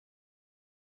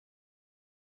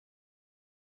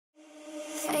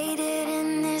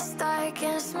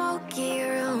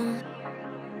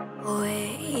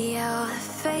With your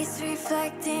face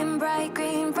reflecting bright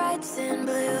green, reds and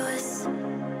blues.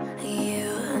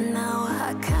 You know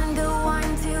I kinda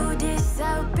want to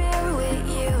disappear with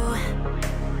you,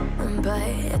 but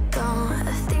I don't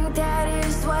think that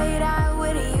is what I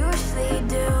would usually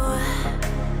do.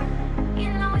 You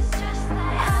know it's just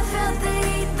like I felt the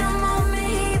heat the moment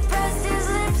he pressed his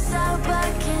lips up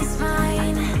against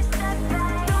mine.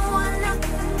 Don't wanna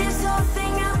this whole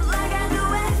thing up like I do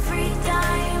every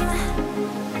time.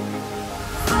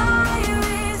 Fire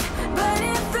is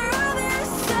burning through this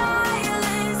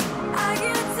silence. I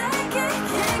can't take it,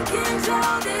 can't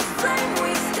control this flame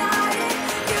we started.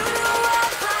 You know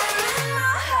I'm fire in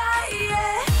my heart,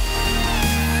 yeah.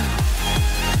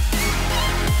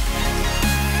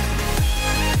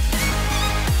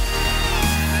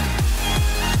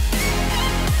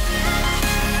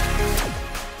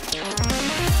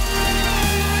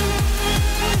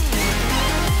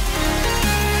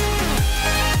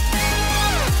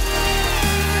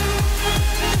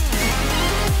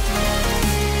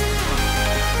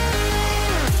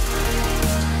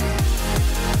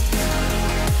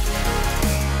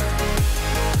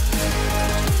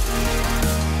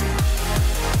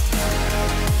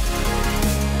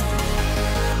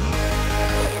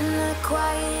 In the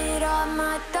quiet, all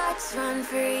my thoughts run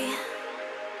free.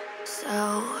 So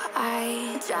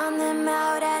I drown them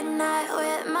out at night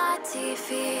with my TV.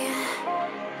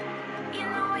 You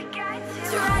know I got to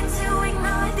try to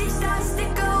ignore these thoughts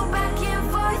that go back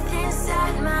and forth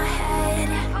inside my head.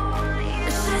 I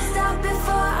should stop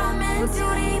before I'm in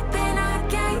too deep and I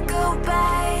can't go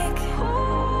back.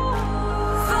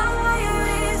 Fire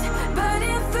is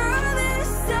burning through this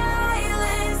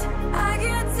silence. I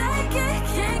can't take it,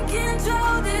 can't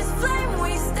control this flame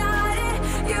we started.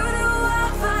 You know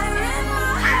I'm fire in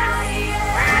my heart,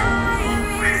 yeah.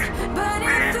 Fire is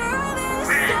burning through this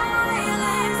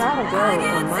silence. Gotta go,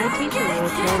 or my teacher will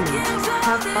kill me.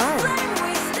 Have fun.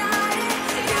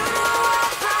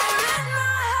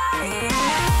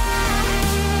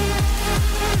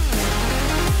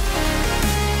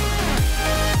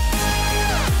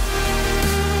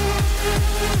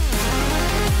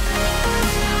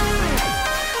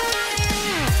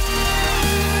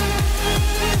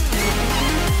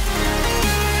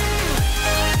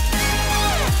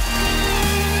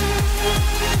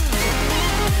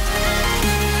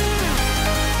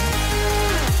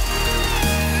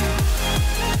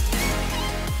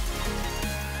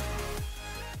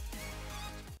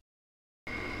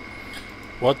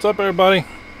 What's up, everybody?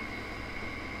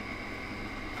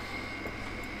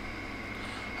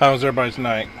 How's everybody's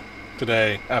night,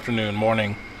 today, afternoon,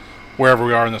 morning, wherever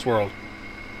we are in this world?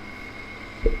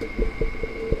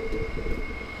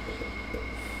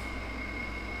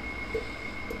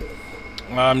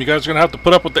 You guys are gonna have to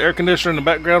put up with the air conditioner in the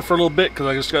background for a little bit because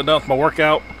I just got done with my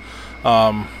workout.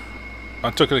 I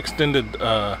took an extended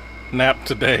nap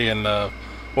today and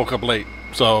woke up late,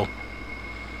 so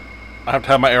I have to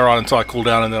have my air on until I cool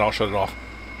down and then I'll shut it off.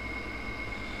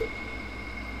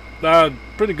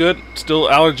 Pretty good. Still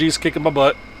allergies kicking my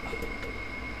butt.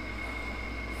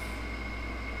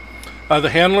 The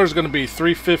handler is going to be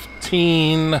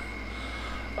 315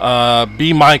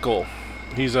 B. Michael.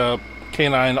 He's a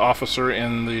K-9 officer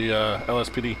in the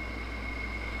LSPD.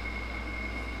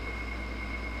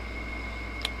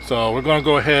 So we're going to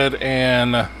go ahead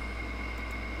and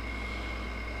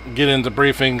get into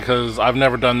briefing because I've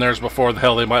never done theirs before. The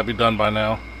hell, they might be done by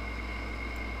now.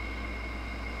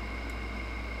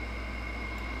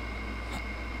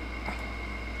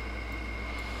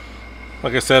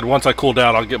 Like I said, once I cool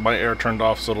down, I'll get my air turned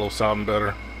off so it'll sound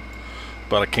better.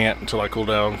 But I can't until I cool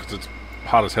down because it's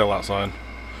hot as hell outside.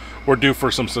 We're due for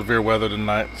some severe weather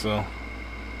tonight, so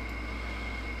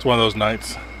it's one of those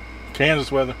nights.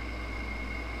 Kansas weather.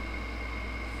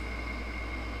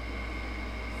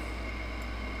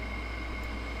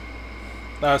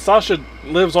 Sasha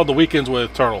lives on the weekends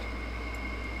with Turtle.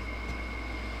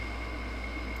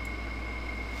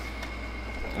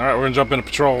 Alright, we're going to jump into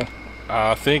patrol.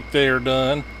 I think they're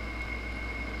done.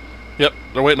 Yep,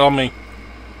 they're waiting on me.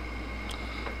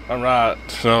 Alright,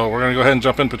 so we're going to go ahead and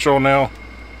jump in patrol now.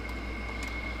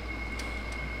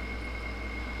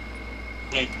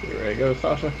 You ready to go,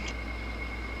 Sasha?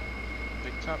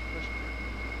 Big top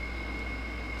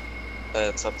push.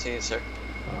 It's up to you, sir.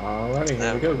 Alrighty,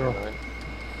 here we go, girl.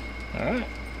 Alright,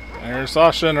 there's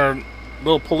Sasha in her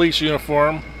little police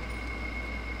uniform.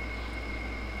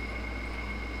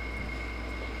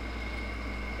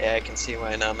 Yeah, I can see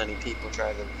why not many people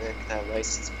drive a Vic. That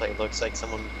license plate looks like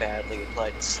someone badly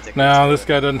applied to stick. Now, this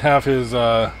guy doesn't have his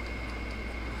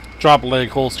drop leg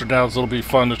holster down, so it'll be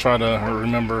fun to try to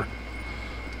remember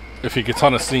if he gets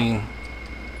on a scene.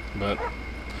 But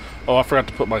oh, I forgot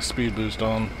to put my speed boost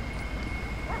on.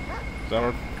 Is that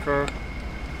our car?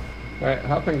 Alright,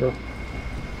 hop in, girl.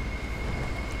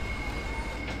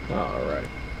 Alright.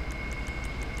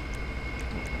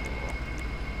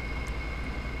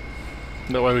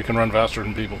 That way we can run faster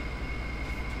than people.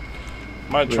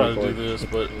 Might try to do this,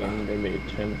 but They made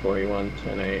 1041,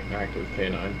 10.8, active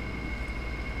K-9.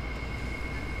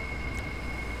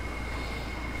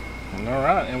 all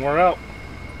right, and we're out.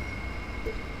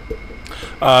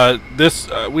 I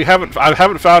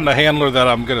haven't found a handler that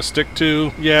I'm gonna stick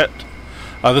to yet.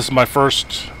 This is my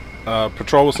first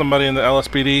patrol with somebody in the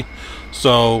LSPD.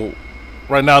 So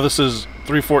right now this is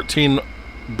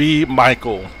 314B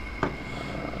Michael.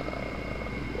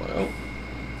 Well.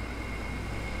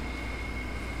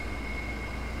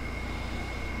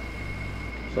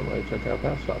 Somebody took out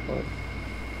that stoplight.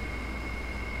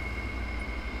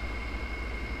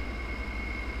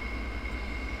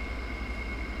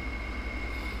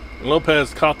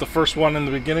 Lopez caught the first one in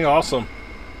the beginning. Awesome.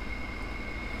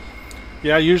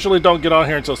 Yeah, I usually don't get on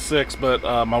here until 6, but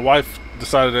my wife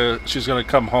decided she's going to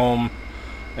come home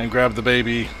and grab the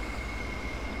baby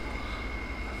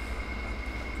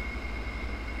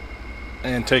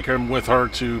and take him with her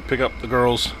to pick up the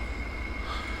girls.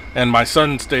 And my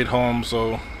son stayed home,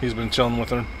 so he's been chilling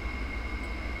with her.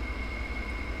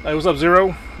 Hey, what's up,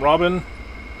 Zero? Robin?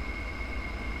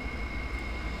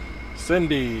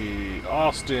 Cindy,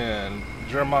 Austin,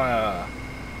 Jeremiah,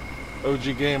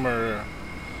 OG Gamer,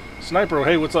 Sniper.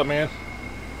 Hey, what's up, man?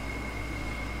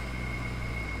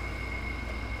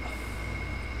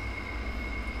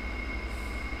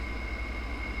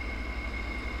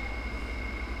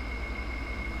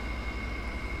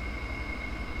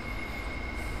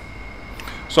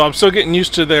 So I'm still getting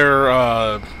used to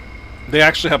their. They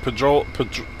actually have patrol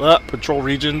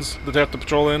regions that they have to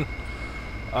patrol in.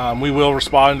 We will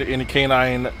respond to any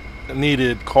K-9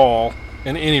 needed call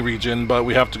in any region, but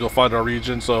we have to go find our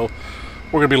region, so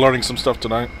we're going to be learning some stuff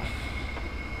tonight.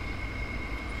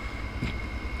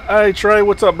 Hey Trey,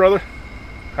 what's up, brother?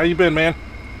 How you been, man?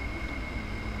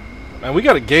 Man, we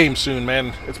got a game soon,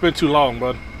 man. It's been too long,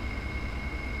 bud.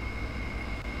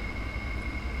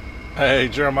 Hey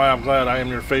Jeremiah, I'm glad I am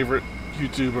your favorite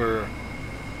YouTuber.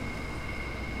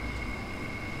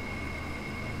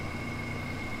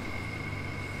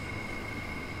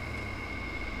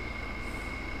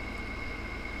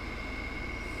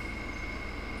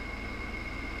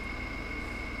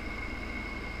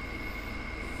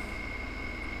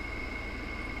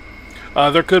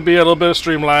 There could be a little bit of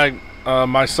stream lag.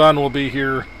 My son will be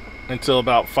here until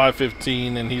about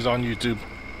 5:15, and he's on YouTube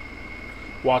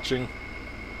watching.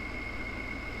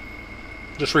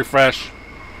 Just refresh.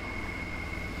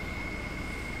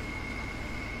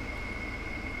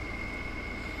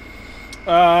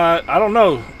 I don't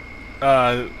know.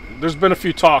 There's been a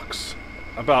few talks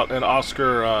about an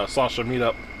Oscar Sasha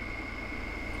meetup.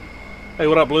 Hey,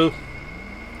 what up, Blue?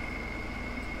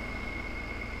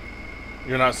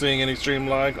 You're not seeing any stream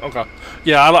lag? Okay.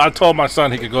 Yeah, I told my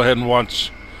son he could go ahead and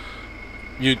watch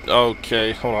you.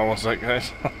 Okay, hold on one sec,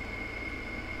 guys.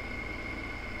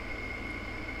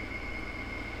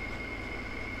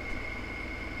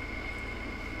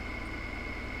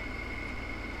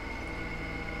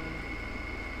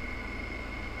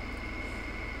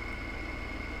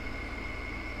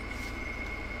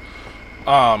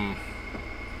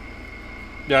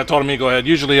 Yeah, I told him to go ahead.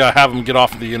 Usually I have him get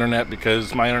off of the internet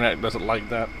because my internet doesn't like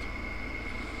that.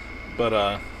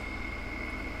 But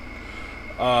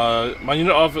my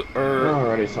unit off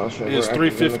Alrighty, Sasha, is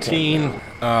 315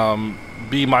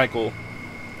 B Michael.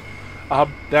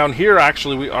 Down here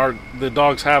actually the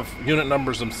dogs have unit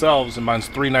numbers themselves, and mine's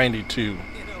 392. You know,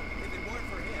 if it weren't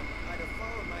for him, I'd have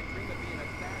followed my dream of being a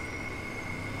basket.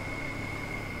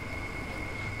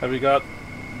 Have you got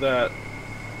that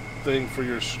thing for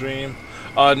your stream?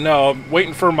 No, I'm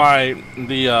waiting for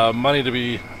the money to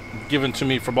be given to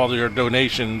me from all your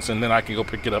donations, and then I can go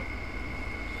pick it up.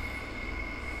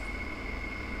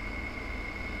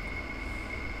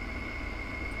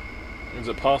 Is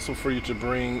it possible for you to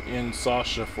bring in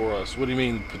Sasha for us? What do you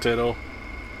mean, Potato?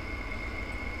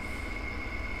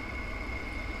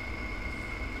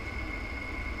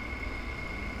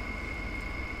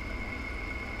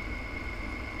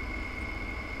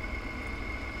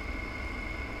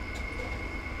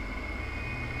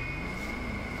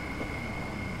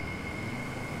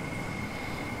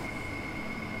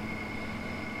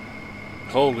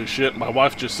 Holy shit, my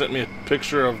wife just sent me a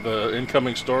picture of the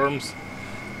incoming storms.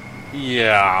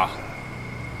 Yeah.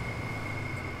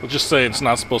 We'll just say it's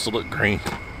not supposed to look green.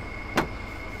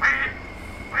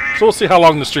 So we'll see how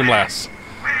long the stream lasts.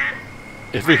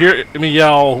 If you hear me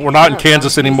yell, we're not in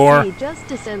Kansas anymore, Just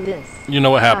to send this. you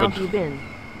know what happened. How have you been?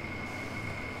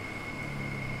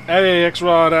 Hey,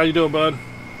 X-Rod, how you doing, bud?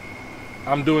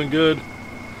 I'm doing good.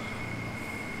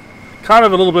 Kind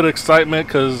of a little bit of excitement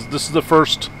because this is the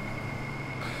first,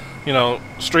 you know,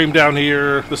 stream down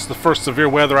here. This is the first severe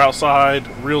weather outside,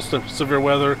 real severe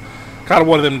weather. Kind of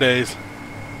one of them days.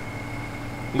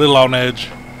 Little on edge.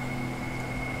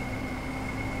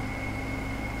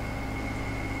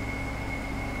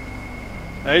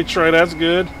 Hey, Trey, that's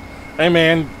good. Hey,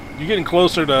 man, you're getting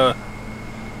closer to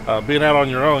being out on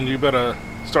your own. You better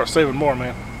start saving more,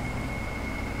 man.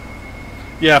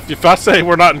 Yeah, if I say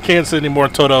we're not in Kansas anymore,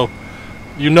 Toto,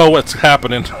 you know what's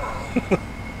happening.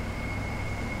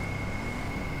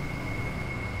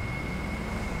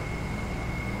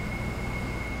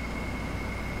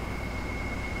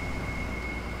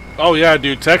 Oh yeah,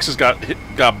 dude, Texas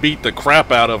got beat the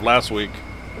crap out of last week.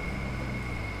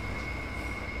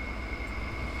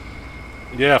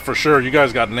 Yeah, for sure. You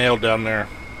guys got nailed down there.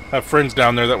 I have friends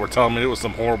down there that were telling me it was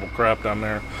some horrible crap down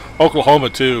there. Oklahoma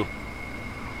too.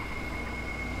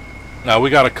 Now we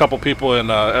got a couple people in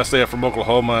SAF from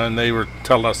Oklahoma, and they were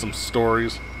telling us some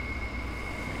stories.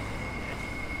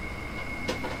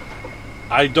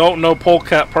 I don't know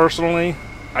Polecat personally.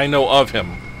 I know of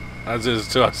him, as is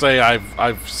to say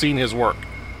I've seen his work.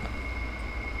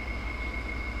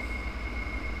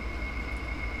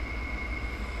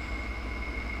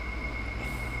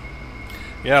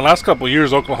 Yeah, last couple of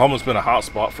years, Oklahoma's been a hot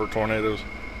spot for tornadoes.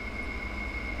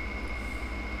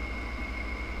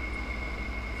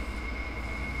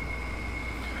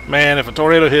 Man, if a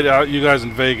tornado hit out you guys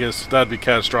in Vegas, that'd be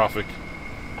catastrophic.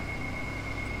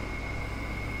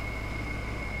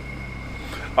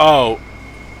 Oh,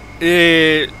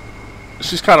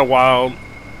 she's kind of wild.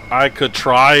 I could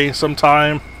try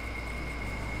sometime,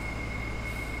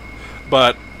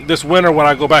 but this winter when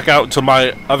I go back out to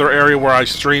my other area where I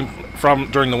stream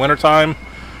from during the winter time,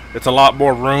 it's a lot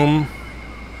more room,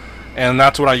 and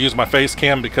that's when I use my face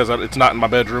cam because it's not in my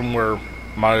bedroom where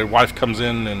my wife comes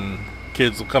in and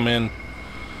kids will come in.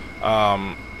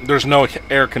 There's no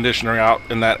air conditioner out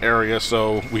in that area,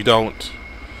 so we don't,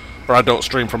 or I don't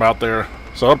stream from out there.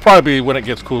 So it'll probably be when it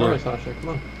gets cooler. Sorry, Sasha, come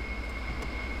on.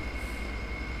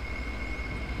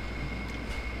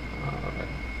 Alright.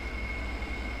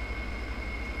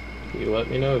 You let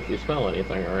me know if you smell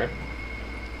anything, alright?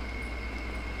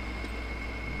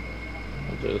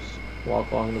 I'll just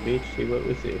walk along the beach, see what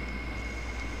we see.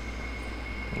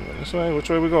 This way? Which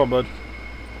way we going, bud?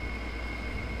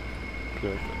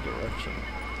 Good direction.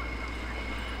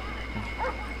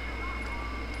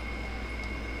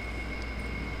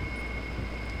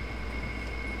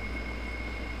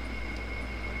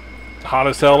 Hot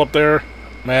as hell up there,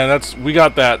 man. We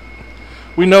got that.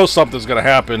 We know something's gonna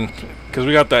happen because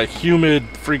we got that humid,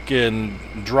 freaking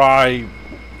dry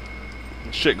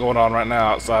shit going on right now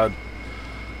outside.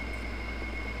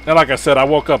 And like I said, I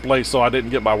woke up late, so I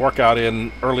didn't get my workout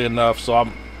in early enough, so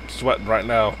I'm sweating right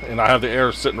now, and I have the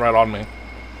air sitting right on me.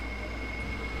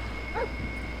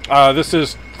 This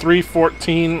is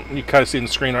 314. You kind of see on the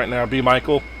screen right now. B.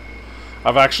 Michael.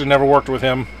 I've actually never worked with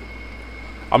him.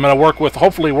 I'm gonna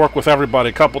hopefully work with everybody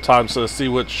a couple times to see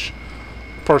which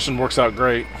person works out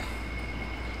great.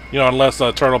 You know, unless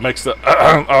Turtle makes the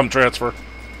transfer.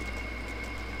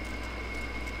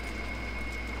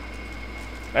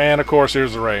 And of course,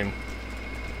 here's the rain.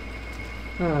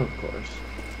 Of course.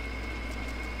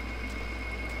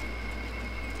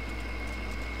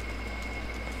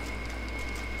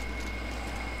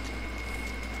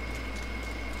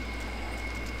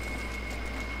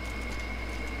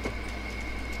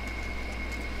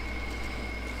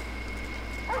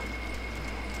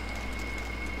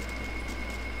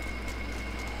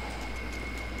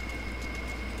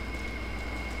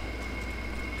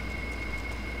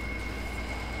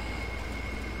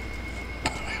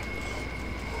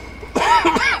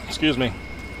 Excuse me.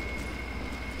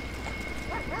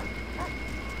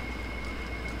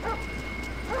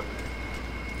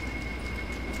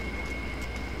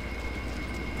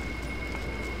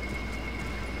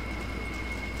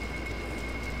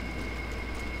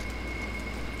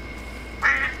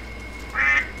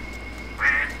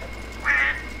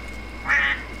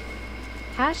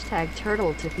 Hashtag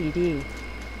turtle to PD.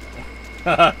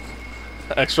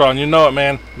 Extron, you know it,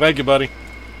 man. Thank you, buddy.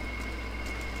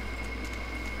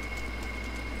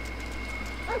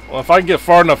 Well, if I can get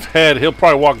far enough ahead, he'll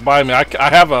probably walk by me. I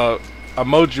have a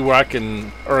emoji where I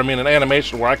can, or I mean an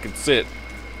animation where I can sit.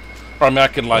 Or I mean I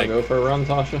can like... Go for a run,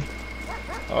 Sasha.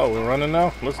 Oh, we're running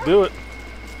now? Let's do it.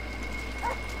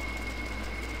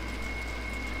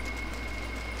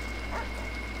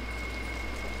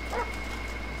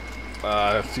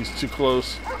 He's too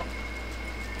close.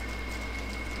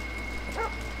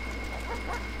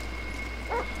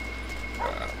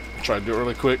 Try to do it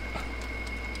really quick.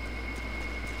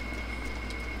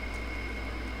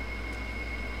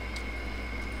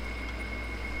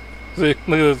 See, look at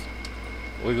this.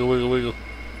 Wiggle, wiggle, wiggle.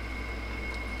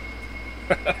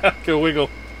 Go wiggle.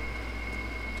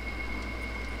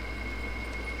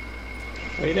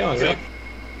 What are you doing, Rick?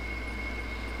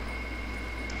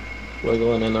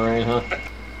 Wiggling in the rain, huh?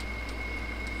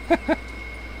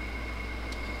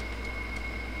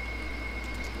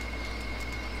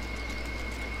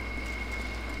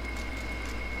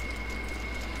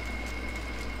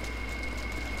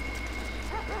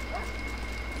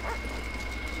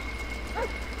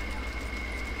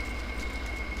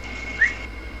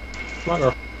 Come on,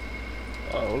 girl.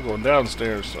 Oh, we're going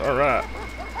downstairs. All right.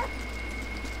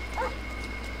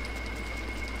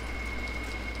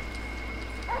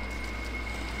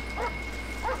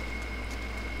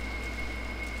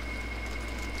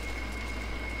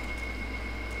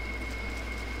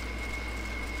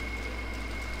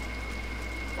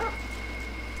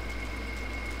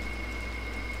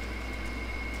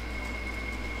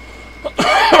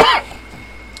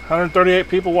 $138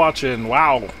 people watching.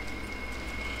 Wow.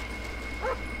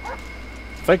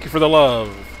 Thank you for the love.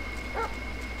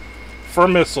 Fur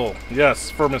missile. Yes,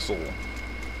 fur missile.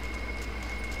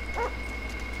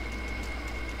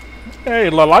 Hey,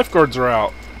 the lifeguards are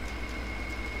out.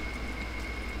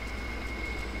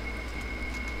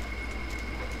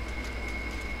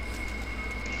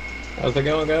 How's it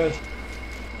going, guys?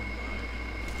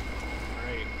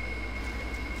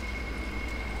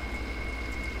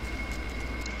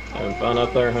 Having fun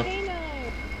up there, huh?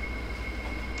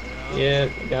 Yeah,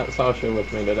 got Sasha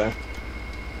with me today.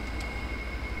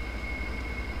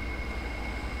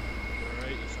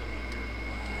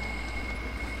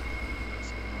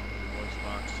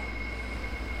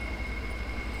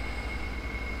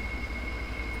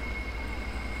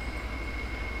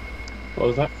 What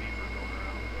was that?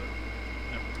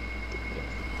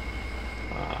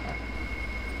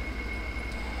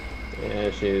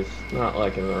 Yeah, she's not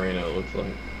liking the rain, it looks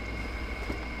like.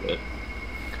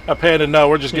 But Panda, no,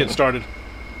 we're just getting started.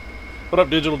 What up,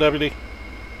 Digital Deputy?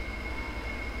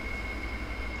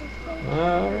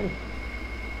 alright.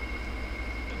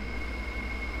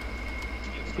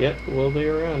 Yep, we'll be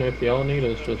around. If y'all need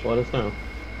us, just let us know.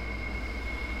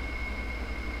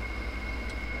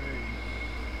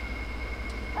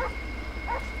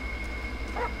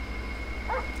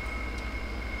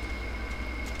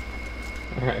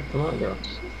 Alright, come on, girl.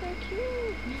 She's so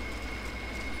cute.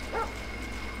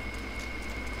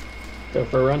 Go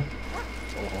for a run.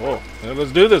 Oh, yeah,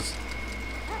 let's do this.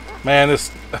 Man,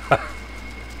 this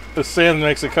this sand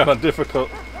makes it kind of difficult.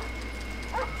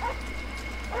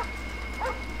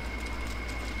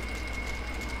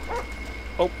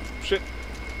 Oh, shit.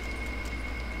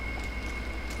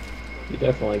 You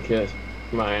definitely kissed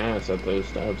my ass at those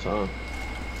steps, huh?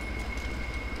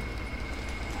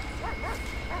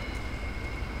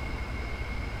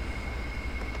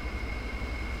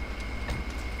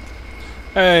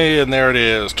 Hey, and there it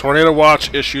is. Tornado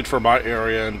watch issued for my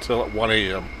area until at 1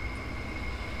 a.m.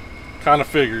 Kind of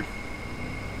figured.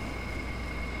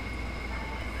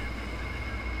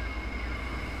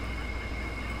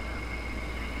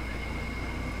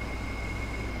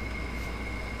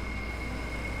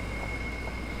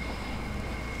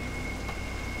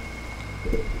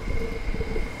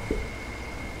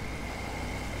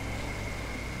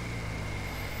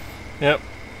 Yep.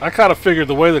 I kind of figured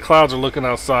the way the clouds are looking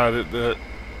outside,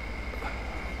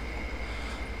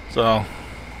 so,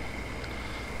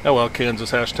 oh well,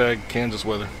 Kansas, hashtag Kansas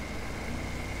weather.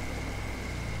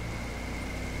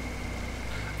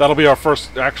 That'll be our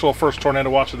actual first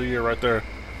tornado watch of the year right there.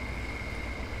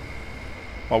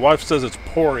 My wife says it's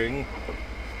pouring.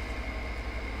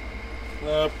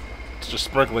 Nope, it's just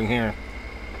sprinkling here.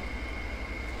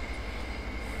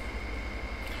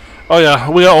 Oh yeah,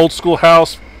 we got old school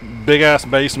house. Big ass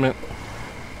basement.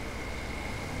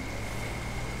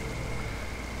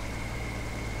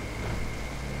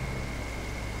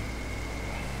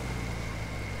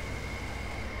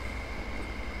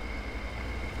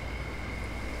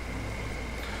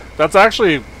 That's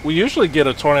actually, we usually get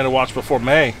a tornado watch before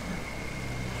May.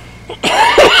 But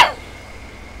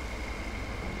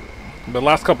the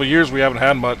last couple of years we haven't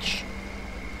had much.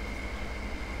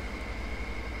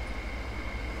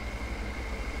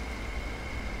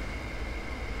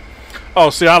 Oh,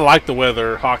 see, I like the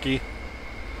weather, hockey.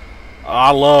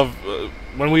 I love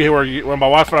when my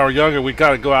wife and I were younger. We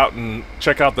gotta go out and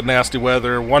check out the nasty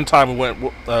weather. One time we went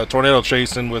tornado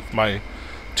chasing with my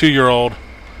 2-year-old,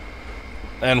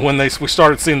 And when we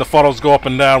started seeing the photos go up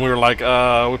and down, we were like,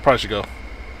 we probably should go.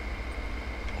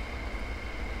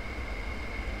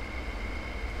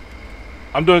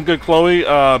 I'm doing good, Chloe.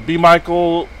 B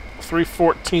Michael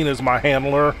 314 is my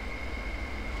handler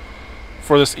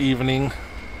for this evening.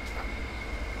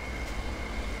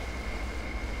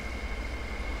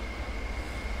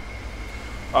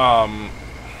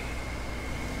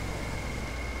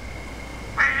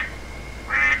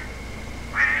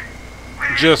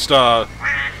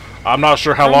 I'm not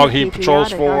sure how long he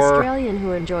patrols for. Australian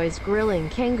who enjoys grilling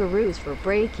kangaroos for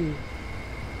brekkie.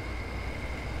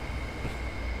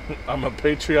 I'm a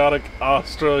patriotic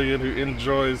Australian who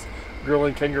enjoys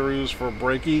grilling kangaroos for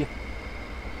brekkie.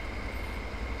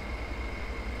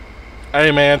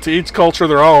 Hey man, to each culture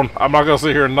their own. I'm not gonna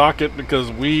sit here and knock it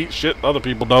because we eat shit other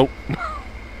people don't.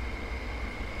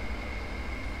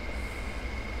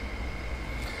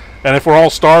 And if we're all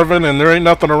starving and there ain't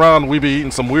nothing around, we be eating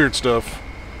some weird stuff.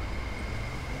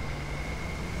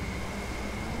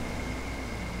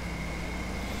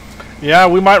 Yeah,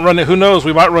 we might run it. Who knows?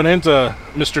 We might run into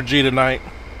Mr. G tonight.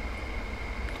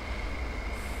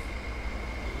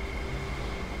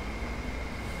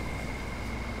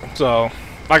 So,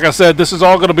 like I said, this is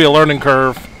all going to be a learning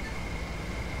curve.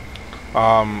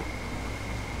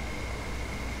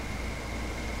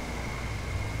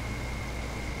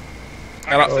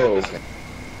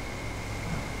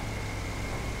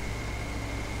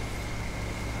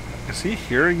 Is he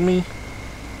hearing me?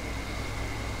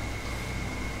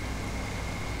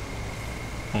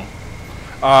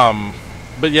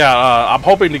 But yeah, I'm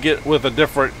hoping to get with a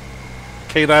different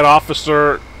K-9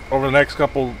 officer over the next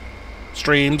couple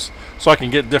streams so I can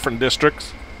get different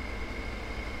districts.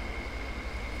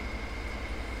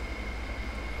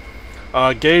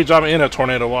 Gage, I'm in a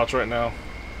tornado watch right now.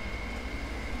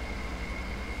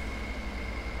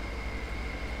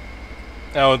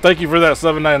 Oh, and thank you for that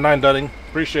 $7.99 Dunning.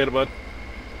 Appreciate it, bud.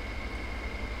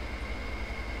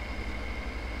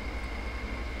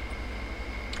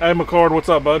 Hey, McCord, what's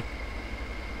up, bud?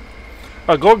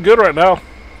 Going good right now.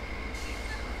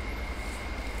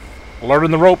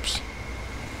 Learning the ropes.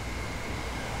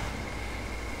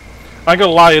 I ain't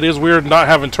gonna lie, it is weird not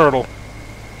having turtle.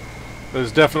 It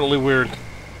is definitely weird.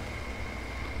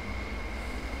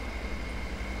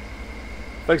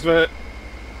 Thanks, Vet.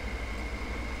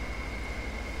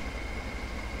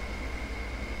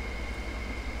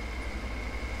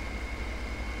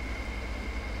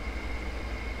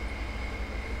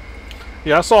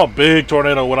 Yeah, I saw a big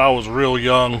tornado when I was real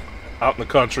young out in the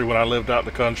country, when I lived out in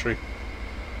the country.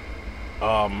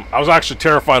 I was actually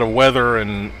terrified of weather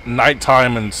and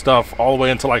nighttime and stuff all the way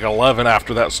until like 11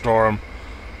 after that storm.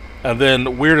 And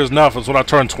then, weird as enough, is when I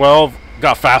turned 12,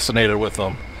 got fascinated with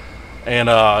them. And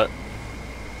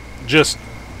just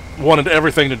wanted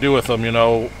everything to do with them, you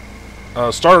know.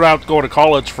 Started out going to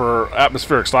college for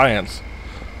atmospheric science.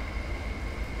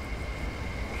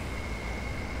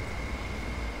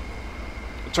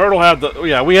 Turtle had the,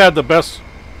 yeah, we had the best,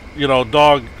 you know,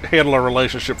 dog handler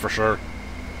relationship for sure.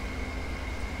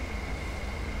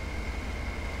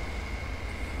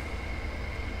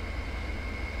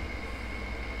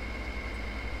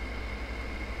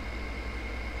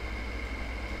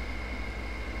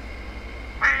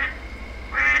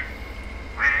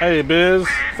 Hey Biz,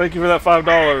 thank you for that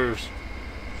 $5.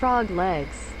 Frog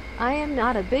legs. I am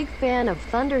not a big fan of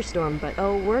thunderstorm, but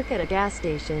work at a gas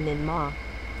station in Ma.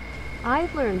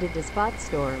 I've learned to spot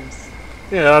storms.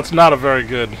 Yeah, that's not a very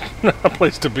good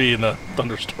place to be in a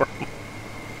thunderstorm.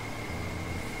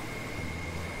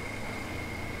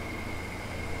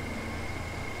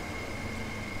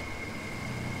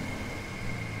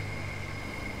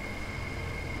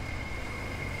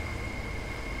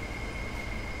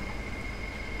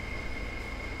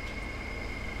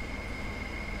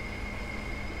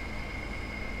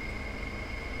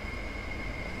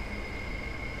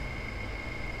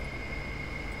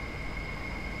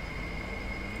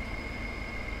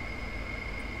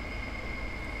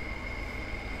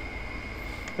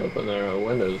 Open their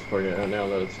windows for you now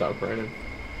that it stopped raining.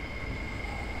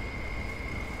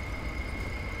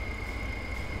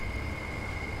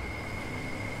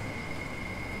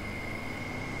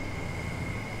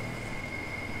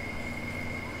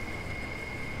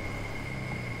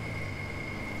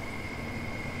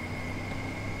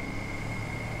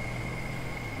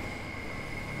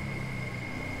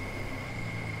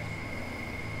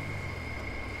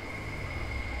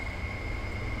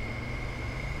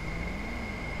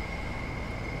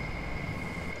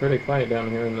 Pretty quiet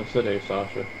down here in the city,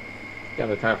 Sasha.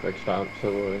 Got a traffic stop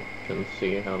so we can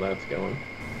see how that's going.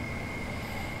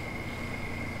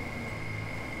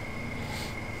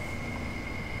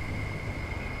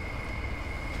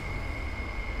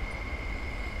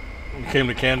 Came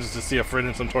to Kansas to see a friend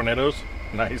in some tornadoes.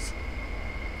 Nice.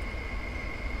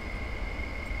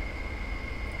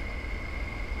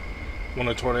 When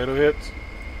a tornado hits.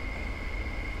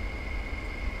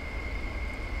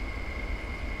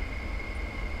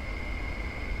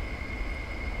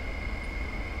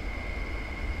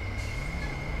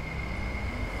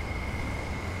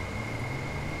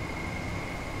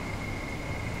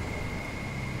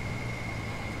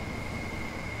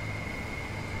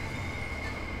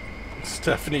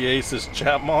 Stephanie Ace's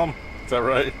chat mom? Is that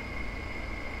right?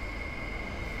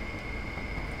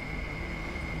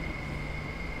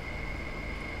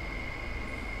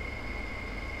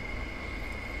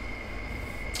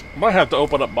 Might have to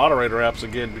open up moderator apps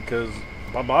again because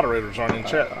my moderators aren't in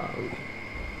chat.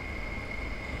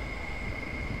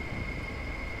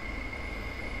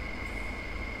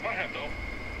 Might have to open.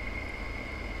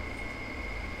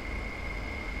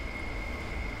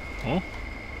 Huh?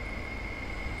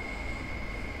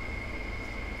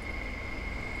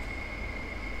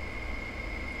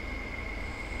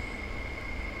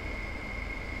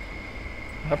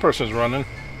 That person's running.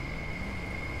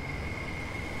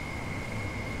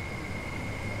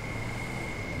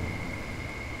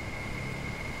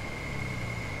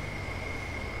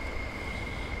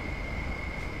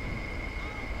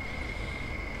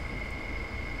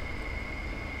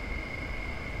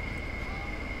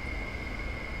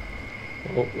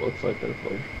 Oh, looks like they're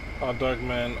full. Hot dog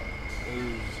man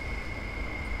is...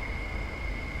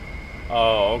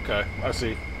 Oh, okay. I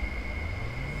see.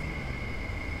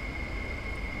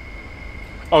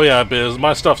 Oh yeah, Biz.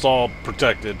 My stuff's all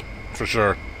protected, for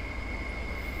sure.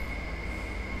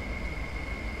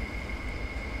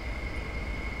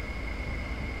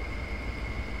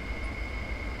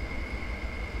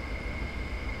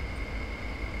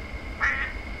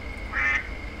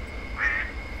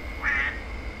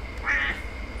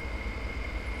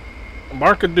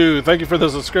 Markadu, thank you for the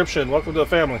subscription. Welcome to the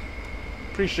family.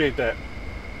 Appreciate that.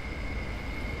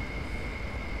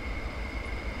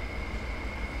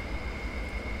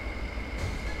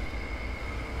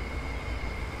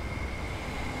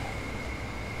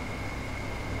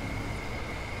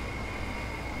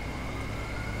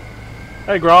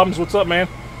 Hey Groms, what's up, man?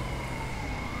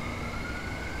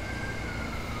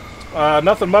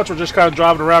 Nothing much. We're just kind of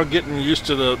driving around, getting used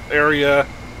to the area.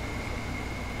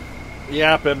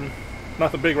 Yapping.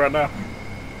 Nothing big right now.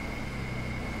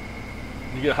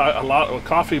 You get high, a lot. Well,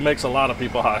 coffee makes a lot of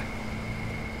people high.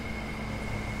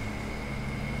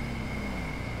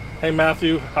 Hey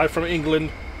Matthew, hi from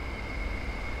England,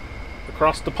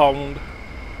 across the pond.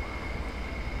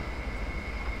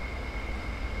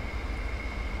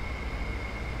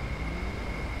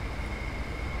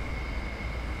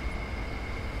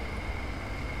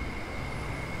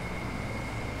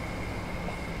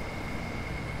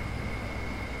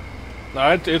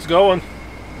 Alright, it's going,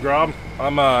 Grob.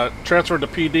 I'm transferred to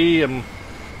PD and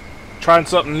trying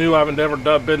something new. I haven't ever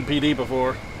been PD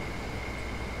before.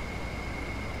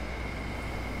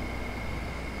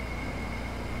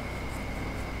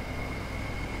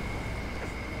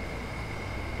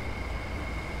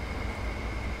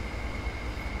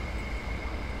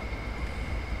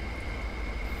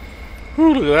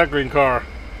 Ooh, look at that green car.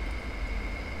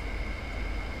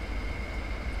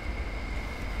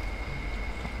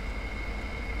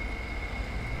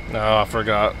 No, I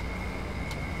forgot.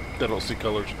 They don't see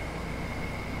colors.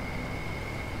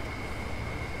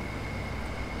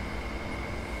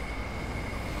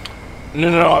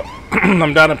 No,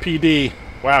 I'm down in PD.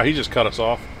 Wow, he just cut us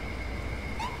off.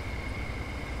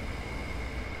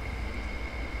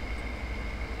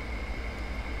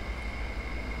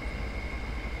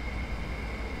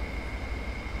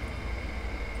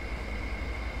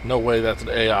 No way that's an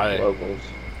AI. Locals.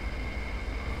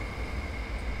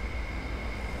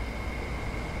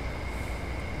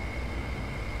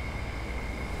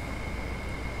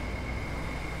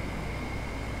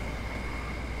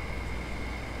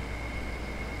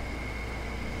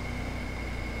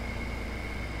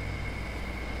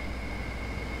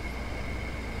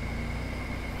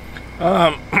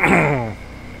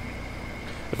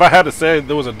 If I had to say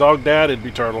there was a dog dad, it'd be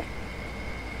Turtle.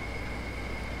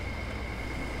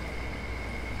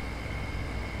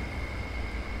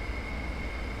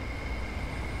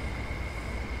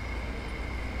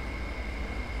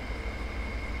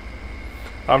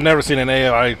 I've never seen an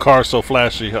AI car so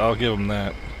flashy. I'll give him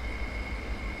that.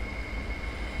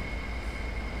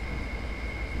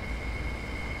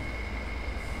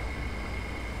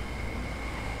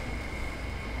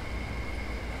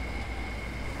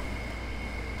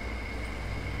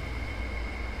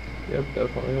 Yep,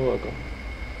 definitely a local. 「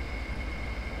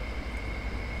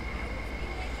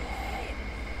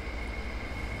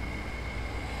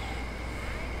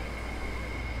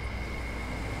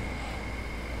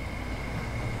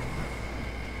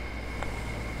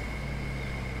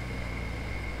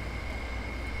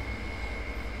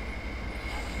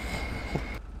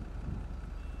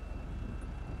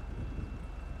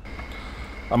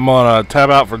I'm gonna tab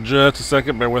out for just a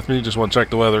second. Bear with me. Just want to check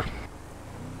the weather.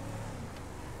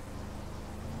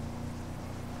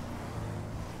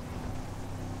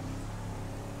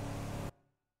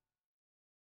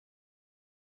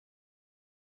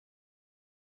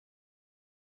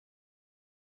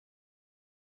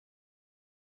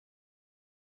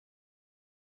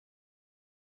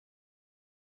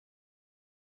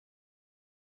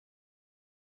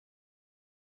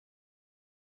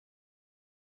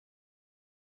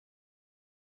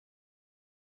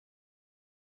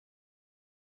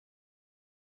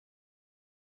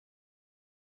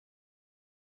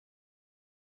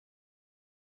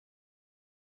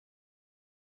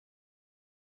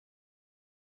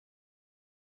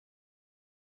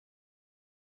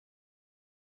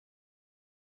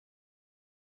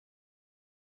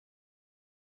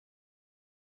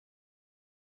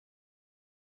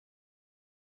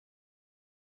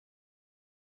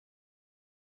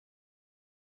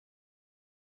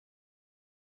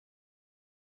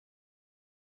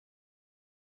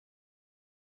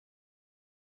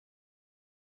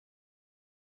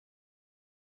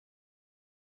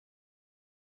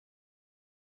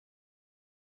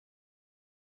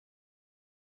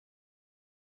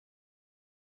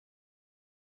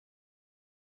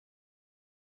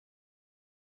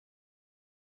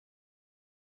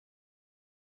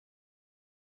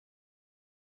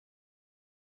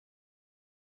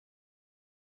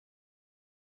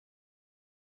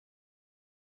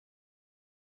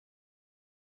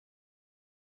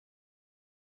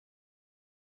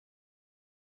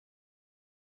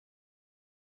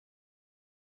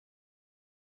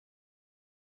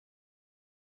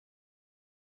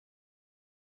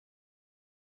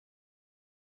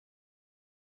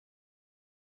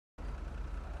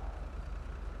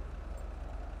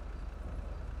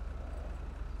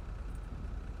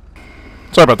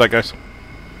 Sorry about that, guys.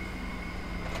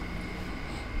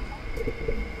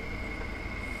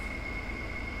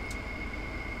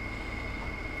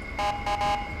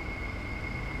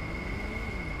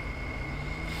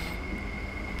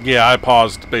 Yeah, I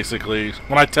paused, basically.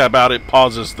 When I tab out, it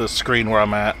pauses the screen where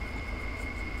I'm at.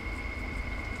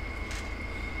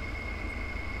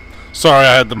 Sorry,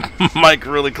 I had the mic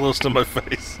really close to my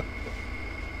face.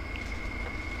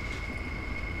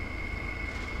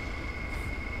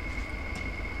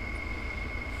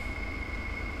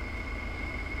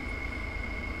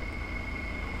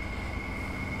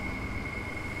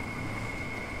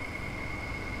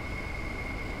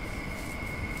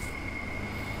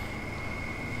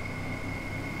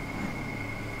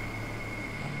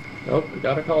 Oh, we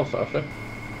got a call, Sasha.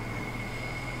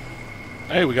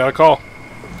 Hey, we got a call.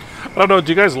 I don't know,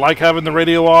 do you guys like having the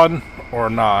radio on or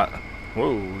not?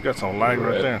 Whoa, we got some lag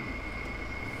right there.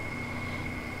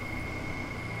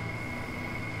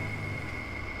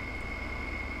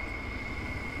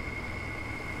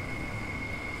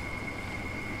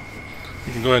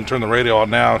 You can go ahead and turn the radio on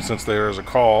now since there is a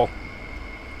call.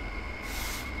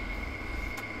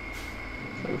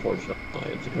 Unfortunately,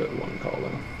 it's a code 1 call,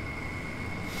 though.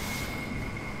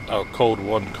 Oh, code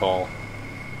 1 call.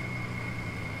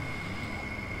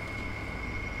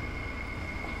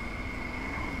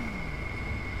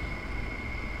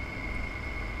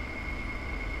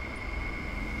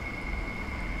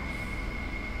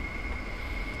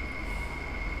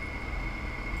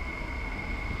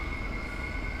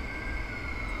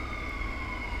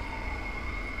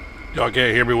 Y'all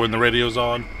can't hear me when the radio's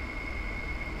on?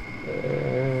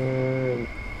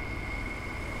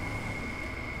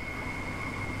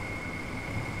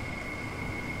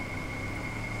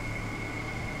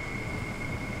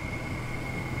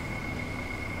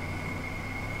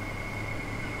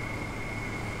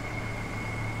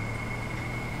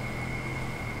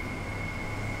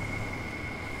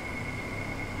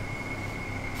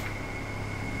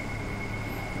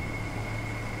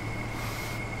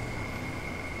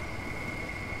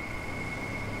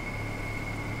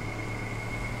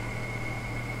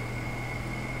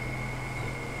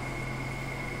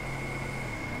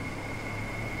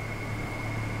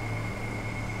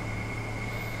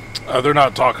 They're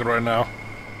not talking right now.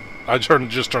 I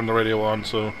just turned the radio on,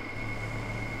 so.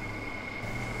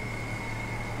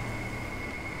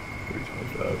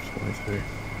 23.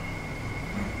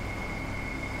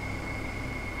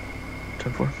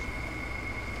 10-4.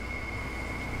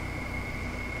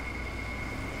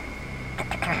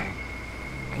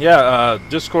 Yeah,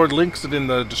 Discord links it in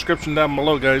the description down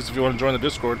below, guys, if you want to join the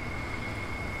Discord.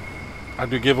 I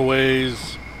do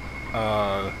giveaways.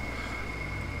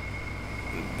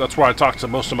 That's where I talk to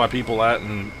most of my people at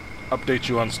and update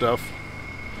you on stuff.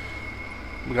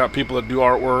 We got people that do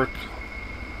artwork,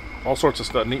 all sorts of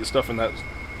stuff, neat stuff in that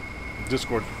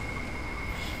Discord.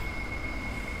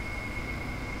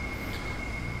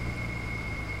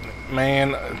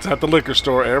 Man, it's at the liquor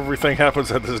store. Everything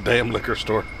happens at this damn liquor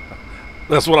store.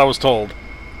 That's what I was told.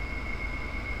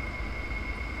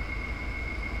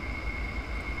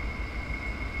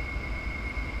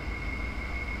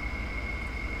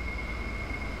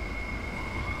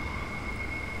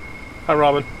 Hi,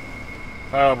 Robin.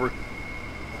 Hi, Aubrey.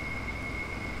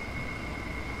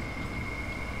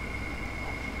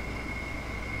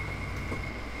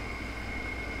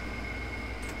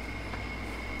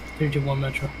 Three, two, one,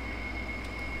 Metro.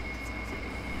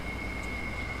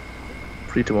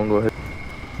 3, 2, 1, go ahead.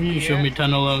 Can you show me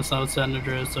 1011 South San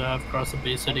Andreas Ave, across the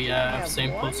Bay City Ave,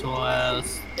 same postal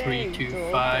as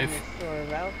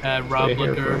 325 at Rob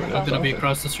Liquor. I'm gonna be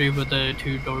across the street with a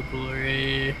 2-door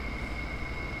Glory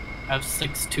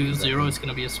F620. It's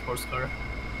gonna be a sports car. Right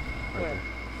there.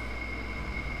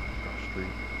 Across the street.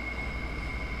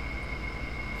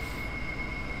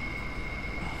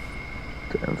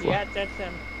 Damn fly. Yeah, that's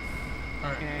him.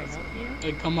 Alright, Can I help you?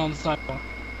 hey, come on the sidewalk.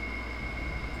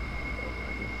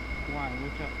 Why?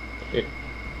 What's up?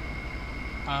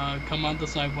 Come on the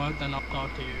sidewalk, then I'll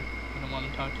talk to you. I don't want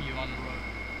to talk to you on the road.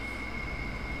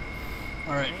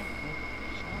 Alright.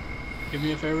 Do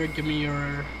me a favor, give me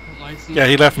your license. Yeah,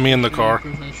 he left me in the car.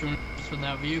 Proof of insurance for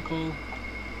that vehicle.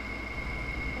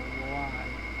 Why?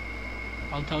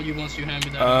 I'll tell you once you hand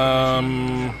me that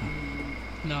information.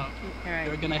 No. Alright.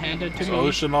 You're gonna hand it to Is me.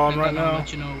 Ocean on and right then I'll now?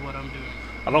 let you know what I'm doing.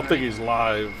 I don't think he's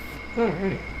live.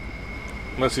 Alright.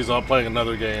 Unless he's all playing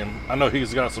another game. I know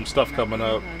he's got some stuff coming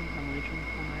up.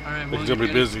 Alright, He's gonna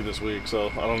be busy this week,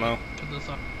 so I don't know.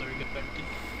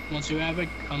 Once you have it,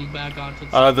 come back onto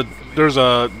the There's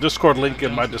a Discord link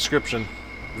in my description,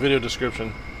 video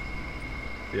description.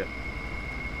 Yeah.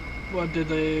 What did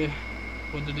they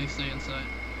say inside?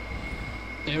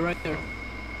 They're right there.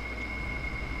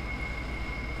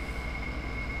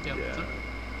 Yep. Yeah.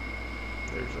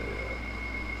 There's a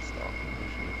stock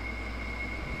issue.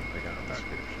 I got a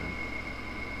description.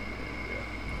 Yeah.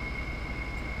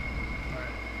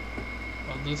 Alright.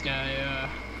 Well, this guy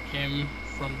came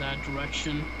from that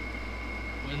direction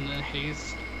when the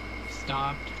haste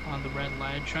stopped on the red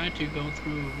light, tried to go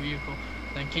through a vehicle,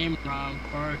 then came around,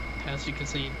 parked. As you can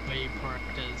see, the way he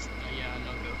parked is, yeah,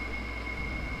 no go.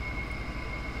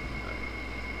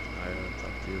 I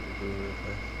talked to you real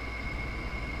fast.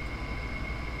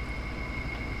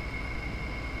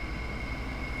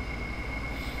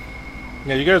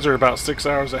 Yeah, you guys are about 6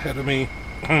 hours ahead of me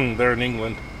there in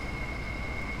England.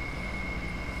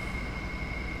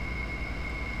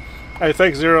 Hey,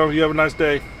 thanks, Zero. You have a nice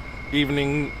day.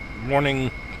 Evening,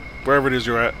 morning, wherever it is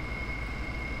you're at.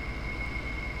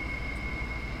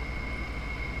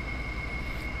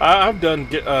 I've done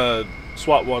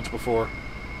SWAT once before.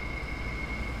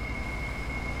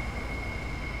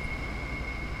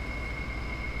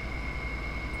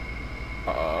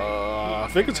 I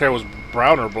think his hair was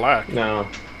brown or black. No.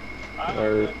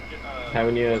 Or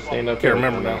having you stand up. Can't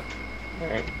remember now.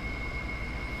 Alright.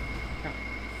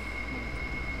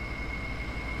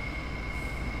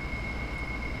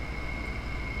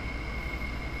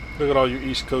 Look at all you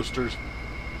East Coasters.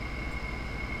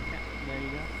 There you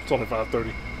go. It's only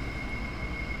 5:30.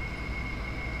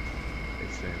 Hey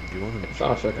Sam, do you want to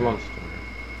Sasha, come on.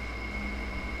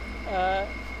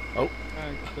 Oh.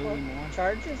 Including more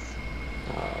Charges?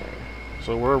 Alright.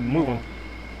 So we're moving.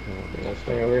 Yeah,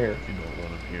 stay over here. If you don't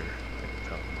want him here, I can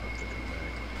tell him not to come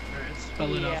back. Alright,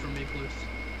 spell it out for me, please.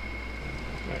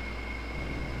 Right.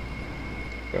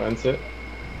 Go ahead and sit.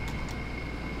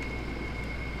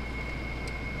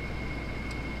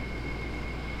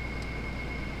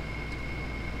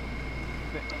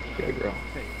 Good girl.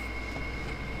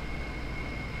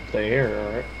 Stay here,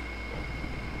 alright?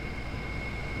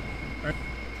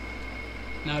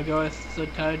 Now go ahead,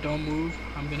 sit tight, don't move.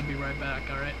 I'm gonna be right back,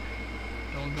 alright?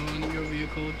 Don't go in your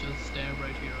vehicle, just stand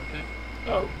right here, okay?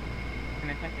 Oh.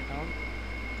 Can I pet your dog?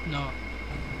 No.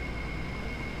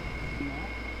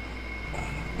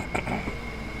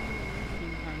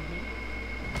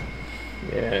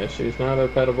 Yeah, she's not a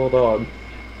pettable dog.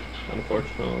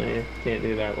 Unfortunately, can't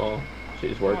do that while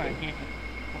she's working.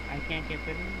 I can't get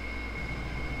bitten?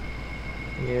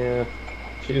 Yeah,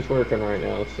 she's working right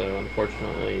now, so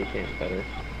unfortunately you can't pet her.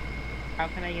 How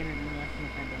can I get an interaction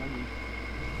with that doggy?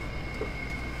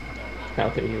 How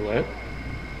can you what?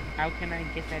 How can I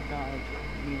get that dog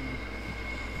near me?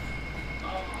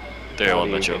 There, How one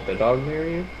do you Mitchell. get the dog near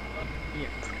you? Yeah.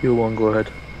 You one, go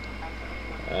ahead.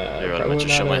 There, one probably Mitchell.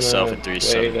 not Show in myself a in way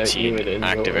that you would 317.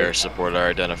 Active enjoy. air support.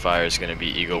 Our identifier is going to be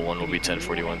Eagle 1 will be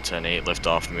 1041-10-8. Lift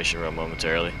off mission row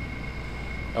momentarily.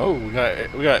 Oh, we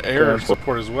got air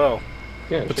support as well.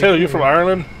 Yeah. Potato, you from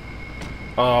Ireland?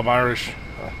 Oh, I'm Irish.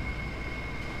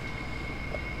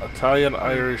 Italian,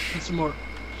 Irish. Some more.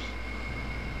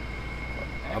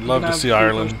 I'd love to see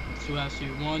Ireland. To ask you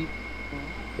one.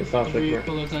 It's The not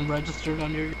vehicle isn't registered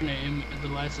under your name, and the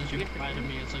license you provided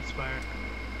me is expired.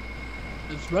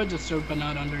 It's registered, but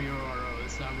not under your RO.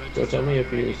 It's not registered. So tell me if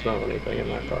under you any smell name. anything in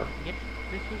that car.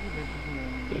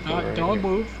 This one right Don't here.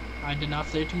 move. I did not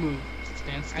say to move.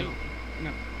 Stand still.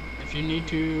 No. If you need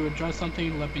to address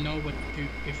something, let me know what you,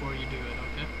 before you do it,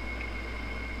 okay?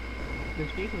 This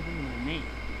vehicle's in my name.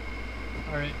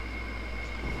 Alright.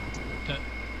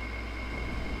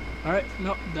 Alright,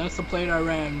 no, that's the plate I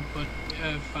ran, but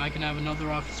if I can have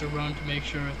another officer run to make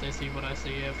sure if they see what I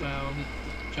see, if,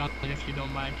 Jonathan, if you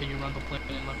don't mind, can you run the plate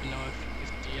and let me know if you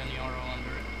see any RO under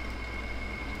it?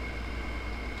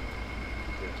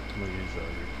 Yeah, I'm gonna use your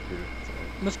computer.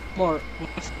 Mr. Moore,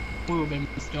 let's move and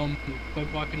don't move.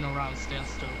 Quit walking around, stand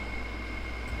still.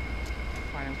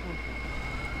 Fine, I'm cool.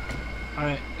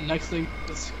 Alright, next thing,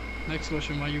 next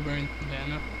question, why are you wearing the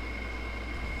bandana?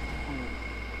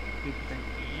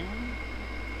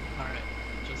 Alright,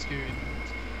 just curious.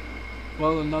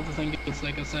 Well, another thing is,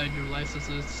 like I said, your license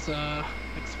is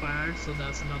expired, so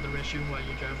that's another issue why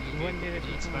you're driving a When vehicle did it with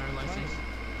an expired become license.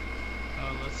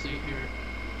 Let's see here.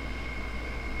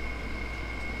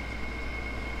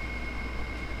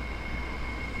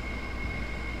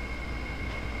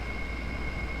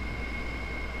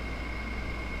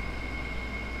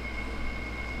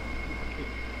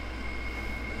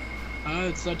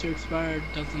 It's set to expire,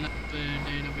 doesn't have the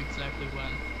date of exactly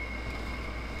when.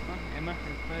 It must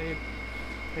have expired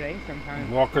today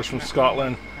sometime. Walker's from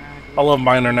Scotland. I love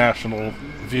my international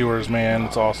viewers, man.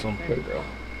 It's awesome. Good girl.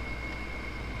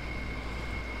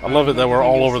 I love it that we're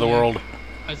all over the world.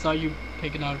 I saw you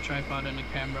picking out a tripod and a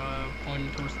camera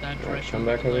pointing towards that direction. Come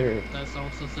back over here. That's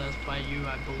also says by you,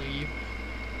 I believe.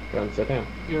 Go and sit down.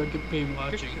 You're being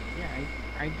watching. Yeah,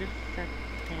 I just set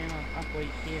the camera up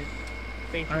right here.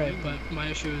 Alright, but my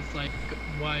issue is like,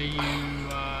 why you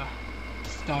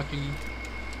stalking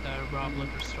the Rob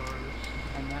liquor store?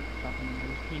 I'm not stalking. I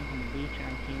just came from the beach and I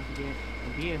came to get a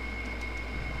beer.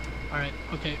 Alright,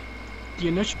 okay. The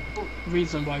initial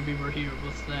reason why we were here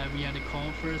was that we had a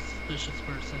call for a suspicious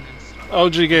person and stuff.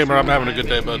 OG Gamer, I'm having a good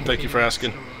day, bud. Thank you for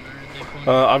asking.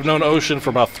 I've known Ocean for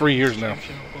about 3 years now.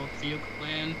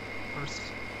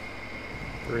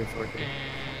 314.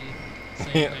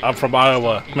 I'm from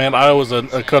Iowa. Man, Iowa's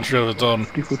a country of its own.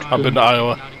 I've been to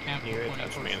Iowa. You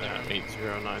attach me there,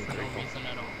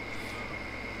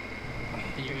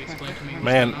 80934.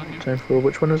 Man, Time for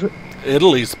which one is it?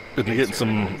 Italy's been getting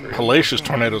some hellacious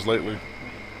tornadoes lately.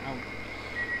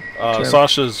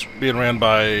 Sasha's being ran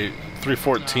by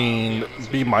 314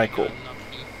 B. Michael.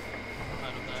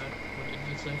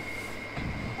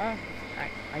 I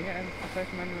got a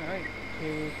First Amendment right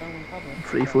to phone in public.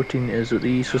 314 is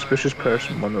the suspicious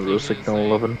person, one of those signal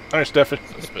 11. Alright, Steffi.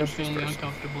 You're feeling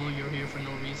uncomfortable, you're here for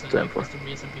no reason. Stand What's the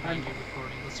reason behind you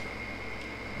recording this?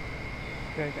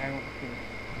 Because I want to.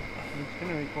 I'm just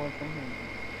gonna record from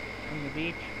the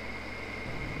beach.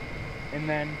 And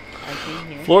then I came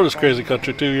here. Florida's crazy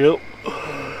country too, yep.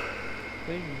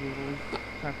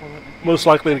 Most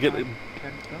likely to get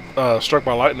struck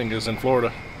by lightning is in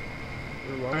Florida.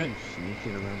 Why are you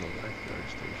sneaking around the lifeguard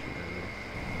station early?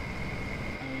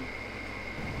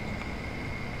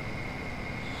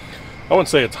 I wouldn't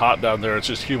say it's hot down there, it's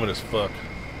just humid as fuck.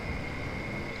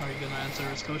 Are you gonna answer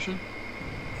his question?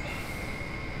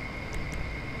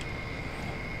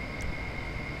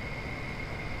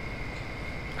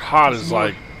 Hot is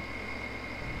like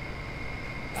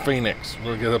Phoenix.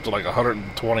 We'll get up to like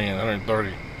 120 and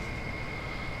 130.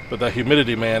 But that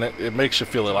humidity, man, it makes you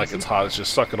feel it like it's hot. It's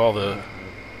just sucking all the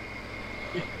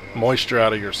moisture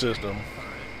out of your system.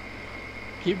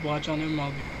 Keep watch on him,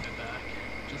 I'll be right back.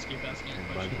 Just keep asking And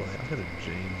by questions. the way, I got a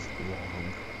James Long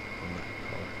on that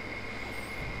car.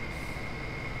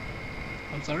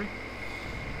 I'm sorry?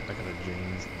 I got a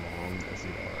James Long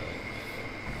SERL.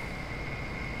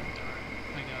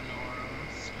 I got no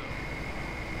ROs, so...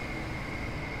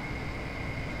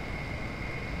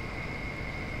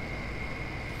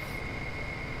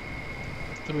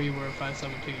 3 were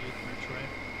 572 youth merch,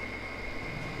 right?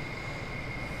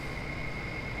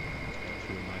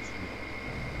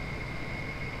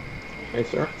 Hey,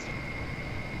 sir.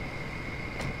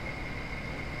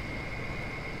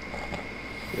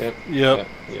 Yep. Yep.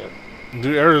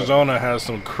 Dude, Arizona has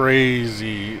some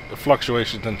crazy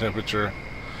fluctuations in temperature.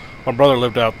 My brother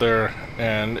lived out there,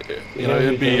 and you know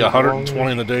it'd be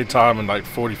 120 in the daytime and like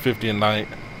 40, 50 at night.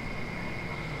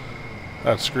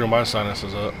 That'd screw my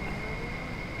sinuses up.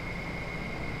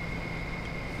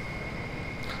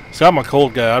 See, I'm a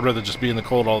cold guy. I'd rather just be in the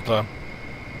cold all the time.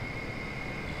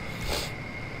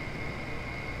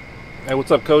 Hey, what's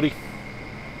up, Cody?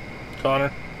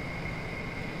 Connor?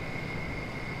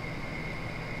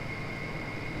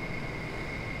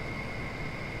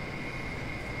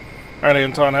 Alright,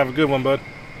 Anton, have a good one, bud.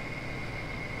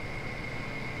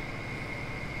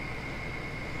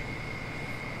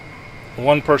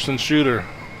 One-person shooter.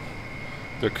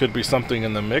 There could be something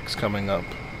in the mix coming up.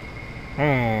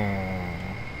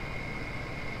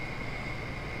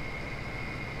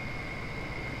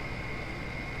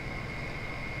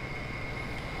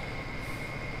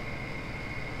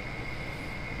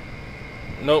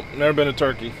 Nope, never been to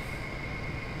Turkey.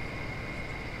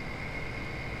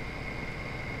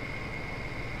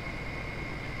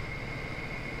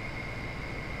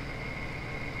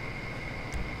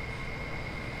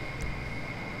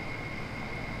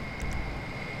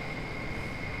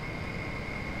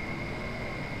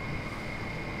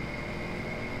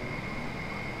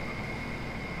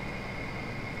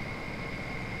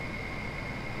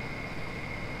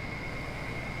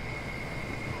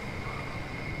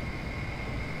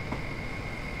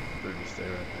 Stay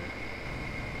right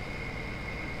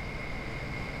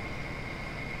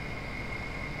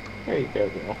there. There you go,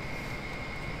 girl.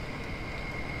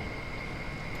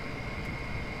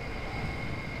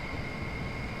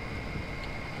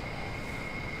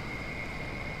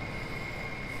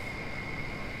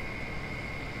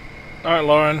 Alright,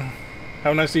 Lauren.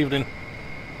 Have a nice evening.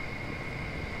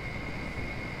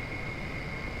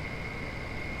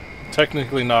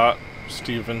 Technically not,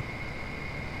 Steven.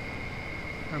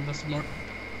 Alright, Mr. Mark.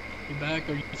 You back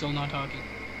or you still not talking?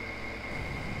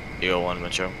 You go one,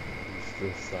 Mitchell.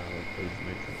 Still silent, please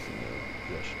make some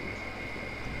gestures.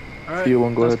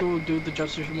 Alright, let's go do the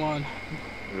gestures you want.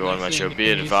 You go one, Mitchell.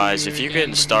 Be advised, if you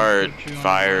can start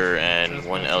fire and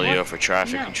one LEO for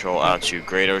traffic control out to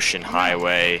Great Ocean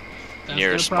Highway,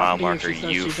 nearest mile marker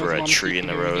U for a tree in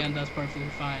the road. Again, that's perfectly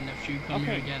fine. If you come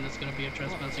here again, it's going to be a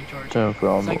trespassing charge.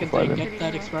 Second thing, get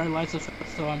that expired license,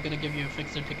 so I'm going to give you a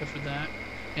fixed ticket for that.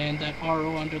 And that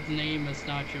RO under the name is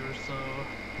not yours, so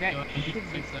that go ahead and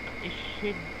fix that. It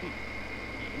should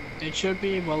be. It should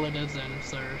be, well it isn't,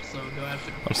 sir, so go ahead.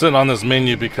 I'm sitting on this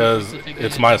menu because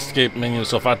it's my escape menu,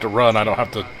 so if I have to run, I don't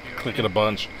have to click it a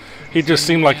bunch. He just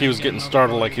seemed like he was getting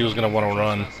started, like he was going to want to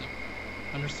run.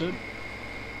 Understood?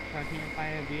 So I can't buy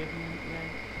a vehicle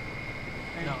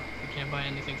then? No, you can't buy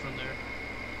anything from there.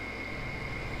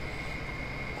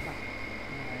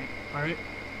 Alright,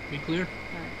 be clear?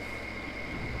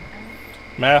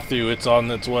 Matthew, it's on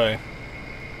its way.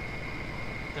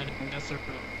 Yes, sir.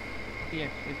 Yes,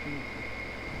 it's me.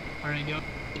 Alright, go.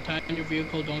 Tie in your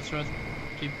vehicle, don't stress.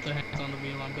 Keep the hands on the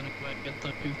wheel. I'm gonna go ahead and get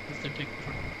the two-pistol ticket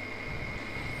for.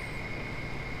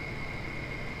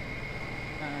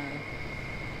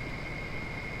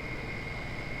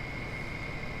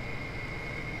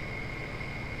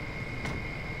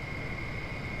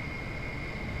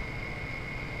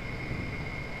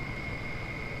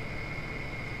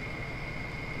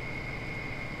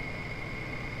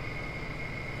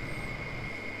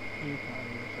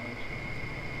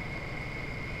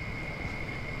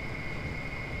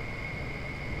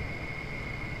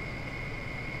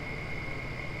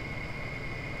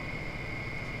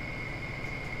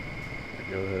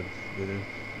 Go ahead, get in.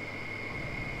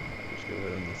 Just go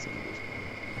ahead and listen to this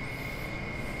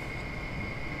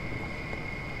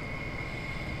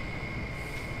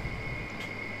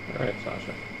point. Alright,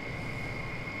 Sasha.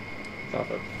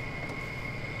 Sasha.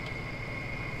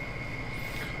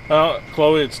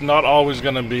 Chloe, it's not always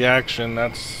going to be action.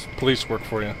 That's police work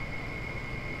for you.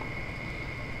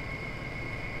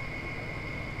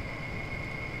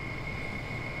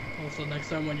 Also, next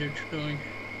time when you're going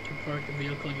to park the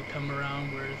vehicle, you come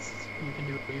around where you can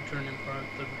do a U-turn and park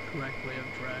the correct way of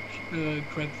direction,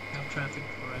 correct traffic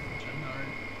correction.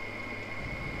 Alright.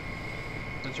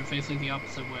 Since you're facing the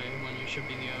opposite way when you should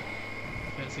be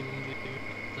facing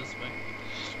this way.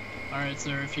 Alright,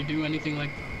 sir. If you do anything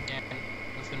like that,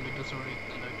 it's gonna be disorderly.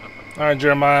 Alright,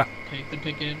 Jeremiah. Take the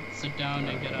ticket, sit down,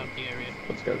 and get out of the area.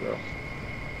 Let's go, girl.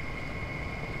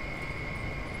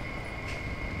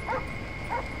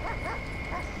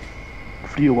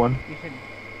 For you one.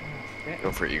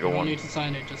 Go for it, you go You don't one. need to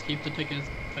sign it, just keep the ticket,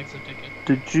 fix the ticket.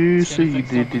 Did you Just say get it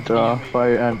you fixed did up with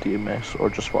fire and EMS or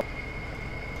just what?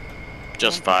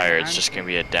 Just fire, it's just gonna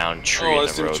be a down tree in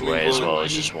the roadway as well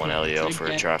as just one LEO for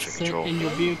a traffic control. Sit in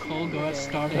your vehicle, go ahead,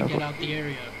 start and get out the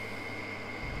area.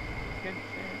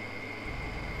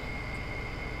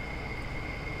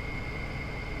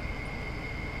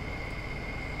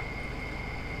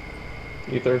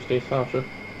 You thirsty, Sasha?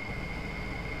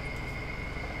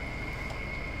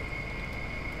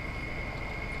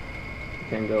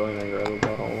 can go in and grab a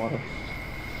bottle of water.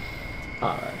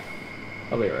 Alright.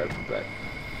 I'll be right back.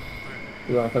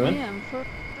 You wanna come in? Yeah, for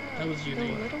That was the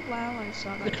unique. little while I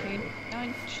saw that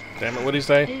K-9. Damn it, what'd he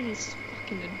say? It is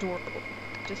fucking adorable.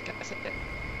 Just gotta say it.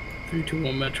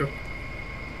 321 Metro.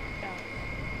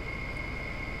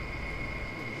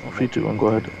 3, 2, 1, go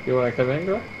ahead. You wanna come in,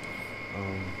 girl?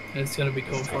 It's gonna be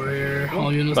code for here.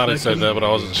 All units. Thought he back said in. that, but I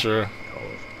wasn't sure.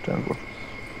 10-4.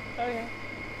 Okay.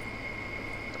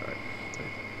 Alright.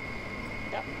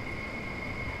 Yep.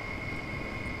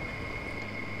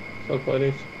 So,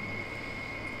 ladies.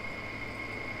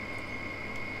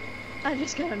 I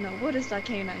just gotta know, what is that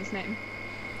K-9's name?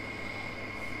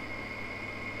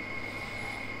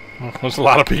 There's a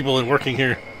lot of people working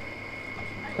here.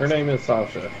 Her name is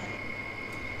Sasha.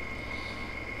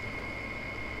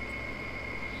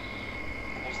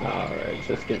 Alright,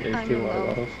 just get these I'm 2 in water love.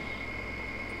 bottles.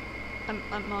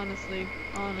 I'm honestly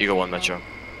Eagle 1 Metro.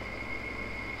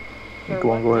 Go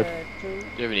on, go ahead. Do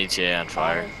you have an ETA on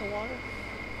fire?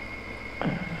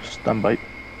 Stand by.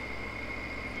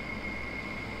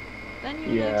 Then you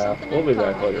leave Yeah, something we'll in be the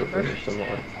back call later for number. some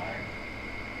more.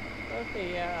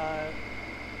 Okay,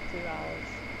 2 hours.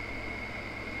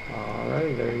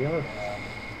 Alright, there you go.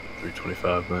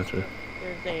 325 Metro.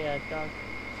 There's a dog.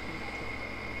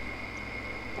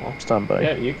 Stand by.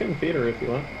 Yeah, you can feed her if you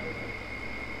want.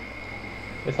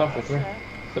 It's off with me.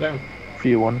 Sit down.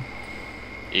 3, 1.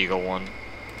 Eagle 1.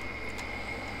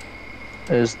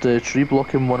 Is the tree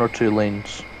blocking 1 or 2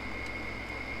 lanes?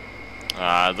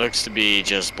 It looks to be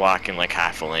just blocking like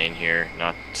half a lane here.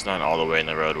 It's not all the way in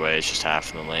the roadway, it's just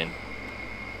half in the lane.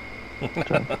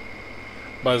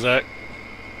 Bye, Zach.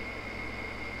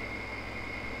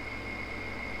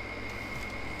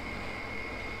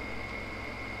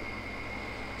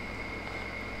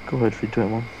 Go ahead, 3, 2,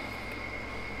 1.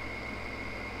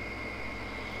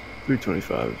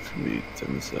 325, it's gonna be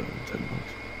 10 to 7, 10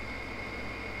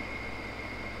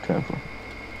 bucks. 10-4.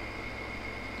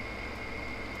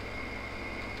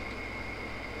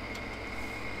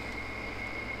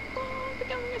 Oh,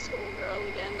 becoming a schoolgirl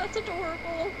again. That's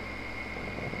adorable.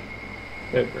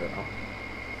 Good girl.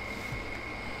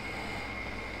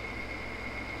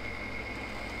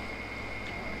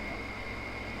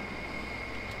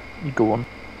 You go on.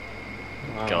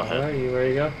 Go ahead. Alright, you ready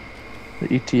to go?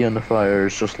 The ET and the fire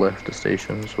has just left the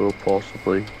station, so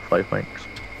possibly 5 mics.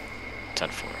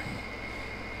 10-4.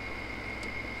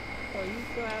 Oh, you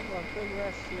still have a good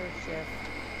rest of your shift.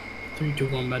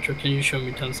 321 Metro. Can you show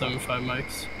me 1075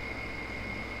 mics?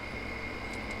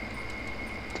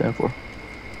 10-4.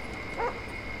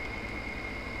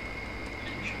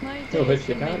 My He'll day hit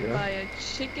you is down, made yeah. by a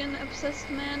chicken-obsessed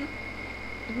man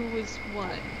who was,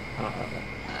 what? I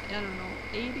don't know,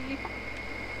 80?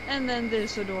 And then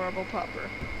this adorable pupper.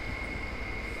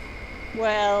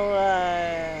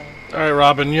 Well, Alright,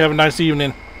 Robin, you have a nice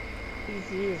evening.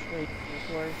 he's usually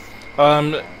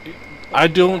worse. I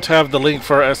don't have the link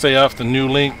for SAF, the new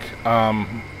link,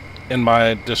 in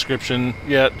my description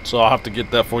yet, so I'll have to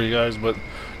get that for you guys, but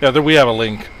yeah, there we have a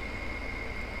link.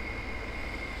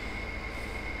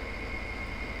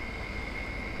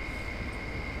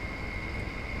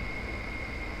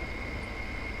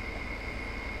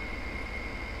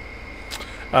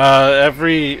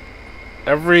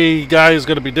 Every guy is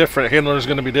going to be different. Handler is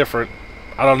going to be different.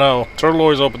 I don't know. Turtle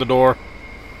always open the door.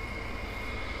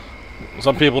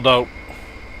 Some people don't.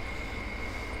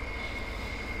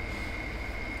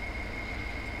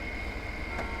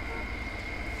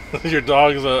 Your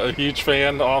dog is a huge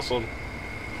fan. Awesome.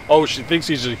 Oh, she thinks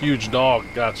he's a huge dog.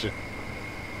 Gotcha.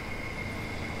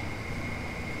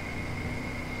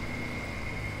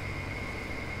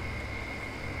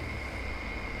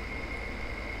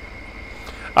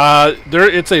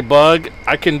 It's a bug.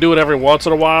 I can do it every once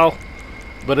in a while,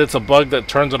 but it's a bug that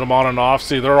turns them on and off.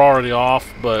 See, they're already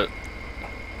off, but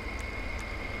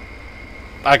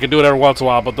I can do it every once in a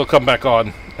while, but they'll come back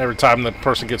on every time the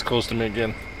person gets close to me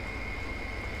again.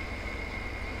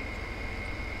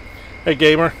 Hey,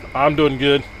 gamer. I'm doing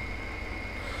good.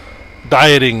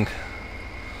 Dieting,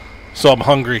 so I'm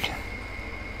hungry,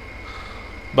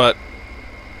 but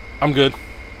I'm good.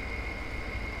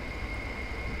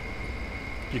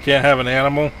 You can't have an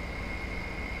animal.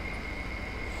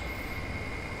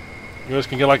 You guys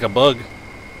can get like a bug,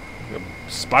 like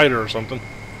a spider or something.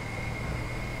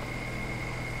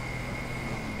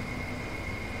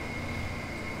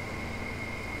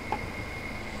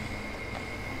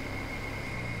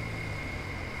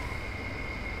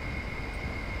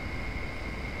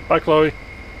 Bye, Chloe.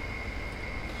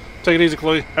 Take it easy,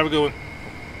 Chloe. Have a good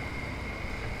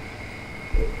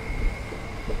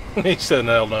one. He said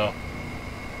hell no.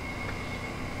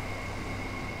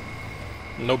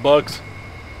 No bugs.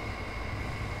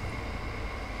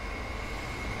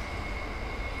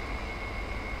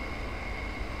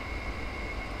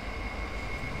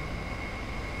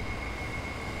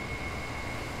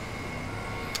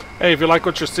 Hey, if you like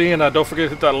what you're seeing, don't forget to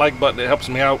hit that like button. It helps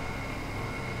me out.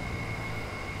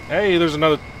 Hey, there's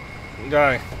another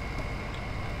guy.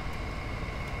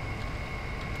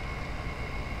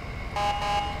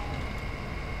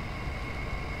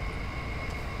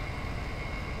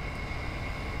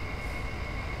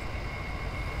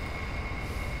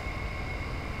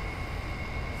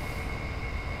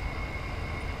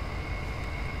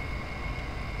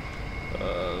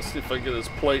 Let's see if I get his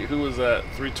plate. Who is that?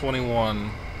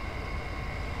 321.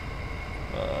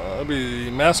 That'd be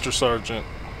Master Sergeant.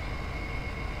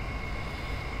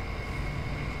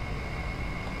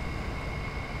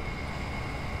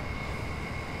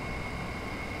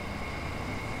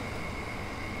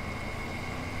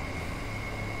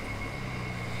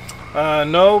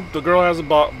 No, the girl hasn't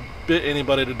bit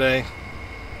anybody today.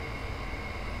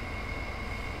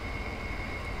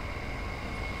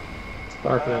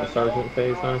 Starting at sergeant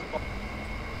phase, huh?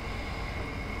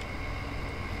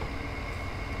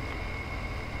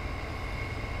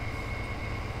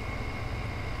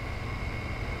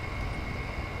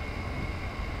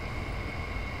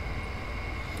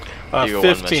 You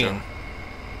 15.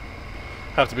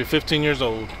 Have to be 15 years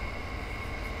old.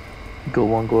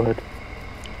 Go on, go ahead.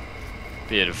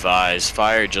 Be advised,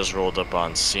 fire just rolled up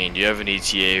on scene. Do you have an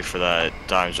ETA for that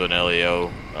 ×1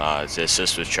 LEO to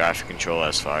assist with traffic control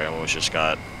as fire almost just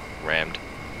got rammed?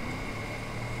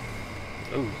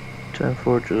 Ooh.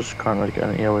 10-4, just can't really get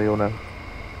any LEO now.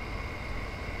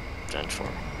 10-4.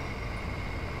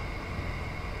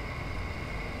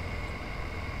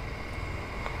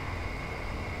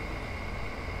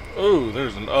 Ooh,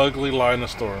 there's an ugly line of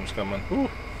storms coming. Ooh.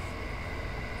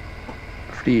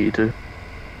 382.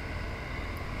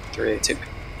 382.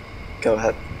 Go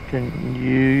ahead. Can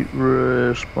you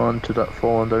respond to that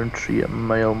falling down tree at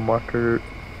mile marker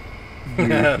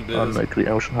on the Great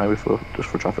Ocean Highway just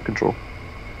for traffic control?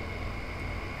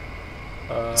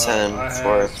 10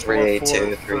 for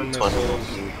 382,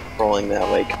 320, rolling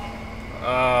that way.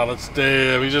 Ah, let's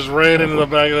damn. He just ran into the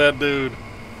back of that dude.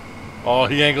 Oh,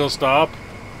 he ain't gonna stop.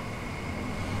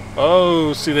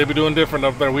 Oh, see, they be doing different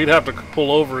up there. We'd have to pull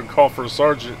over and call for a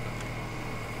sergeant.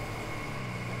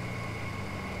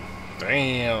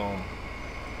 Damn.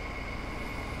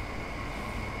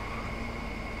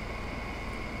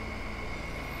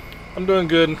 I'm doing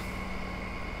good.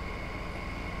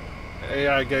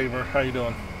 AI Gamer, how you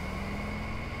doing?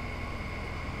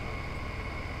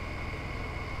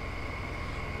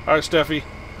 Alright, Steffi.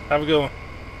 Have a good one.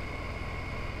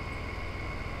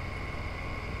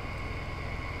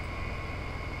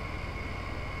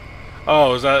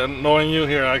 Oh, is that annoying you?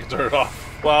 Here, I can turn it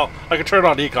off. Well, I can turn it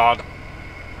on econ.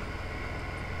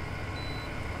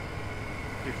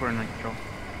 349 control.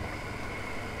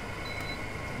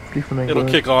 349. It'll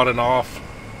kick on and off.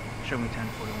 Show me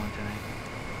 1041 tonight.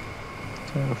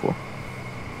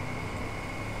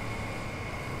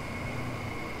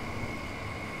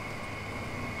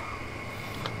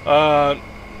 10-4.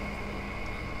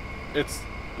 It's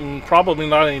probably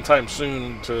not anytime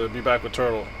soon to be back with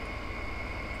Turtle.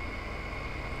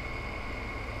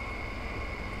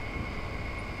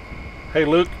 Hey,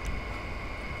 Luke.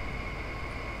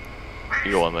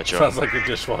 You go on, Metro. Sounds like a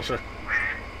dishwasher.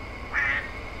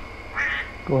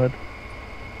 Go ahead.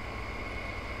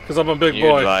 Because I'm a big you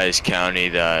boy. Advise county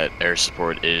that air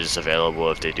support is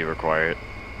available if they do require it.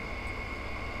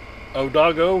 Oh,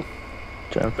 doggo.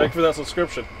 10-4. Thank you for that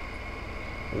subscription.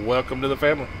 Welcome to the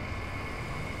family.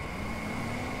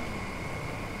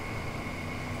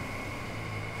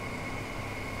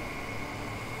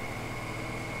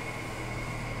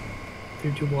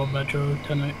 Wall Metro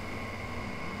tonight.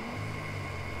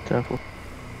 10-4.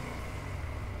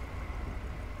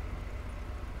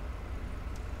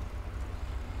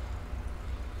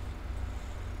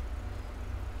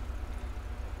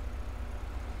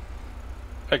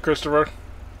 Hey, Christopher.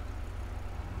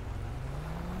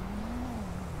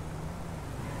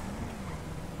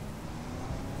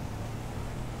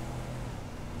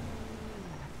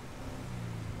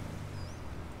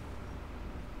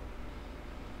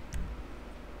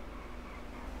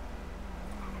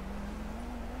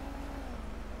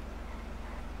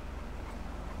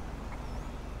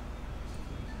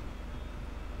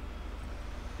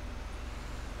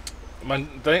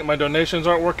 My donations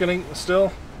aren't working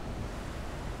still?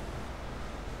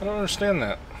 I don't understand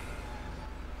that.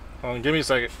 Hold on, give me a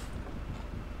second.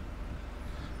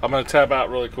 I'm gonna tab out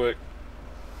really quick.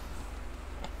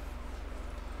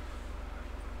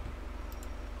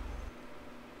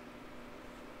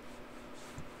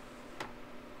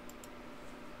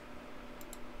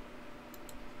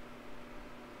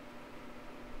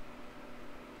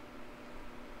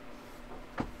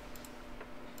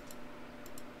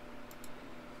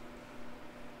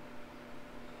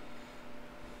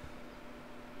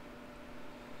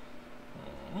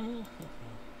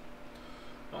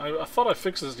 I thought I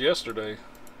fixed this yesterday.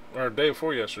 Or day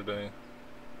before yesterday.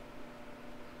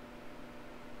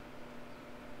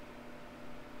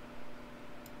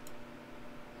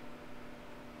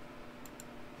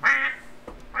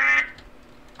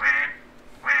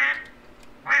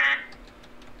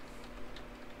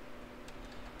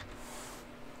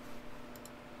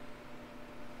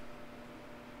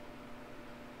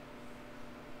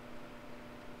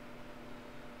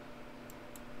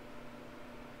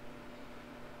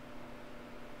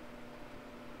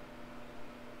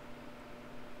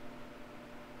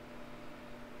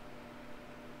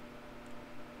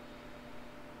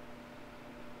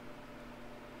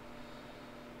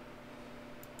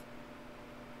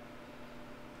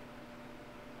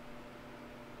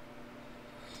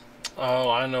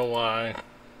 Oh, I know why.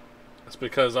 It's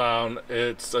because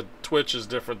it's Twitch is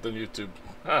different than YouTube.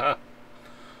 All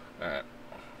right.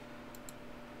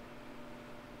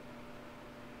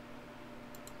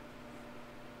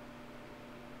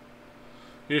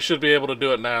 You should be able to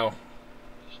do it now.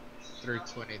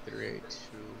 320,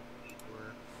 382.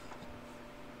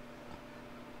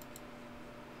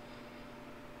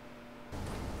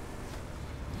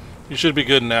 You should be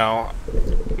good now.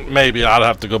 Maybe I'll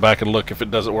have to go back and look if it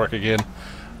doesn't work again.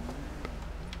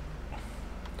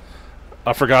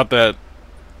 I forgot that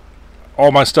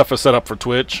all my stuff is set up for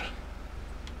Twitch.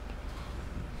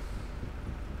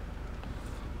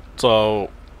 So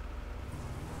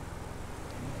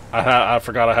I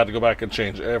forgot I had to go back and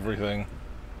change everything.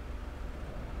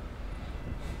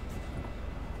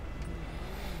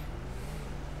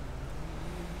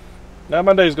 Now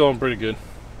my day's going pretty good.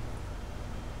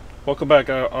 Welcome back,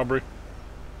 Aubrey.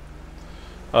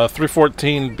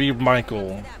 314 B.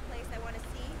 Michael.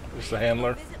 Just the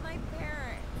handler.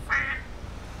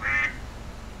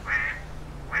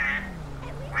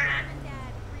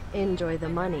 Enjoy the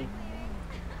money.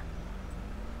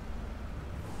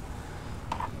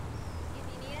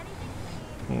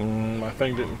 My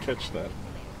thing didn't catch that.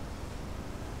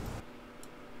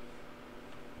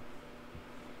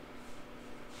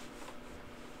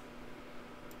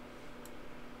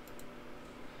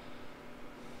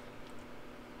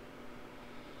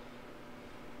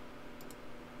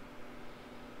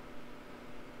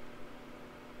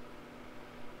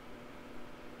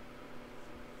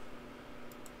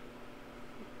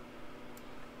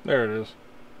 There it is.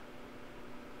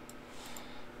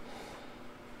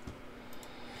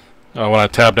 Oh, when I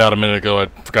tabbed out a minute ago, I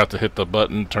forgot to hit the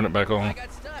button, turn it back on. I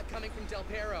got stuck coming from Del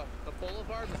Perro. The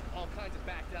boulevard was all kinds of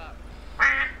backed up.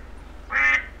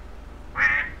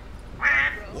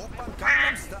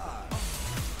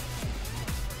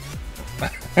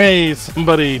 Hey,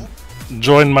 somebody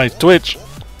joined my Twitch.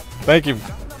 Thank you.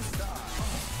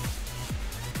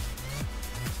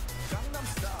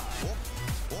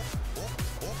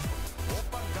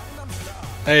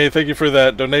 Hey, thank you for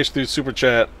that donation through Super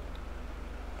Chat.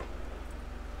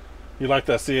 You like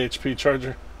that CHP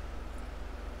charger?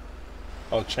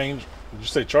 Oh, change. Did you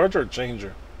say charger or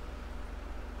changer?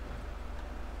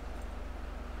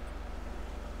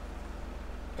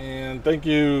 And thank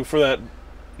you for that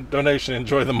donation.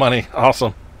 Enjoy the money.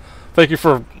 Awesome. Thank you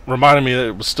for reminding me that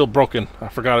it was still broken. I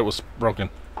forgot it was broken.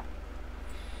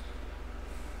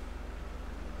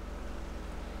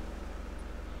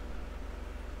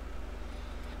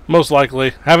 Most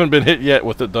likely. Haven't been hit yet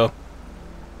with it though.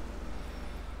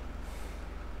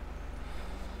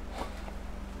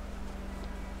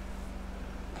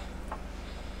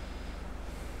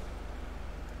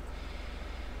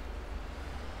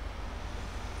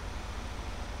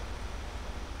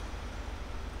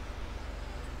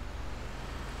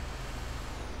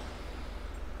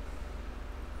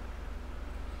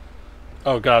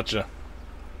 Oh, gotcha.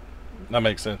 That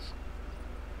makes sense.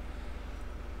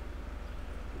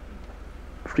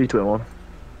 321.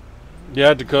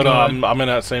 Yeah, Dakota, I'm in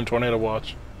that same tornado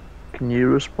watch. Can you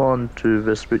respond to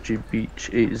Vespucci Beach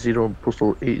 80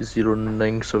 postal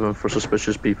 8097 for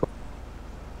suspicious people?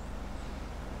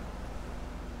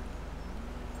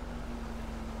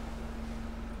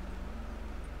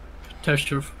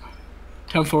 Tester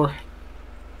 10-4.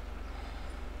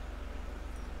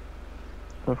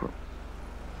 10-4.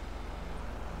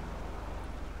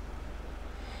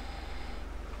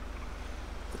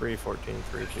 314,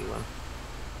 321.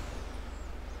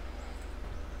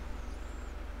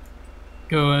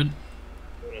 Go ahead.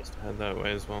 Just head that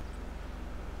way as well.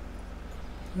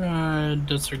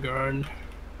 Disregard.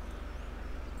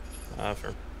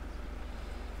 For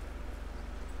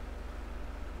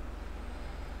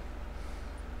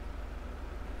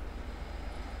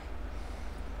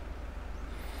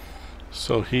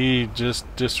So he just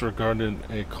disregarded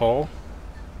a call?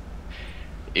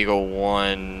 Eagle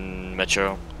 1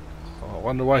 Metro. I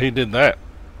wonder why he did that.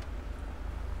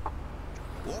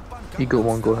 Eagle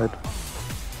 1, go ahead.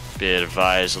 Be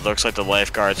advised, it looks like the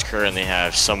lifeguards currently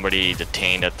have somebody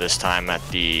detained at this time at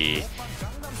the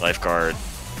lifeguard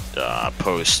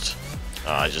post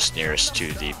just nearest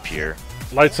to the pier.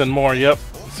 Lights and more, yep.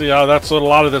 See, that's what a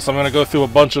lot of this. I'm going to go through a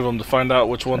bunch of them to find out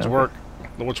which ones work,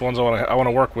 and which ones I want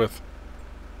to work with.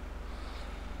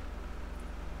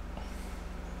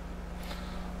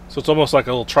 So it's almost like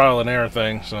a little trial and error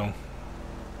thing. So,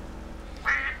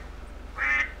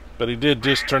 but he did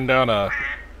just turn down a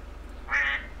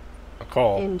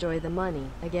call. Enjoy the money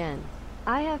again.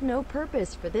 I have no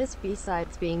purpose for this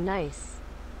besides being nice.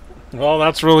 Well,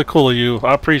 that's really cool of you.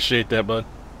 I appreciate that, bud.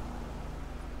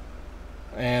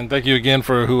 And thank you again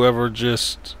for whoever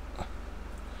just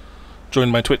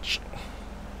joined my Twitch.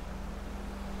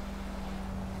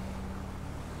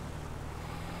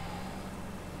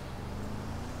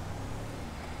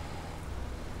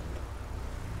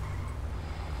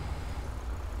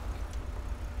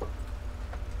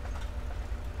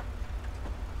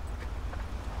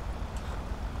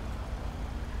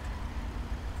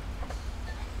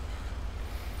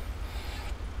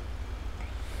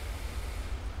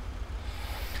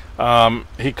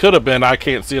 He could have been. I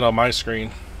can't see it on my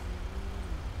screen.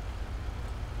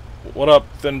 What up,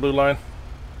 Thin Blue Line?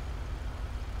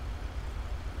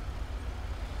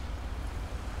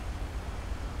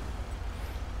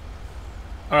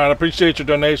 Alright, I appreciate your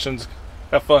donations.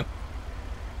 Have fun.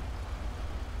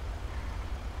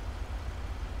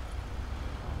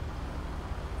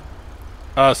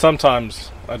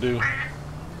 Sometimes I do.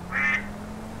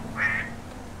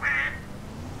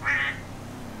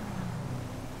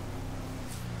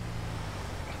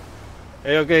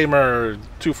 AO Gamer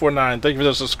 249, thank you for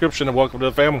the subscription and welcome to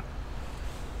the family.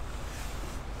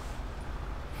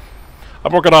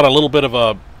 I'm working on a little bit of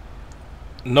a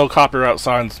no copyright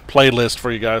signs playlist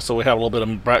for you guys, so we have a little bit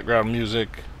of background music.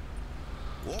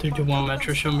 Did you want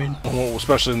Metro show me?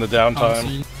 Especially in the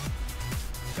downtime.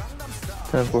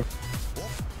 10-4.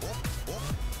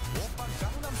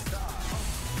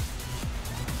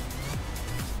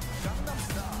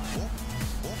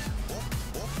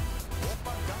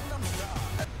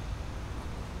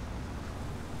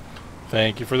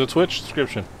 Thank you for the Twitch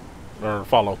subscription or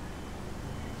follow.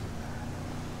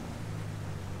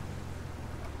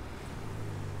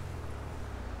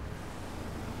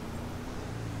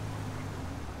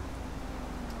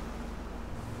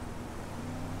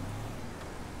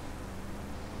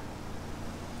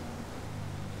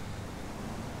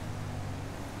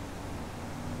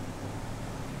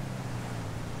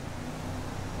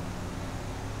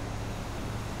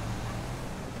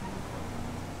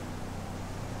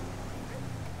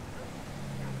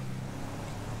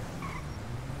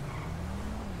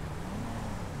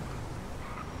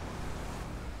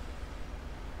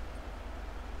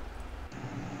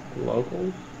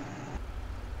 Locals?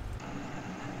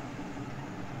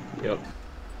 Yep.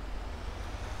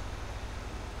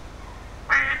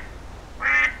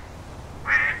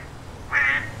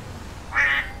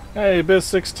 Hey,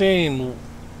 Biz16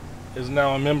 is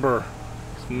now a member.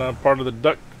 He's now part of the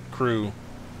Duck crew.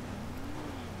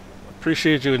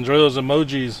 Appreciate you. Enjoy those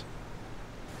emojis.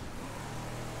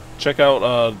 Check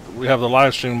out, we have the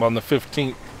live stream on the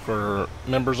 15th for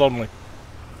members only.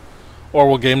 Or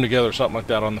we'll game together, something like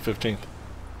that on the 15th.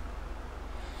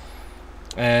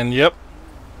 And yep,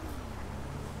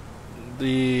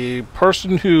 the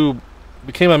person who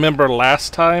became a member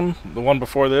last time, the one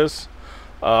before this,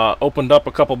 opened up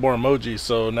a couple more emojis.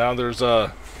 So now there's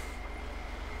a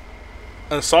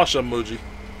Sasha emoji.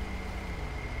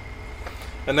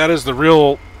 And that is the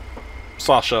real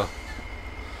Sasha.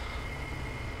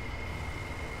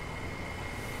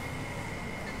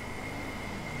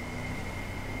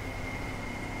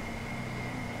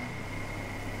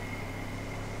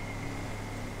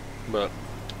 But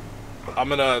I'm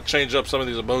gonna change up some of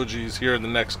these emojis here in the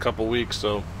next couple weeks,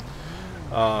 so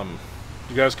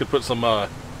you guys could put some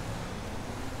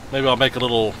maybe I'll make a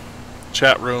little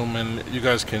chat room and you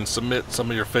guys can submit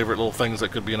some of your favorite little things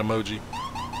that could be an emoji.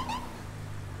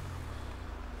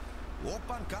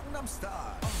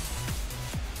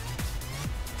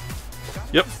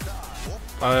 Yep,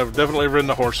 I have definitely ridden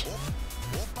a horse.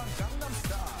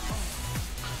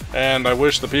 And I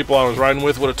wish the people I was riding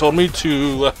with would have told me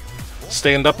to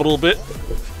stand up a little bit,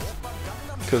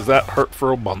 because that hurt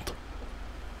for a month.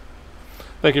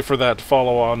 Thank you for that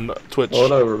follow on Twitch.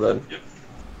 Hold over, man. Yep.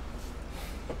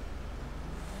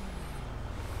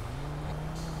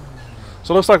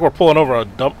 So it looks like we're pulling over a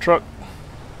dump truck.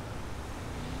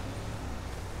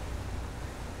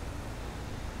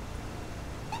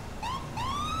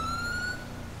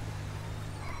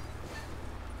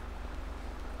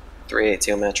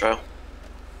 382 Metro.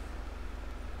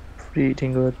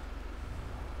 318, go ahead.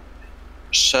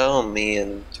 Show me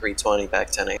in 320 back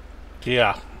 10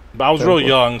 Yeah, but I was real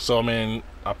young, so I mean,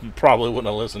 I probably wouldn't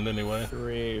have listened anyway.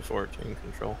 314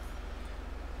 control.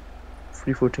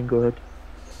 314, go ahead.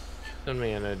 Send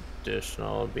me an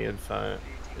additional, be advised.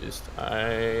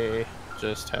 I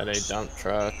just had a dump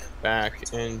truck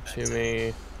back into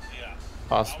me.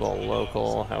 Possible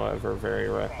local, however, very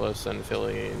reckless and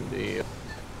filling the.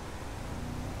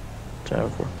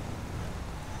 10-4.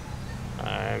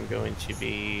 I'm going to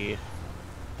be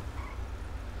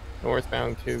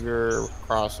northbound Cougar,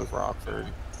 cross of Rockford,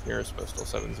 nearest postal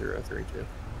 7032.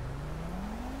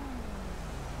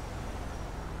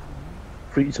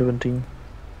 317.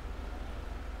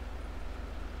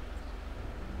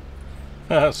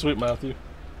 Sweet Matthew.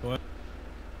 What?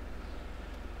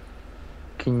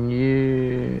 Can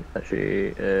you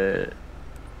actually?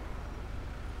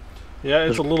 Yeah,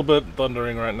 it's a little bit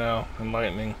thundering right now and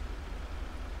lightning.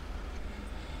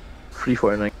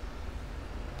 349.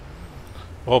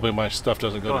 Hoping my stuff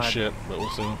doesn't go to ahead. shit, but we'll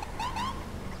see.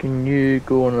 Can you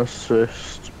go and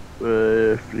assist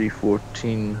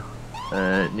 314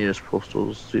 nearest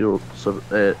postal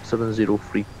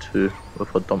 7032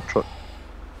 with a dump truck?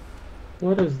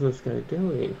 What is this guy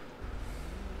doing?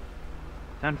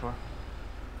 10-4.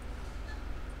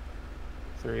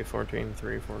 314,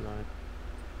 349.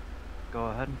 Go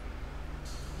ahead.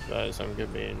 Guys, I'm going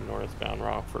to be northbound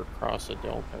Rockford, cross of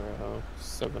Del Perro,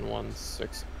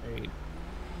 7168.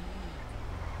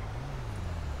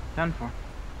 10-4.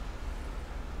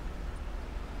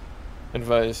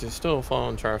 Advise, he's still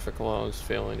following traffic laws,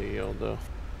 failing to yield though.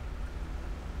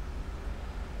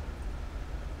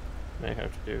 May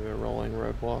have to do a rolling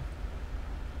roadblock.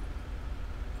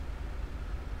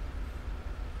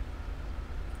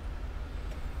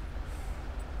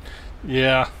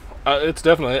 Yeah, it's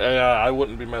definitely. I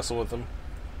wouldn't be messing with him.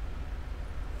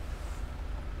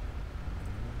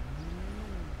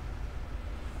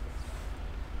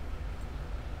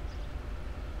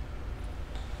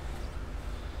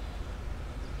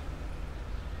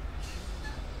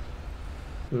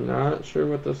 Not sure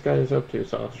what this guy is up to,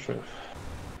 Sasha.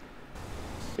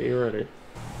 Be ready.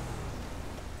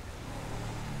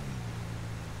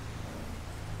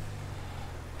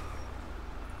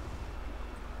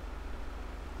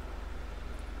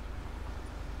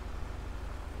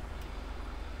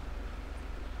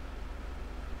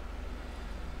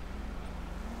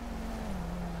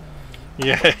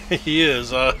 Yeah, he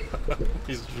is.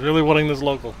 He's really wanting this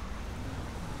local.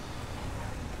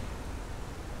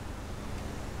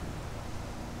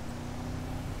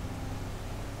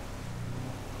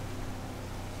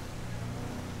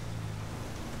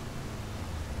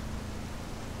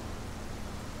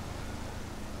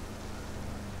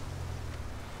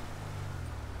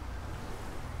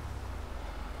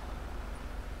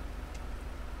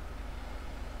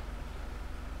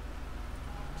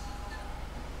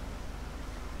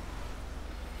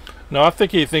 No, I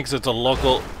think he thinks it's a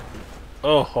local.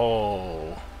 Oh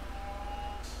ho.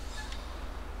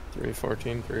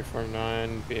 314,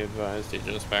 349, be advised, he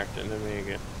just backed into me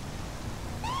again.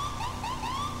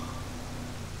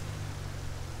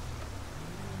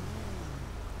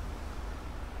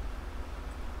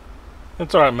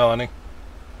 It's alright, Melanie.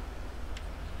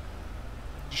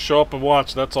 Just show up and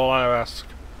watch, that's all I ask.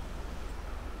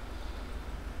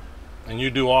 And you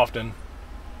do often.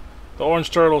 The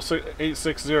Orange Turtle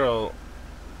 860.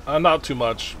 Not too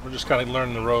much. We're just kind of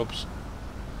learning the ropes.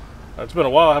 It's been a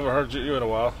while. I haven't heard you in a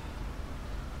while.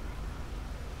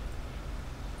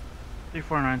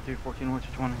 349, 314, what's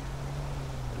your 20?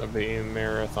 It'll be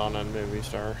Marathon and Movie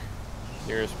Star.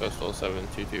 Nearest postal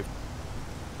 722.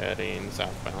 Heading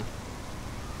southbound.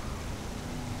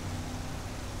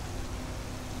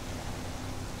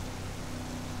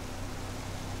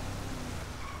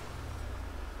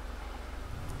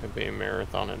 It'll be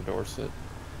Marathon and Dorset.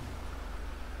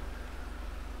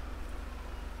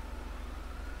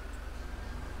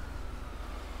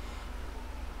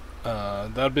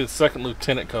 That'd be the second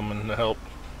lieutenant coming to help.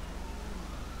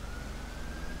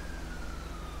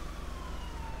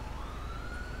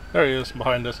 There he is,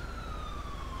 behind us.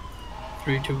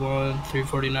 321,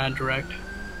 349 direct.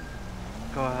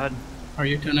 Go ahead. Are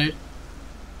you 10-8?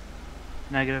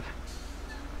 Negative.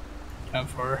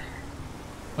 10-4.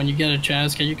 When you get a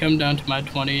chance, can you come down to my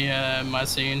 20, my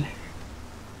scene?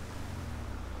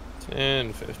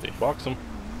 1050. Box him.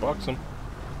 Box him.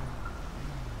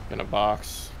 In a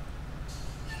box.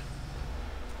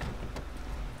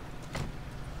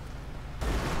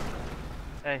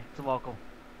 Hey, it's a local.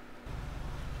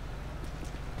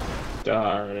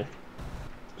 Alrighty.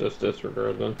 Just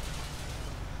disregard them.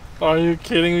 Are you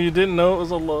kidding me? You didn't know it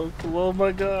was a local? Oh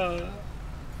my god.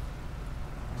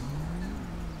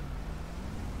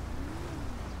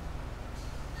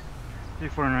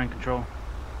 (349) control.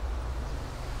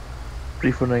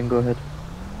 349, go ahead.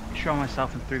 Show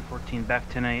myself in 314, back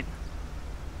 10-8.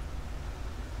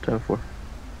 10-4.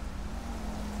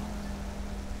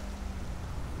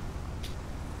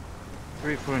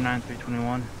 (349)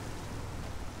 321.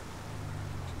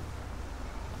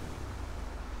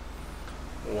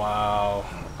 Wow.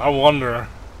 I wonder.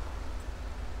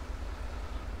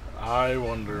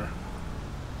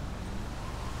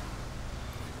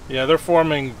 Yeah, they're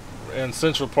forming in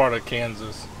central part of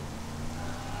Kansas.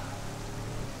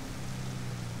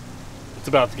 It's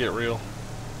about to get real.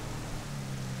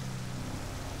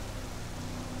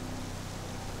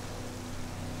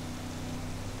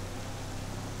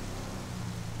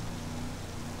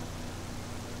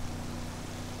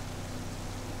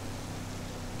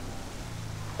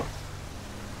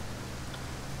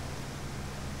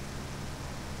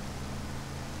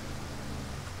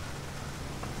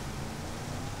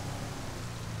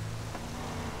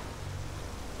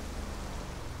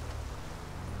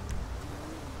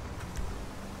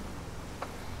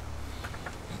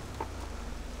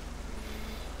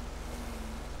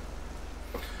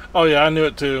 Oh yeah, I knew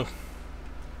it too.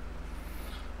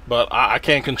 But I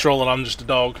can't control it, I'm just a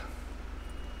dog.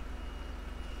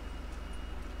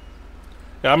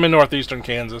 Yeah, I'm in northeastern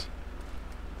Kansas.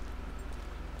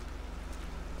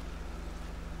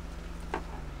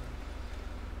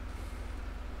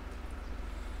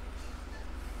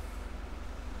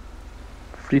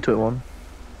 (321).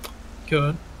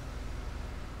 Good.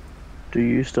 Do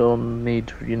you still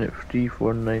need Unit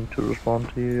 349 to respond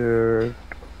to you, or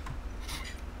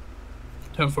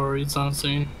 10-4 reads on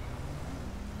scene.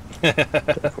 Yeah,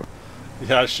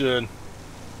 I should.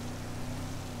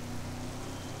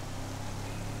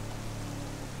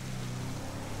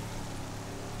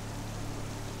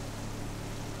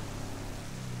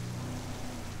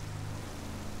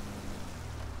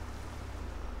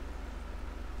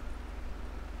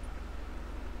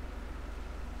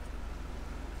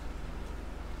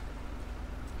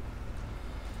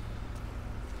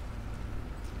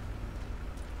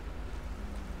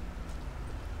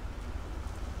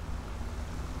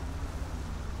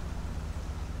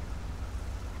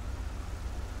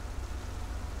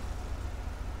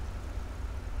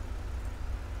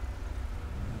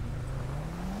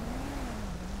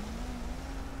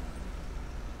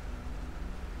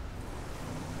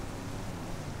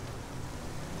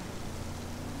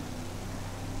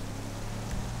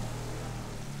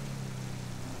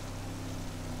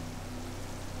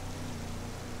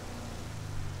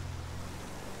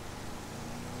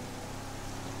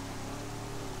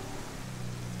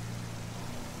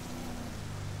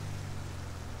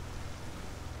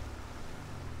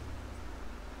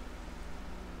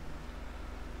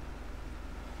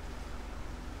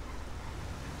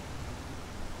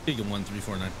 Eagle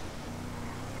 1349.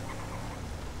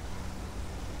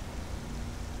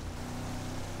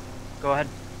 Go ahead.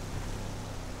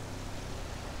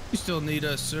 You still need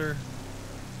us, sir?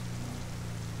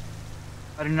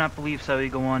 I do not believe so,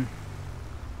 Eagle 1.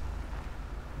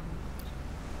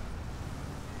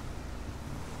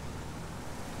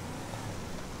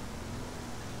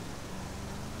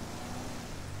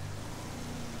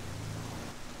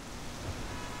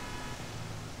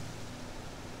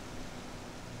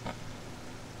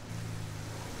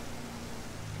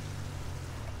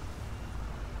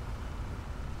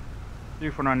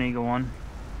 (349) Eagle 1.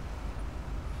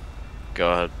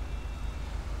 Go ahead.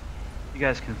 You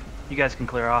guys can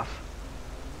clear off.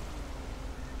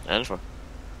 And fine.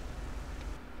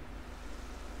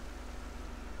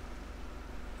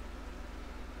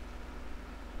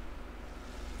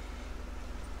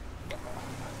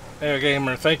 Hey,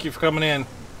 gamer, thank you for coming in.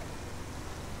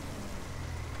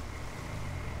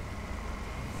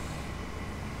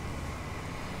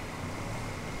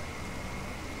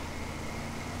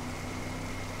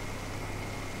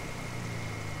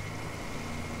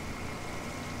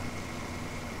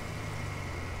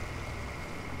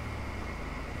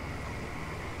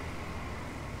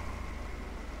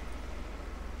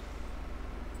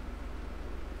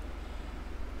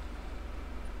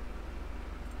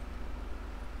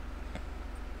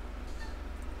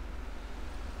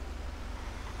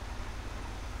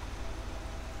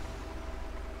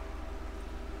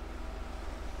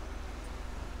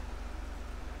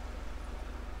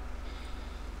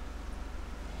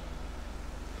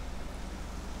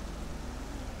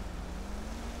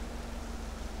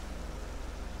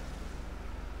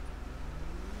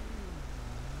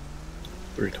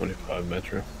 .325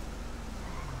 Metro.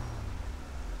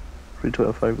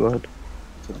 325, go ahead.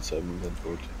 10-7,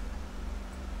 10-14.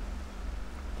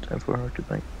 10-4, good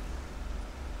night.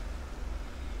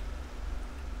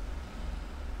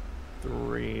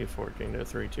 314 to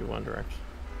 321 direct.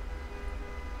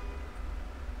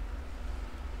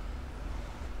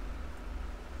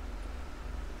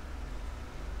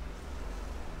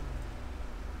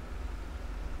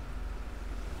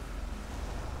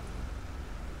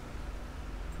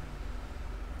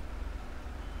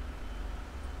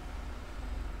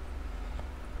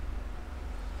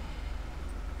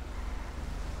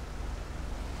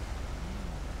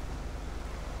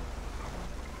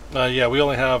 Yeah, we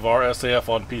only have our SAF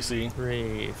on PC.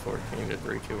 314 to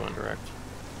 321 direct.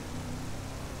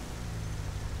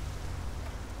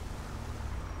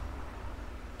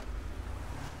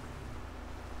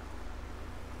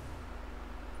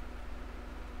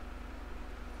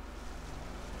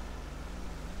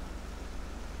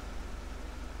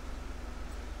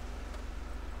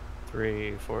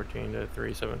 Three 14 to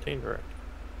 317 direct.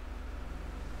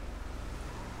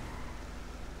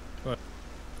 What?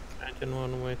 Engine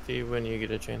one with you when you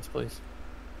get a chance, please.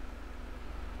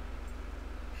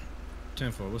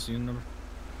 10-4, what's the unit number?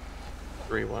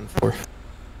 314.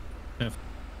 10-4.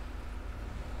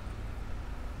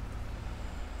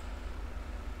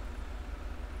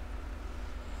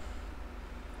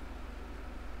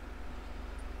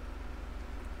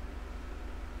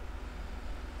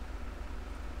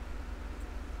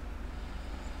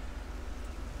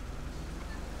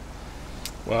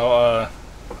 Well,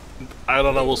 I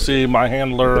don't know. We'll see. My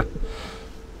handler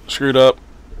screwed up,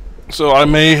 so I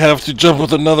may have to jump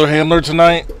with another handler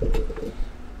tonight.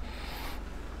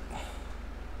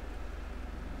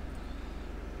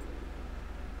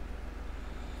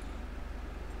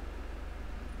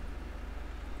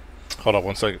 Hold on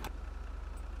one second.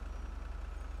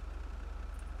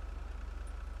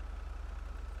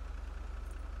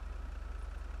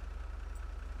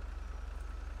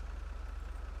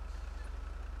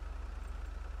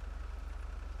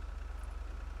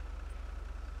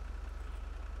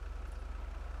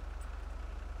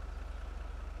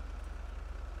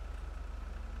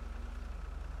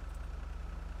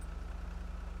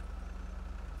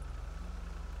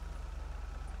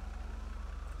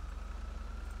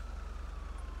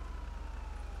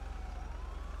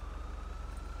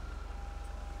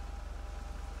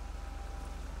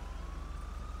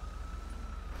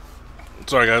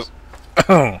 Sorry, guys.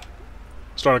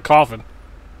 Started coughing.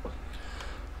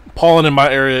 Pollen in my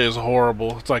area is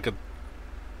horrible. It's like a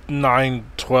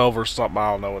 912 or something.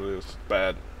 I don't know what it is. It's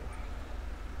bad.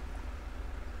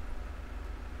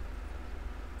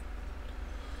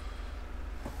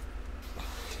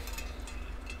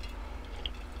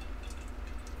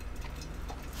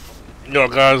 Y'all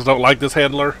guys don't like this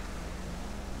handler?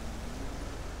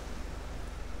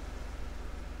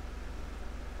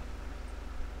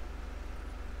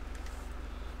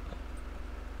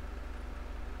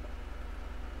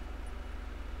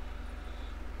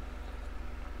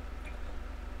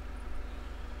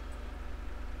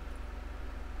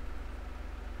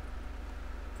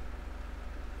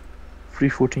 Free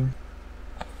 14.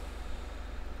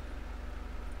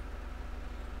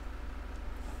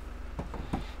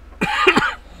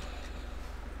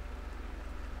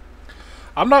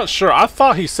 I'm not sure. I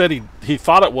thought he said he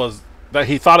thought it was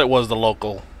the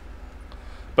local,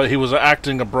 but he was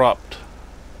acting abrupt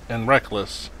and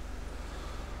reckless.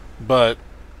 But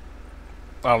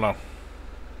I don't know.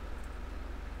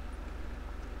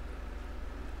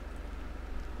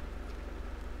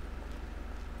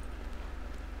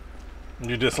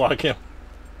 You dislike him?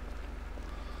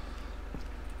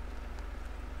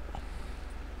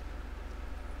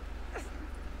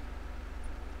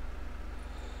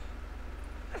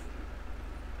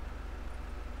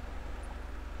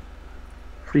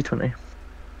 Free 20.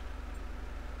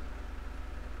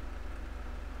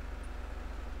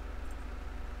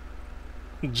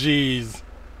 Jeez.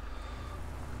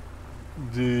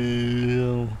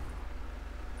 Damn.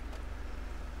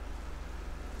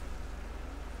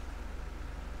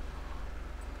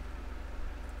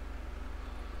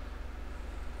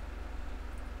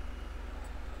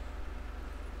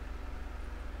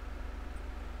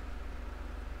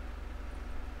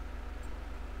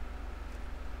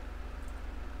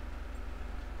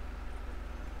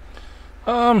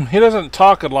 He doesn't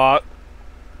talk a lot.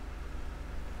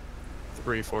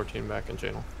 314 back in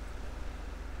channel.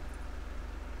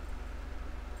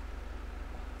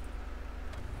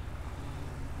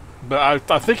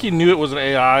 But I think he knew it was an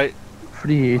AI.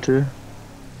 382.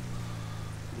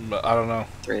 But I don't know.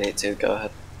 382, go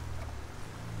ahead.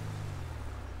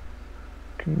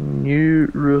 Can you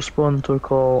respond to a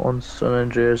call on San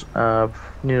Andreas Ave,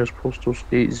 nearest postal's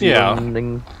Yeah.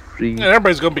 8093? Yeah,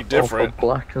 everybody's gonna be Off different. a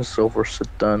black and silver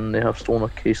sedan, they have stolen a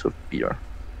case of beer.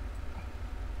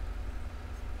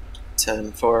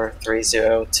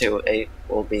 10-4-3028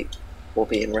 will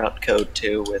be in route code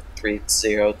 2 with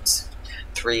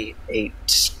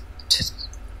 3038.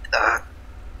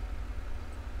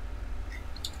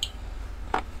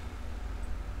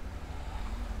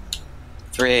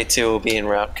 382 will be in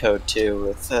route code 2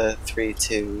 with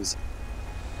 32s.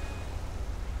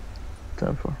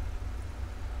 10-4.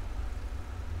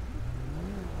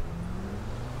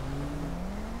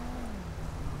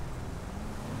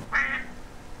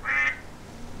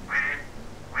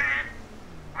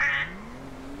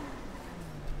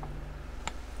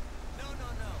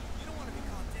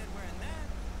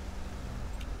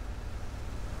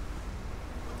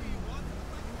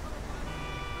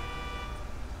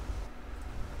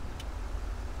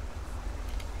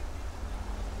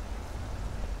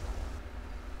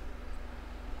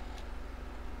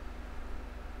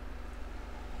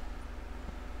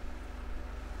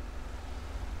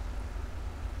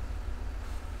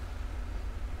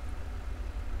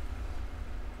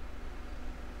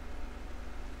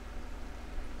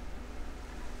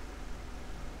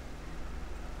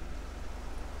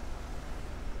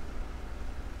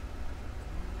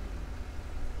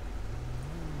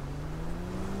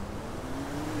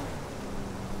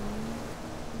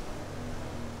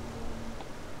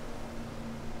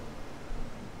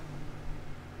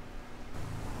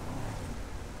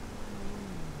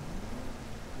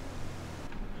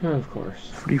 Of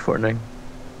course. 349.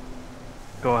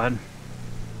 Go ahead.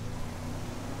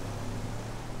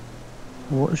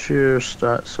 What's your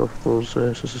stats of those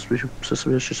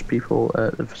suspicious people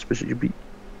at the suspicious you beat?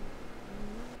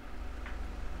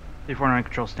 349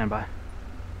 control, standby.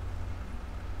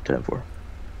 10-4.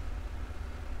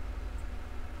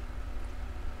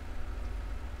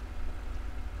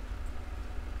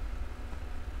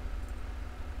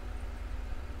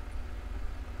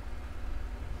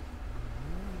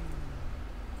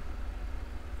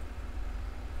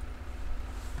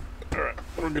 Alright,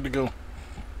 we're good to go.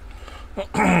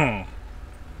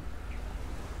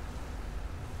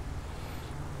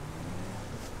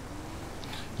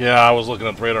 Yeah, I was looking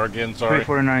at the radar again, sorry.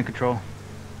 349 control.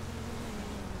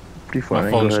 My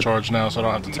phone's charged now, so I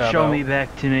don't have to tab Show out. me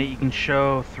back to Nate. You can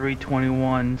show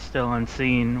 321 still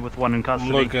unseen with one in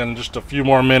custody. I'm looking just a few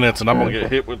more minutes and I'm gonna get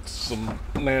hit with some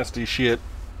nasty shit.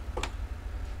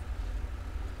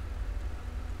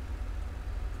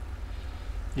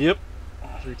 Yep.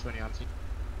 320 on scene.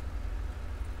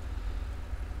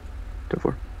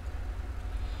 10-4.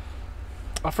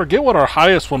 I forget what our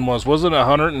highest one was. Was it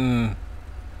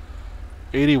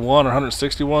 181 or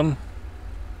 161?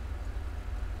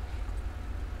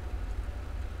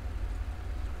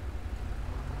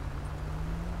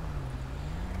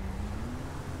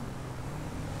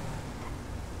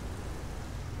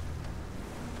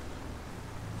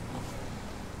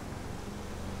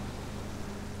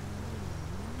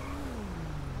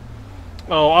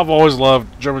 Oh, I've always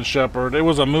loved German Shepherd. It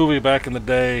was a movie back in the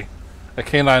day. A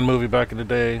K-9 movie back in the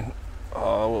day.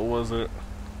 What was it?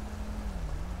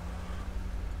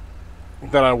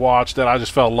 That I watched that I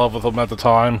just fell in love with them at the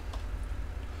time.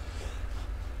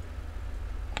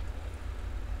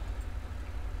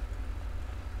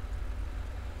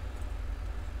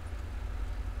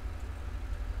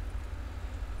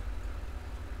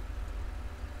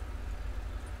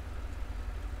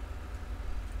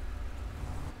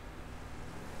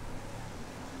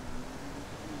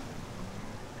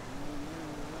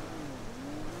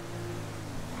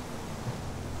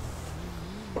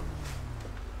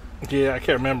 Yeah, I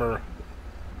can't remember.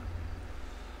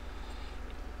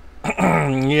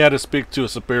 He had to speak to a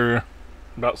superior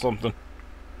about something.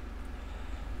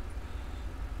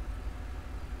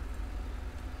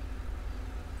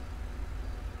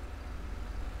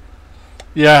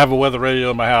 Yeah, I have a weather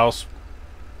radio in my house,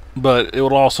 but it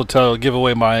would also give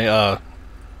away my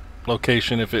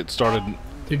location if it started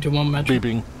 321 metro.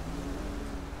 beeping.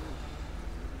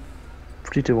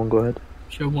 321, go ahead.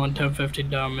 Show 11050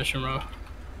 down Mission Road.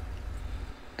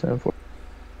 10-4.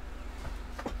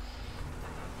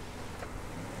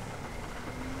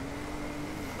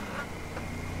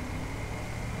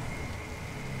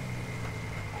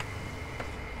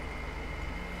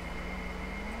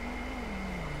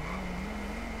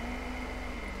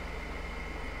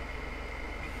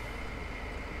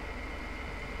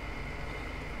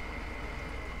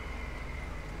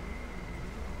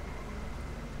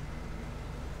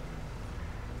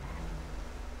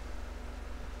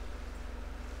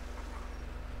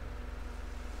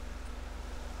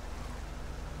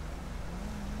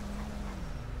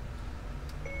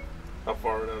 How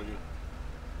far are you?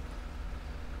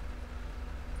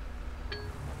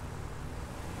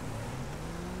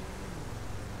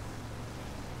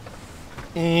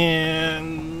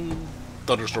 And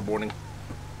thunderstorm warning.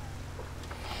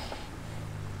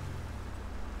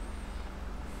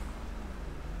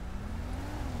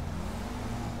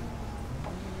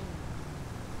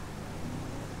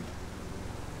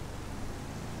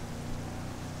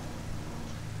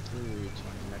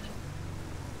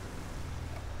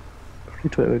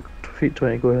 Feet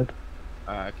 20, go ahead.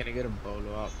 Can I get a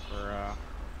bolo out for a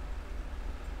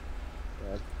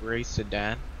gray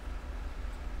sedan?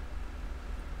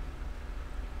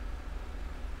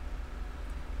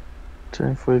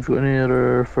 Have you got any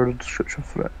other further description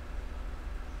for it?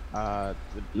 The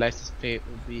license plate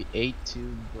will be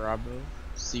 82 Bravo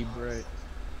Zebra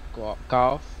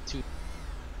Golf 2.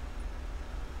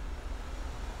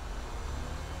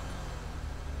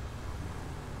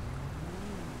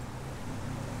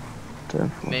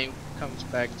 Name comes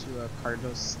back to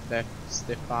Carlos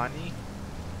Stefani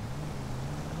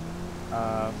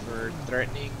for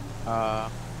threatening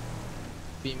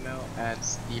female and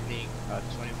stealing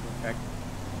 24 pack.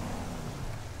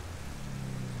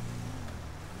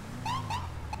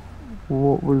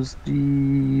 What was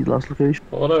the last location?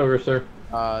 Hold over, sir.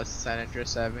 San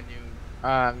Andreas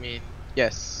Avenue.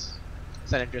 Yes,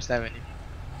 San Andreas Avenue.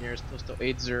 Nearest postal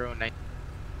 809.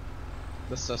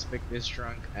 The suspect is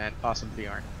drunk and possibly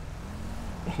armed.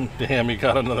 Damn, he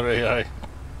got another AI.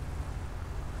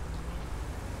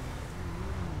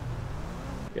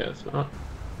 Yeah, it's not.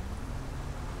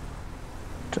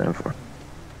 10-4.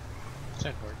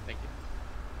 10-4, thank you.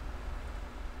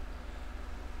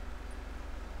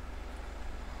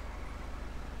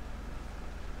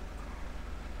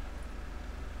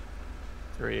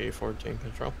 Three 14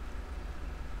 control.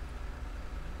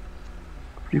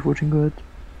 314, go ahead.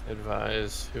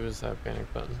 Advise, who is that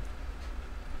panic button?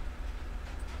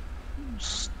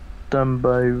 Stand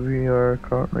by, we are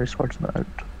currently sorting that out.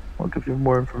 I'll give you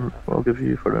more information. I'll give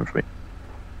you further information.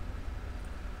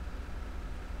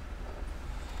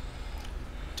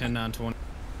 10-9-20.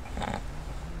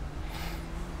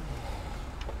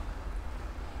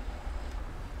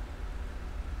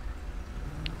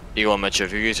 Eagle Metro,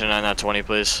 if you could turn 9-20,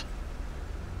 please.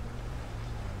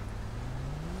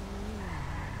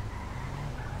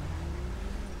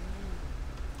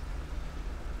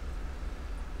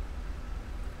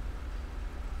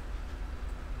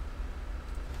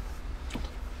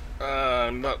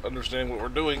 I'm not understanding what we're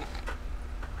doing.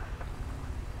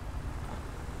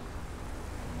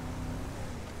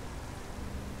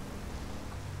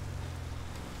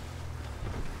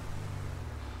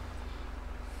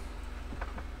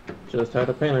 Just had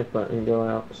a panic button go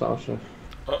out, Sasha.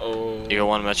 Uh-oh. Eagle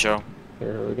 1 Metro.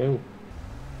 Here we go.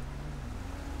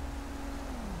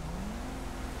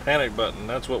 Panic button,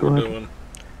 that's what we're doing.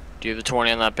 Do you have the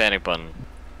 20 on that panic button?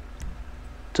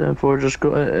 10-4, just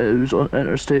got it. It was on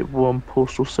Interstate 1,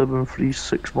 Postal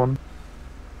 7361.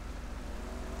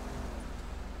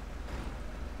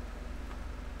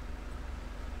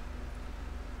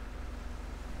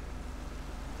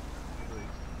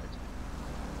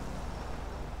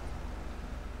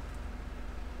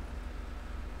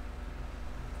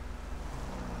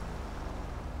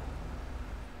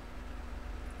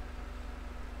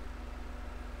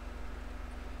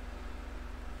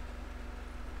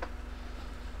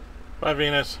 Bye,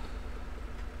 Venus.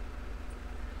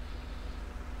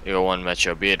 Eagle 1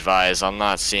 Metro, be advised, I'm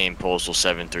not seeing Postal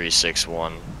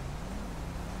 7361.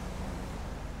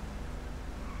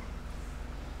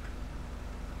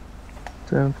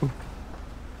 Temple.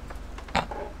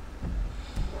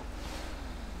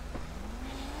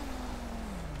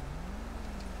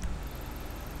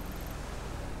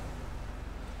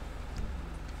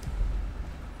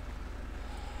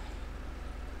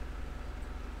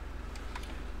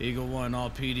 Eagle 1,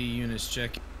 all PD units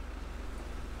check.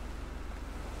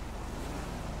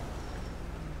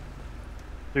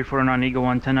 349 Eagle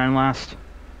 1, 10-9 last.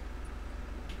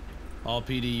 All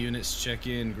PD units check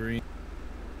in, green.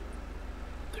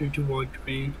 321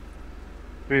 green.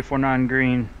 349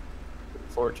 green.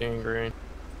 14 green.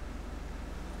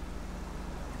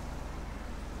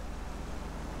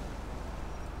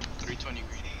 .320 green.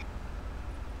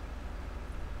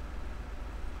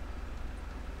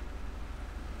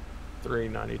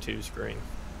 392's green.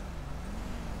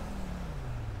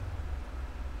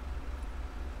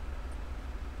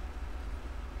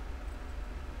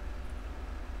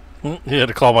 He had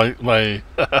to call my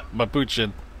my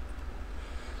Puchin.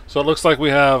 So it looks like we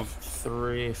have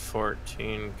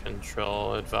 314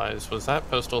 control advised. Was that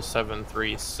postal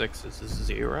 736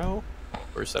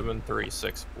 or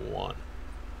 7361?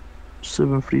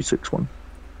 7361.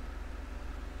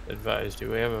 Advised,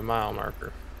 do we have a mile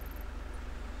marker?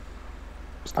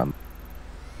 Stand.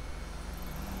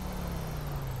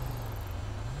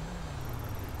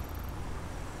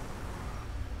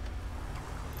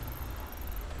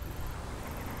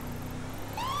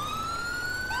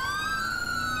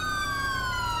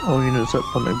 All units at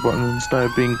punting buttons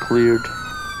now being cleared.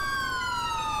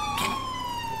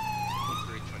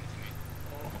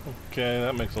 Okay,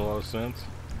 that makes a lot of sense.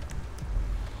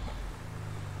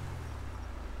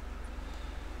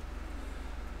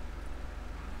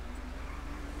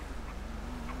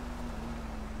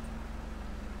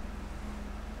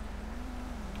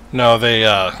 No, they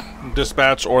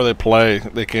dispatch or they play.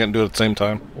 They can't do it at the same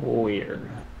time. Weird.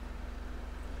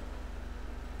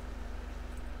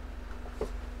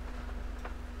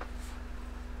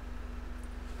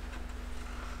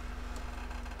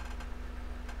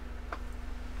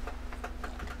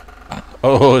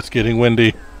 Oh, it's getting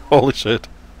windy. Holy shit.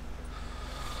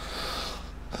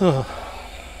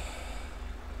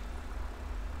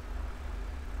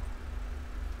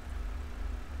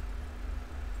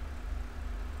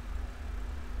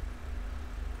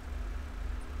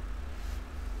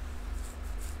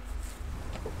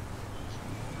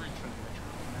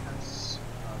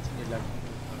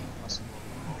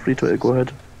 Free to go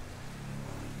ahead.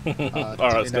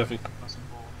 Alright, Steffi.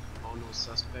 Possible Bolo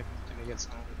suspect. Can I get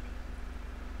started with me?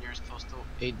 Nearest postal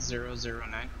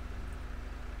 8009.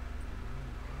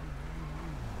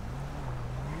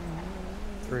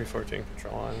 314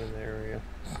 control, I'm in the area.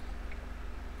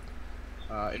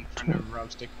 In front of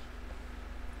Rob Stick.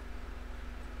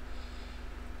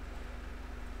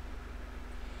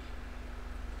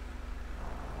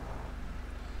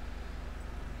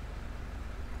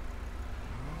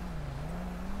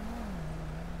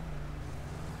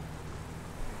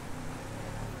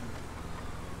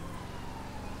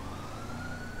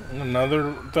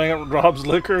 Another thing at Rob's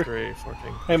Liquor.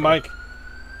 314. Hey, Mike.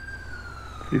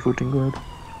 314, go ahead. You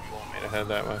want me to head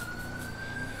that way?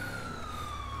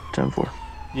 10-4.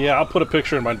 Yeah, I'll put a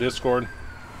picture in my Discord.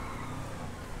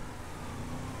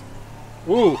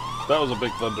 Woo! That was a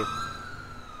big thunder.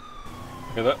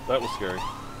 Okay, that was scary.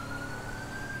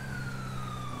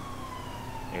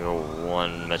 Eagle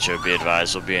 1 Metro, be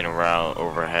advised, will be in a route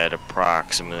overhead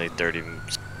approximately 30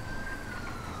 minutes.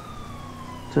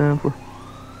 10-4.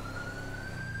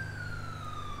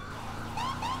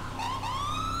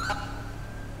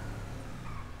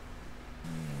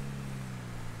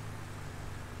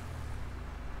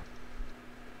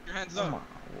 Your hands up.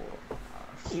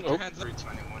 Oh. Hands up.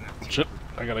 321. Shit,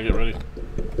 I gotta get ready.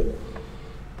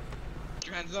 Put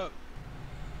your hands up.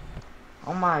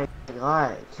 Oh my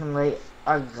god, can like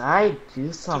a guy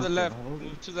do something? To the left.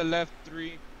 Move to the left.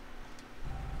 3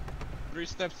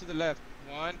 steps to the left.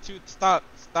 1, 2. Stop.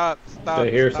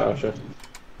 Stay here, Sasha.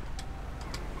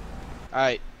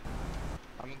 Alright.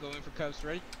 I'm gonna go in for cuffs.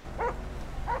 Ready?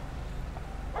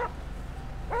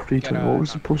 320. What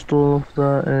was the postal of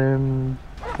that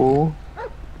pole?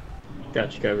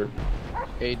 Got you covered.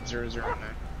 8009.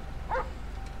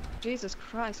 Jesus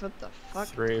Christ, what the fuck?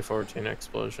 314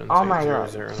 explosions. Oh my god,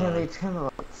 8009. can they turn the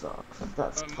lights off?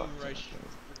 That's tough.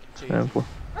 10-4.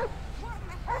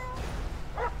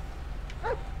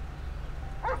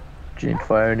 Gene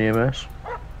fire and EMS.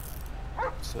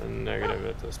 It's a negative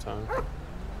at this time.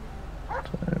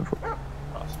 10-4.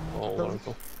 Possible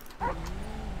local.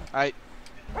 Alright.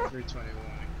 321.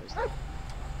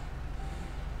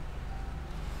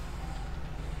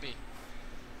 Me.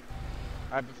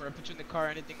 Alright, before I put you in the car,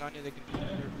 anything on you they can do.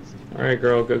 Alright,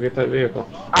 girl, go get that vehicle.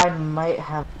 I might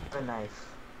have a knife.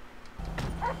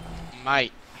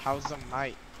 Might. How's a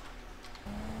might?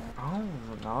 I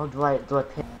don't know. Do I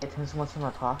pay attention what's in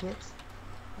my pockets?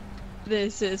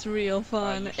 This is real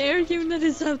fun. Air unit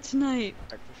is out tonight.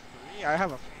 For me, I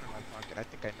have a phone in my pocket. I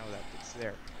think I know that. It's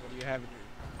there. What do you have in your...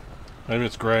 Maybe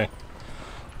it's gray.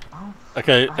 Oh,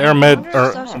 Okay, air med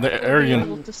or Sasha the will air be unit.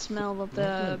 able to smell of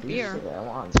the beer.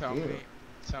 Tell me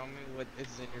what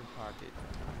is in your pocket.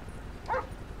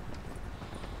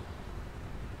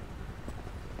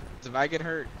 If I get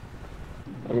hurt,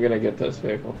 I'm gonna get this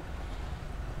vehicle.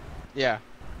 yeah.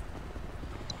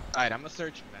 Alright, I'm gonna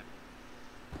search you, man.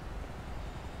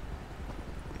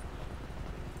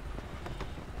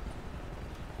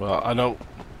 Well, I know.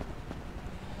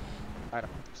 Alright, I'm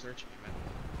searching you,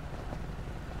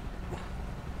 man.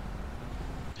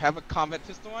 Have a combat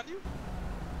pistol on you?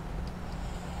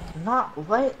 Not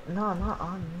what? No, not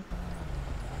on me.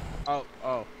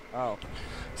 Oh.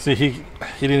 See, he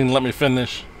didn't even let me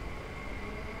finish.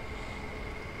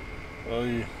 Oh,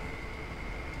 yeah.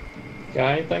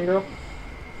 Got anything, girl?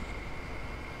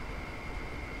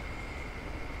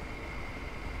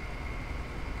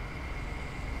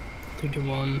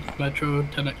 321 Metro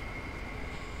 10.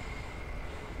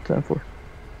 10-4.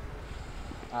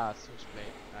 Switchblade.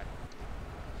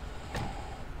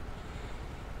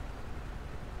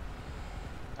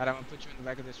 Alright, I'm gonna put you in the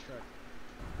back of this truck.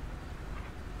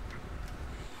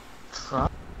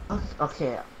 Truck?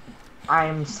 Okay,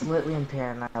 I'm slightly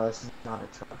impaired now. This is not a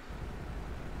truck.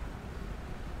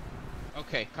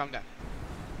 Okay, calm down.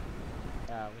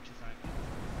 What you find?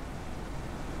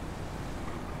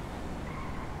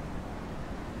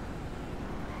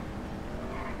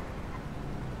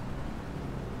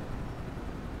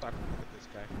 Talk with this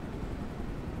guy.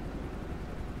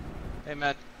 Hey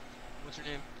man, what's your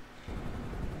name?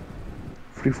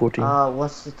 314.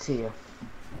 What's the tier?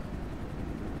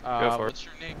 Go for what's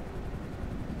your name?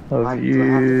 Have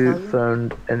you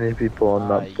found any people on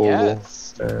that Volvo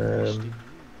Yes.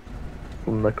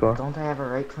 from the car? Don't I have a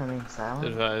right to remain silent?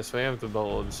 Advice, we have the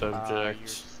bold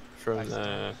subject from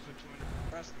the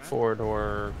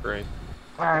 4-door gray.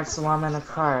 Alright, so I'm in a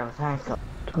car with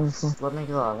handcuffs. Let me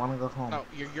go, I wanna go home. No,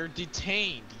 you're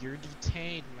detained. You're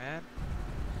detained, man.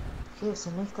 Okay, so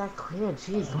make that clear,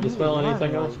 jeez. You smell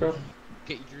anything else, bro?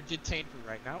 Okay, you're detained for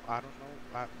right now. I don't know.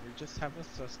 We just have a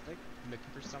suspect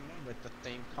looking for someone with the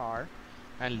same car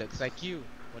and looks like you.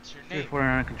 What's your name? We're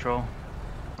under control.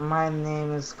 My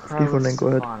name is Carlos go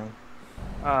ahead. Stefani.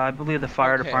 I believe the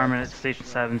fire department at Station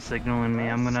 7 signaling me.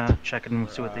 I'm gonna check it and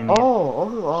see what they need.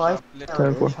 I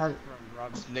From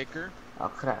Rob's Liquor. Oh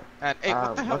crap. And hey,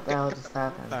 what the hell? What the hell just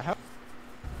happened? What the hell?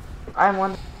 I'm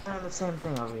wondering the same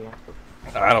thing over here.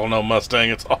 I don't know, Mustang.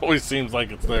 It always seems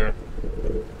like it's there.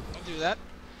 Don't do that.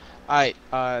 Alright,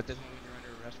 at this moment you're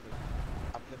under arrest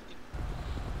for uplifting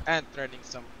and threatening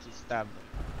someone to stab them.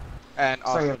 And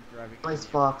also Sorry, driving. voice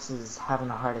box is having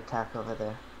a heart attack over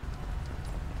there.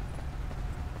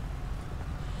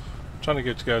 Trying to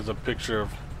get you guys a picture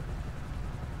of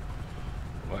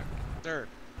like Sir.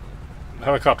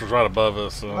 helicopter's right above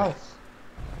us. So.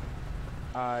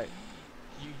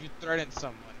 You threatened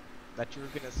someone that you were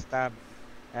gonna stab,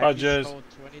 and Hi, you Jez. stole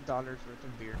 $20 worth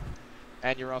of beer,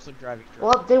 and you're also driving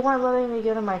drunk. Well, they weren't letting me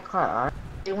get in my car, alright?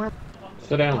 They weren't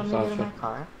Sit down, letting me get in Sasha. my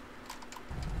car.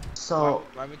 So,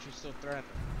 why would you still threaten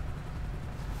them?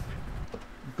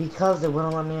 because they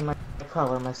wouldn't let me in my car,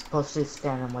 what am I supposed to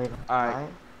stand and wait? Alright.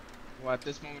 Well, at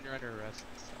this moment you're under arrest.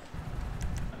 So.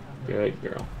 Good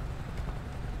girl.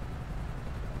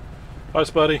 Hi,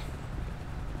 Spuddy.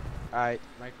 Alright,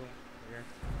 Michael, here.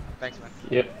 Thanks, man.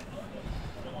 Yep.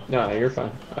 No, you're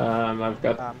fine. I've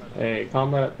got a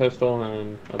combat pistol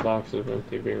and a box of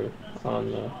empty beer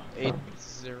on the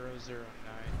 8009.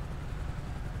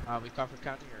 We Crawford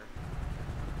County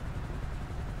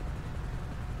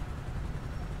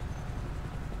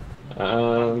or?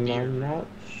 I'm not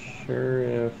sure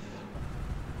if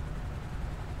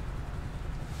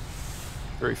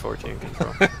 314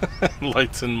 control.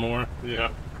 Lights and more. Yeah.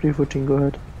 314, go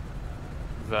ahead.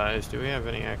 Advise, do we have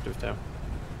any active tow?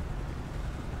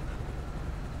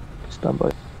 Stand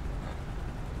by.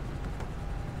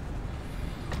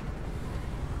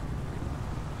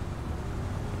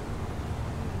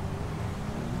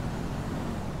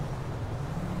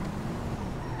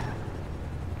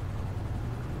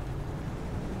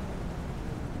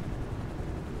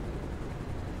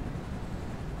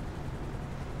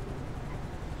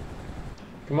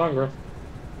 Come on, girl.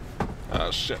 Oh,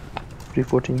 shit.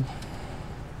 314.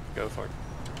 Go for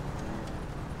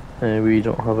it. We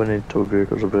don't have any tow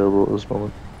vehicles available at this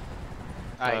moment.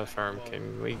 Firm,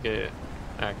 can we get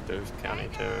active county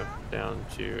tow down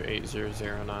to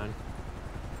 8009?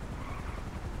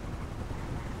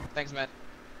 Thanks, man.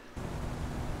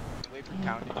 Wait for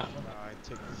county. I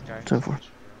take this guy. 10-4.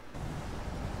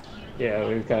 Yeah,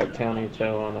 we've got county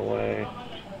tow on the way.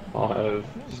 I'll have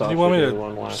Sasha Do you want me do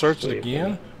one to last search it sweep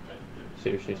again? and see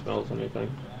if she smells anything.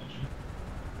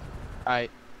 Alright,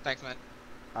 thanks, man.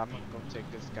 I'm gonna go take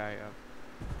this guy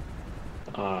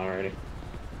up. Alrighty.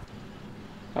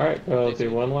 Alright, well, let's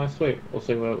do one last sweep. We'll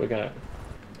see what we got.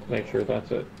 Make sure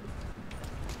that's it.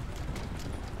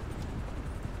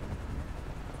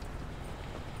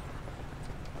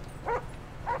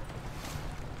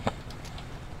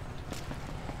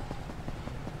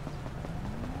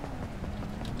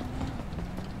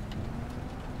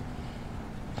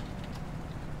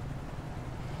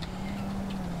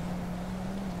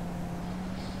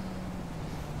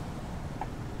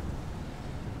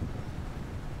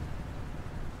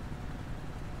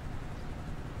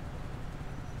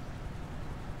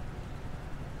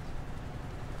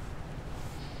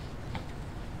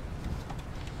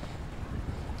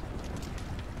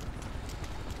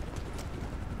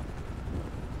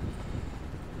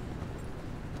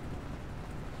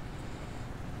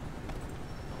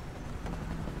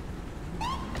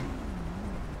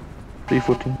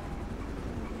 314.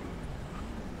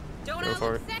 Go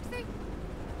for it.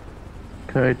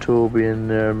 Okay, Toby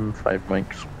and 5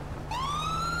 mics.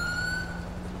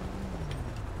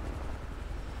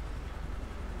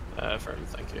 Affirm,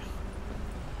 thank you.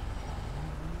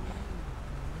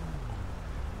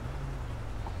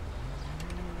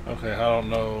 Okay, I don't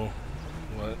know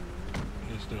what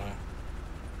he's doing.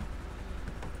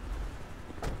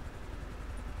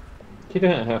 You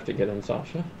didn't have to get in,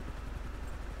 Sasha.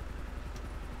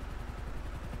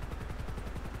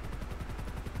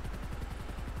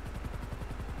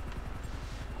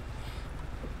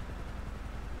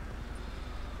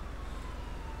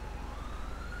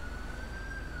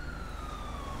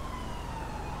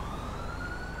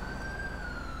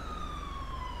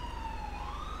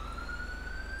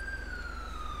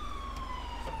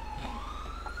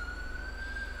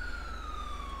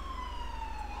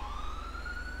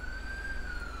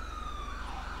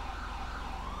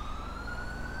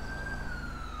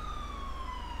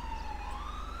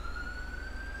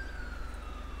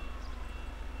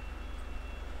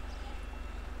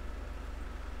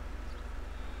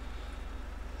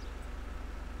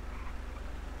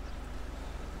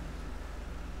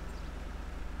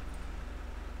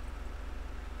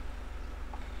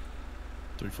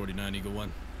 .349 Eagle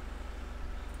 1.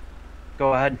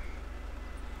 Go ahead. You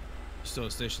still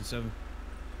at Station 7?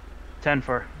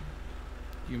 10-4.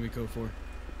 Give me code 4.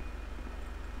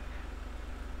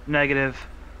 Negative.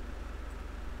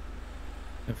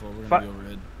 10-4, we're gonna be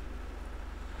overhead.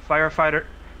 Firefighter,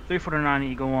 349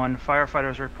 Eagle 1.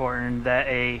 Firefighters reporting that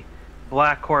a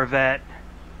black Corvette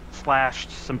slashed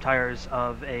some tires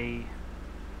of a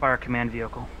fire command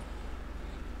vehicle.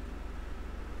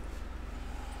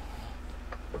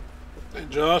 Hey,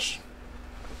 Josh.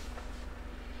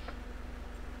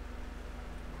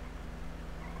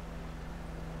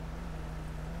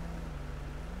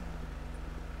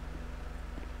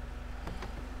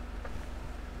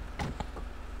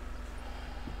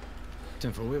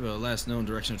 .10-4, we have a last known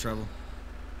direction of travel.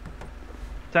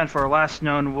 10-4, last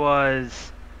known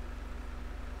was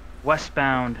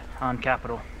westbound on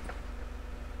Capitol.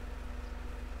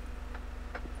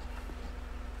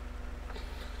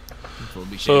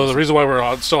 So the reason why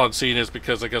we're still on scene is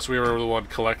because I guess we were the one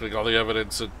collecting all the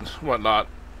evidence and whatnot.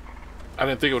 I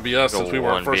didn't think it would be us since we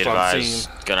weren't first on scene.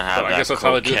 Gonna have that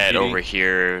coquette over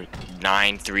here,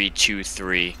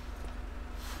 9323.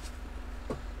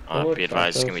 Be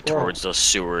advised, it's gonna be towards those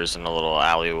sewers in a little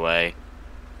alleyway.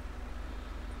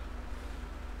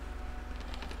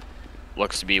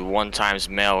 Looks to be 1x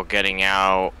male getting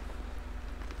out.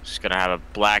 He's gonna have a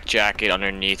black jacket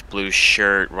underneath, blue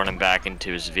shirt, running back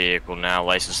into his vehicle now.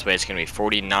 License plate's gonna be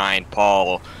 49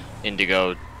 Paul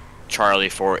Indigo Charlie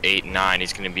 489.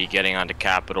 He's gonna be getting onto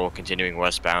Capitol, continuing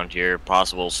westbound here.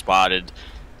 Possible spotted.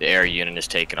 The air unit is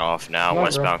taking off now,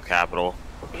 westbound Capitol.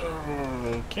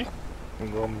 Okay.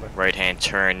 Right hand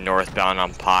turn, northbound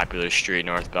on Popular Street,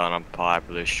 northbound on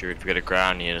Popular Street. If we get a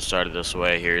ground unit started this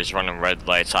way here, he's running red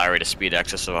lights, high rate of speed,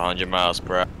 excess of 100 miles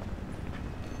per hour.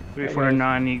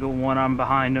 349 Eagle 1, I'm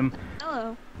behind him.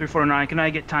 Hello. 349, can I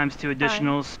get ×2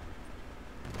 additionals?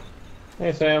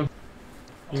 Hey, Sam.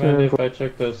 Mind if I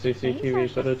check the CCTV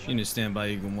footage? You need to stand by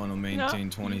Eagle 1 on maintain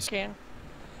 20s. Can.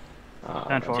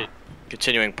 10-4.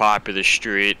 Continuing Popular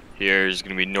Street here is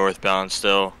going to be northbound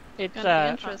still. It's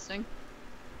interesting.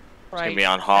 It's going to be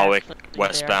on Hawick,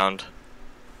 westbound.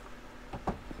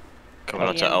 Coming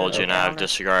up to Elgin Ave,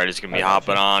 disregard. He's going to be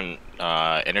hopping on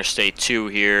Interstate 2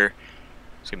 here.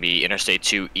 It's going to be Interstate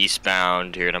 2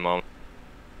 eastbound here in a moment.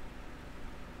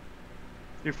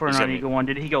 349 Eagle 1,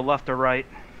 did he go left or right?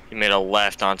 He made a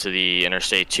left onto the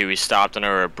Interstate 2. He stopped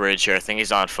under a bridge here. I think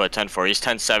he's on foot, 10-4. He's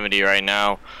 1070 right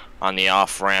now on the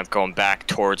off-ramp going back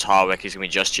towards Hawick. He's going to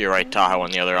be just to your right, Tahoe,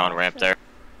 on the other on-ramp there.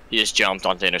 He just jumped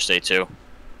onto Interstate 2.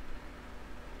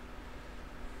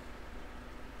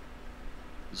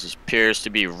 This appears to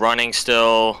be running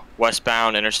still.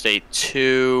 Westbound Interstate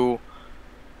 2.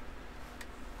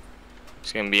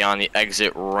 He's going to be on the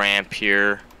exit ramp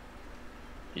here.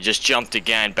 He just jumped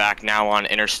again, back now on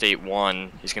Interstate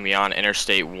 1. He's going to be on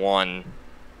Interstate 1.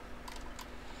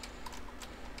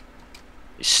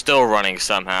 He's still running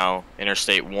somehow.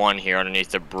 Interstate 1 here underneath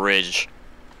the bridge.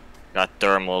 Got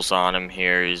thermals on him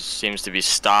here. He seems to be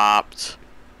stopped.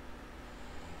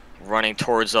 Running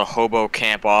towards a hobo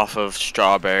camp off of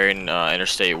Strawberry and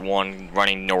Interstate 1,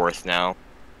 running north now.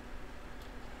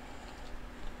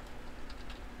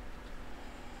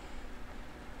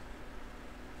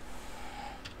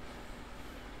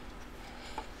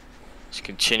 He's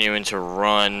continuing to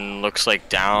run, looks like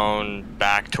down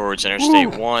back towards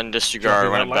Interstate 1, disregard,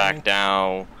 running back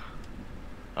down.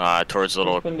 towards the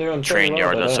little been doing train pretty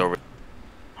well yard that's today. over.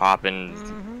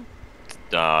 Hopping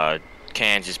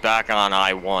Kansas back on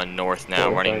I-1 north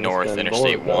now, running north,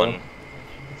 Interstate 1.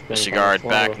 Disregard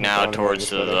back now towards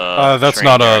the that's train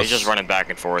not yard. us. He's just running back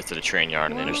and forth to the train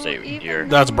yard and Interstate here.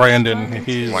 That's Brandon.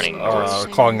 He's running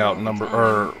north. calling out number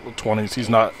 20s. He's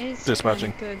not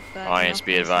dispatching. Audience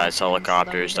be advised,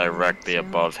 helicopters directly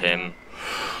above him.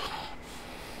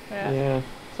 Yeah,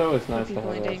 it's always nice to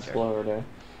have that slower day.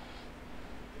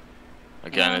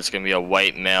 Again, it's going to be a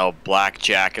white male, black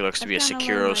jacket, looks to be a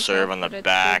Securo serve on the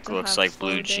back, looks like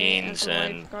blue jeans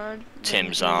and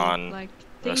Tim's on.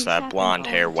 Looks that blonde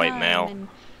hair, white male.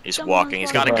 He's walking,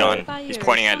 he's got a gun, he's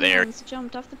pointing at the air.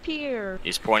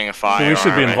 He's pointing a firearm We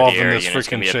should be involved in this it's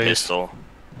gonna freaking be a chase. pistol.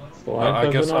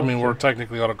 I guess, I mean, we're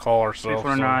technically on a call ourselves.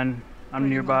 349, I'm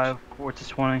nearby, Quartz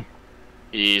 20.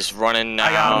 He's running We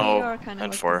now, are kind of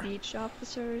and like for. the beach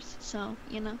officers, so,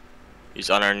 you know.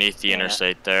 He's underneath the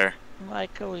interstate there.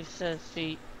 Like always says,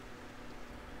 see.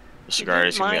 Disregard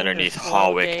is going to be underneath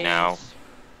Hawick now,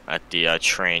 at the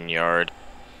train yard.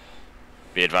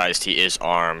 Be advised he is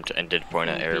armed and did point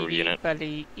at air unit. But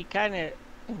he kind of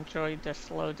enjoyed the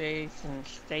slow days in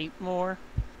state more.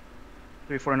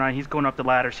 349, he's going up the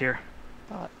ladders here.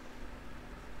 But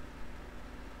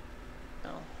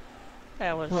no,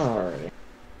 that was. Alright.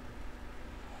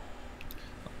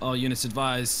 All units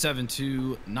advised,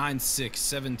 7296,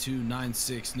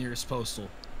 7296, nearest postal.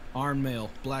 Armed male,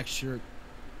 black shirt.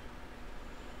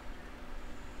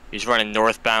 He's running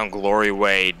northbound Glory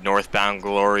Way, northbound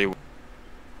Glory Way.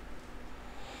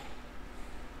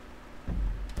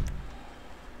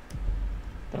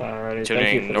 Alrighty,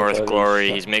 Tuning North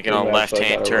Glory, he's making a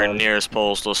left-hand turn nearest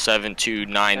postal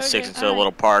 7296 into the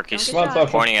little park. He's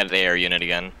pointing at the air unit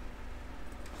again.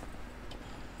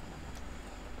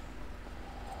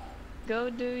 Go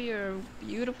do your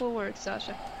beautiful work,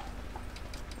 Sasha.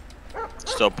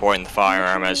 Still pointing the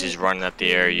firearm as he's running at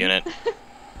the air unit.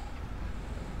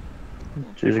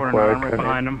 349, right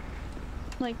behind him.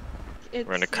 Like, it's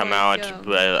We're gonna come out,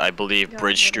 I believe,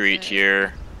 Bridge Street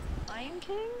here.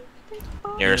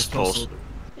 Nearest postal.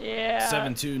 Yeah.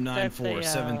 7294,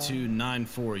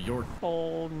 7294, York.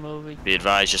 Old movie. Be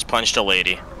advised, just punched a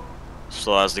lady.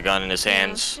 Still has the gun in his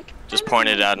hands. Just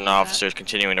pointed at an officer, is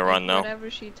continuing to run though.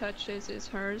 Whatever she touches is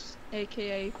hers,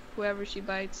 aka whoever she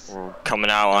bites. We're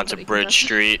coming out onto Bridge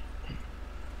Street.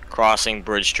 Crossing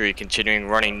Bridge Street, continuing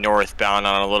running northbound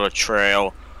on a little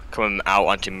trail. Coming out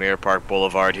onto Mirror Park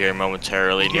Boulevard here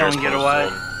momentarily. Nearest Get away.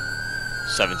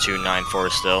 7294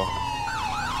 still.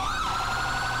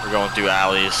 We're going through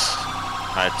alleys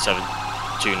at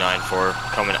 7294.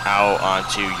 Coming out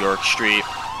onto York Street.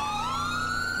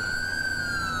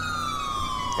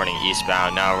 Running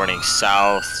eastbound, now running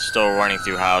south. Still running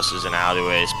through houses and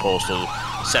alleyways. Postal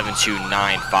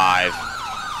 7295.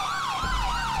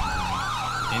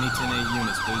 Any 10-8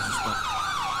 units, please respond.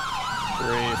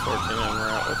 314 en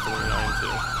route with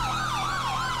 392.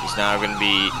 He's now going to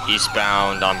be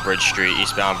eastbound on Bridge Street.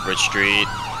 Eastbound Bridge Street.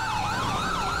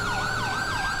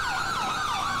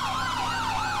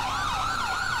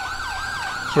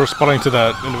 So we're spotting to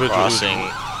that individual Crossing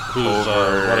who's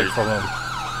running from him.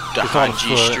 Behind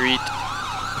G Street.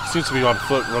 Seems to be on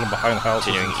foot, running behind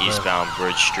houses. Continuing eastbound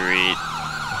Bridge Street.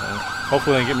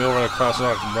 Hopefully they can get me over that cross so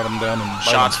I can run them down and bite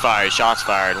Shots them. fired, shots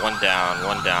fired. One down,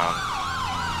 one down.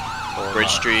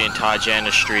 Bridge Street and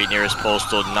Tajana Street, nearest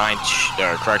postal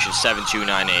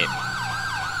 7298.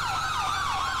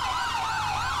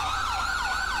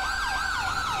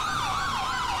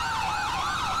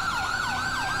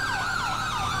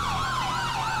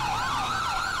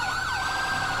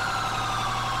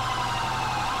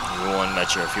 One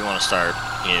Metro, if you want to start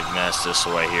EMS this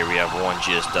way here, we have one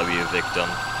GSW victim.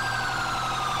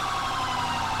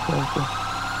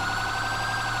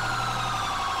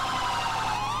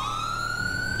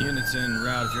 Units en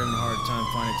route, if you're having a hard time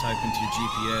finding, type into your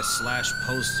GPS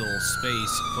 /postal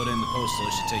space, put in the postal,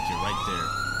 it should take you right there.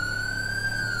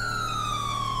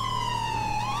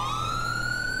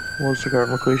 What's the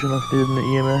current location of the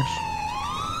EMS?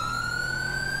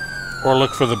 Or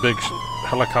look for the big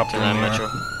helicopter in the Metro.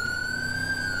 air.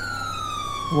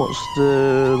 What's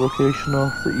the location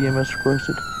of the EMS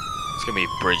requested? It's going to be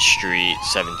Bridge Street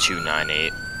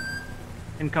 7298.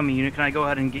 Incoming unit, can I go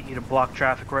ahead and get you to block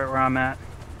traffic right where I'm at?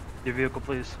 Your vehicle,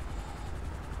 please.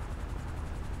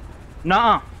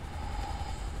 Nuh-uh.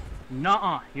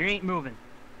 Nuh-uh. You ain't moving.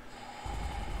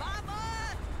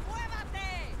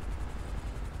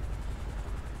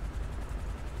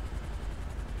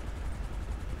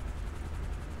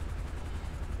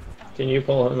 Can you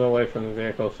pull him away from the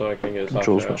vehicle so I can get his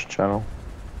Control out? switch channel.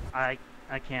 I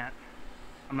can't.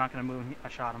 I'm not gonna move. I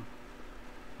shot him.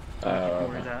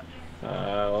 Where is that?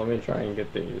 Let me try and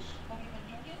get these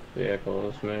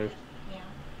vehicles moved.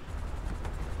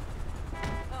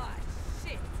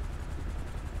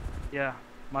 Yeah,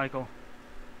 Michael.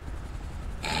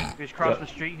 He was crossing the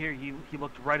street here. He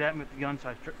looked right at me with the gun,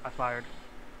 so I fired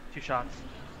 2 shots.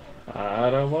 I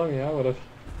don't blame you. I would have.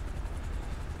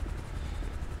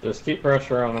 Just keep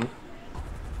pressure on him.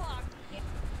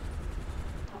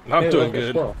 I'm Hey, doing look, a good.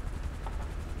 squirrel.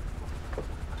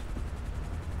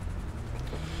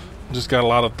 Just got a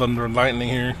lot of thunder and lightning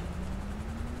here.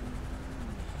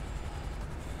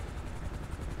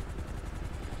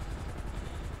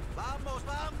 Vamos,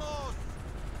 vamos.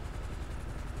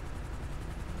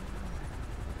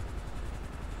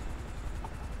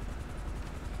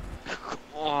 Come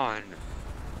on.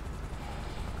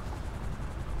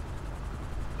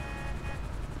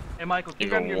 Hey, Michael, can you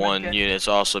grab Eagle your 1 medkit? units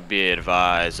also be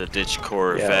advised a ditch Yeah, let me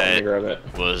Corvette grab it.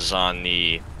 was on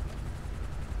the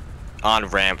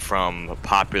on-ramp from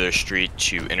Popular Street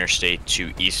to Interstate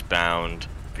to eastbound.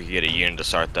 If we could get a unit to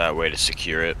start that way to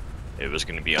secure it. It was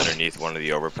going to be underneath one of the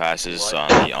overpasses on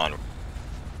the on.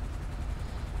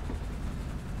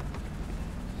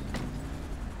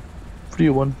 Free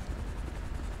one.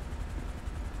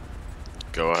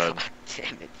 Go ahead.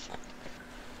 Damn it.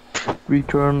 We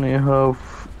currently have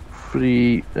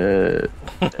 3 No,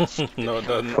 it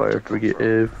doesn't. fire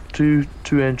brigade, two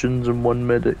engines and 1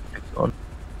 medic on.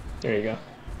 There you go.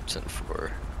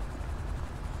 10-4.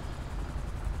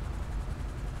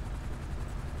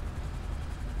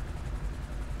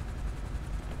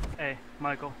 Hey,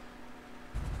 Michael.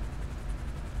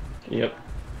 Yep.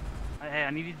 Hey,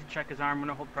 I need you to check his arm. I'm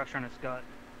gonna hold pressure on his gut.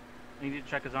 I need you to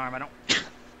check his arm.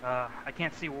 I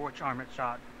can't see which arm it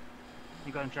shot.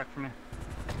 You go ahead and check for me.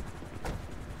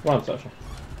 Come on, Sasha.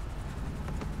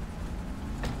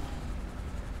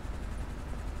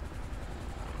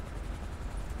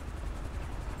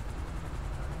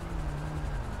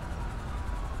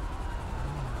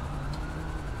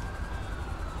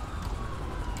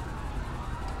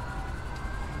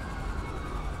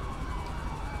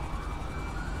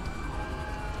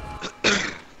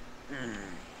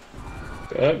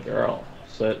 Good girl.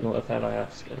 Sitting without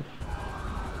asking.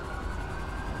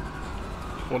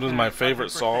 What is my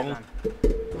favorite song?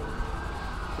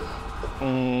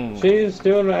 She's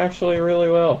doing actually really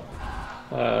well.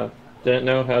 Didn't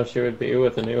know how she would be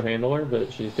with a new handler,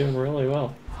 but she's doing really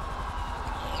well.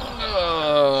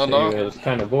 She was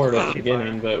kind of bored at the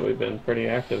beginning, but we've been pretty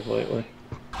active lately.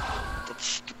 That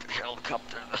stupid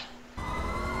helicopter.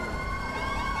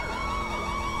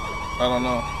 I don't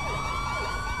know.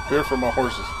 Fear for my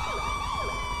horses.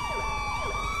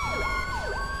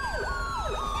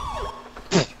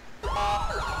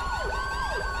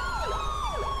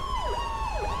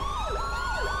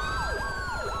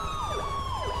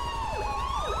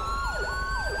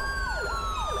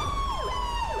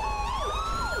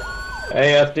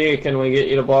 Hey, FD, can we get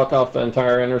you to block off the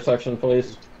entire intersection,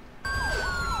 please?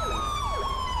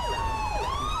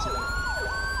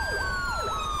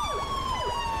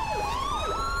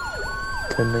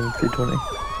 10-9-320.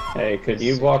 Hey, could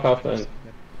you block off the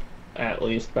at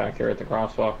least back here at the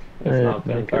crosswalk? If not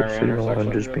the entire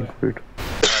intersection. Just being cleared.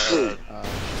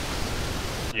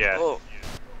 Yeah. Oh.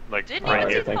 Like Didn't right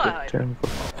you here. Thank you.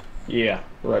 Yeah,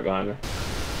 right behind her.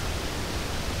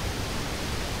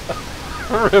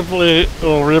 Ripley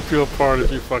will rip you apart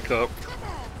if you fuck up.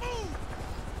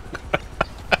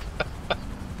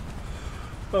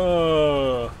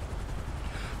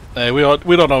 Hey, we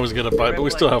don't always get a bite, but we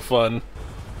still have fun.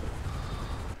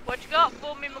 What you got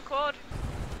for me, McCord?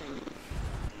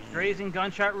 Grazing,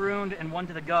 gunshot wound, and 1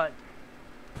 to the gut.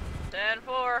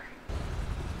 10-4.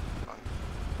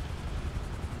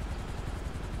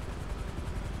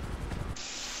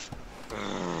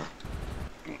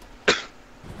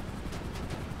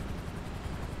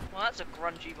 Well, that's a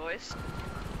grungy voice.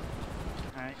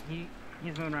 Alright, he's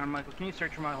moving around. Michael, can you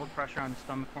search for my hold pressure on his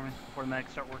stomach for me before the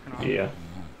medics start working on it? Yeah.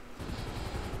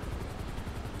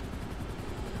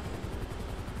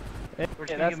 We're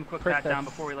just gonna give him a quick pat down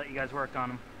before we let you guys work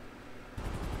on him.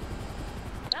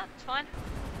 Yeah, it's fine.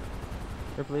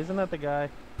 Ripley, isn't that the guy?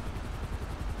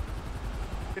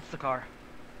 It's the car.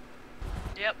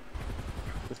 Yep.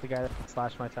 Is this the guy that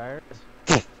slashed my tires?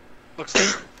 Looks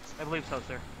like. I believe so,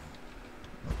 sir.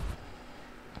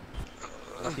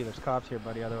 See, there's cops here,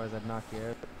 buddy. Otherwise, I'd knock you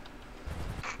out.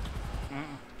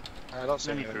 I don't see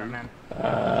No need for that, anything. man.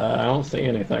 I don't see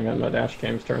anything, and my dash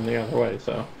cam's turned the other way,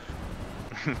 so.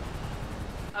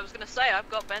 I was gonna say, I've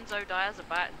got benzodiazepate in the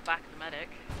back of the medic.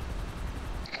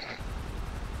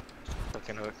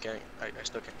 I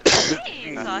still can't.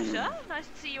 Hey, Sasha. Nice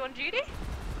to see you on duty.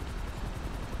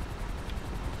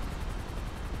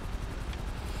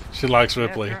 She likes Yeah,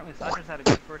 Ripley. apparently Sasha's had a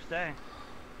good first day.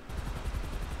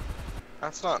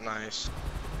 That's not nice.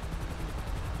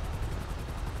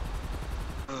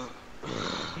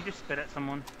 You just spit at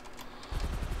someone.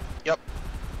 Yep.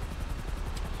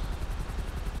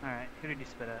 Alright, who did you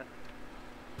spit at?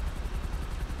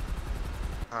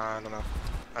 I don't know.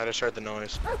 I just heard the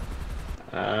noise.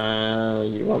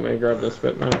 You want me to grab the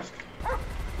spit mask?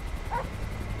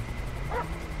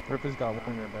 Ripley's got one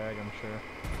in her bag, I'm sure.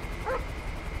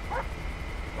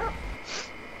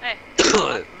 Hey,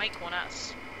 I can make one out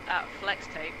of flex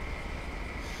tape.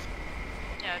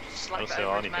 Yeah, just slap it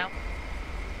over his mouth.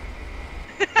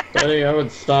 Buddy, I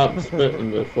would stop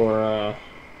spitting before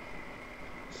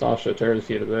Sasha tears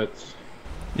you to bits.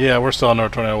 Yeah, we're still under a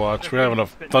tornado watch. We're having a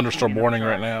thunderstorm warning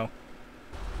right now.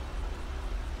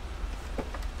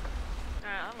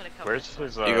 Where's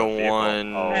his Eagle vehicle?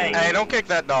 1. Oh. Hey, don't kick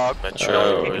that dog.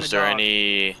 Metro, is there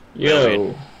any...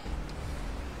 Yo.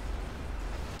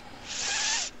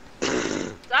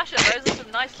 Sasha, those are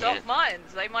some nice dog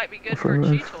mines. They might be good for a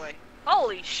chew toy.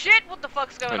 Holy shit, what the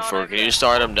fuck's going on over Can there? you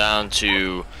start him down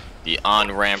to the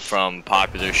on-ramp from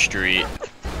Popular Street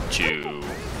to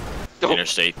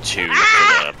Interstate 2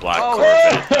 for the black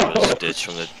Corvette that was ditched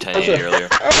from the 1080 earlier?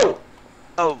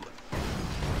 Oh.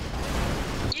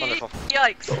 Wonderful.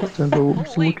 Yikes.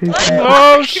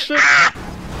 Oh shit!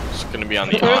 It's gonna be on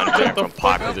the on-ramp from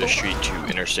Popular Street to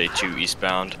Interstate 2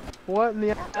 eastbound. What in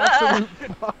the absolute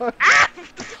fuck?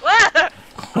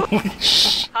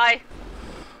 Hi.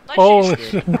 Holy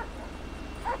shit.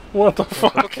 What the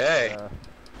fuck? Okay.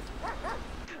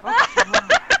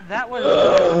 That was...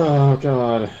 Oh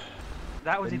god.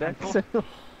 That was eventful.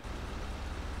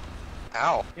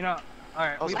 Ow. You know,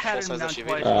 alright, That was we've a had full him down size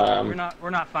twice. SUV. We're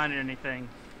not finding anything.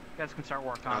 You guys can start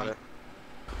work on it.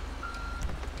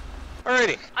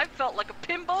 Alrighty. I felt like a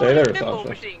pinball Stay in a there, pinball Sasha.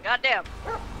 machine. Goddamn.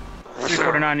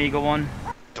 349 Eagle 1.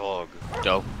 Dog.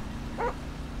 Dope.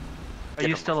 Are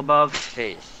you still above?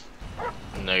 Hey.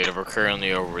 Negative, we're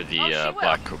currently over the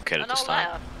black coquette at this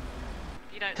time.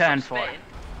 You don't 10 stop for. spitting.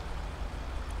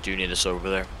 Do you need us over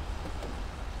there?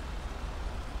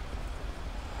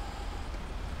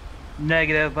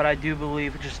 Negative, but I do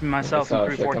believe just myself and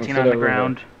Sasha, 314 come on sit the over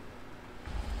ground.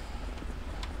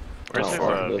 Where's I the don't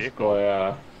want this vehicle?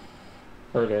 boy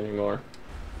hurt anymore.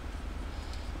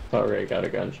 Already got a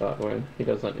gunshot wound. He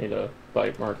doesn't need a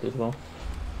bite mark as well.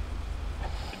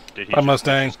 Did he Hi, just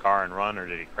Mustang. push his car and run, or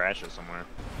did he crash it somewhere?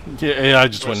 Yeah, I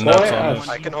just went nuts on this.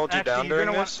 I can hold you Actually, down you're during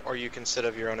gonna this, or you can sit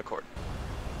of your own accord.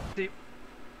 See,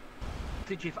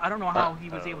 Chief, I don't know how he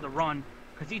was able to run,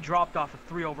 because he dropped off of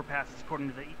 3 overpasses according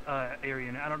to the area,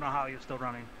 and I don't know how he was still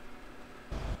running.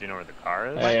 Do you know where the car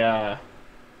is? Hey, Yeah,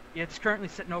 it's currently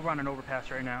sitting over on an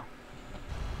overpass right now.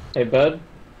 hey, bud,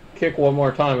 kick one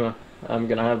more time. I'm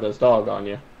gonna have this dog on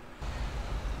you.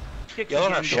 Kicks Y'all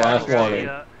don't again, have go Last ahead and warning.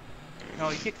 grab no,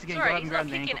 he kicks again. Sorry, Go ahead and he's grab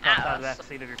not the ankle kicking cuffs at out of us. that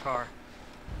seat of your car.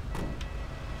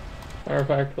 Matter of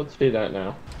fact, let's do that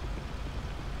now.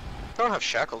 You don't have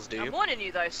shackles, do I'm you? warning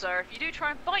you though, sir. If you do try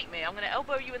and bite me, I'm going to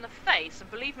elbow you in the face, and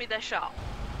believe me, they're sharp.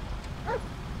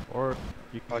 Or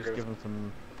you can I'll just agree give him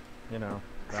some, you know.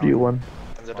 3-1.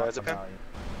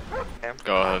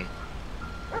 Go ahead.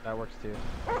 That works too.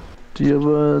 Do you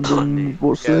have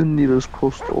what's the nearest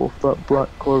postal of that black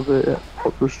Corvette at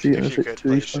Popular Street and If you could, it's 2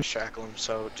 please east? just shackle him,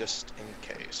 so just in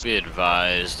case. Be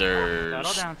advised, there's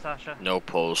Settle down, Sasha. no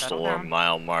postal Settle or down.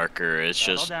 mile marker. It's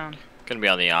Settle just down. gonna be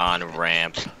on the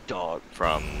on-ramp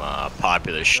from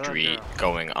Popular Street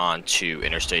going on to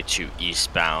Interstate 2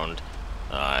 eastbound.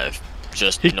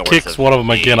 Just He north kicks of one of them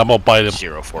again, I'm gonna bite him.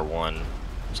 041.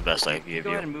 It's the best I can give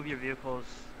Go ahead you. and move your vehicles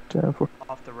 10-4.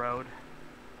 off the road.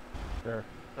 Sure.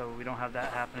 So we don't have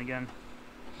that happen again.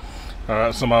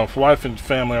 Alright, so my wife and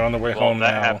family are on their way Well, home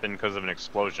that now. happened because of an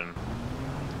explosion.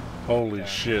 Holy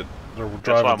shit. They're That's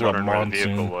why driving I'm through a wondering where the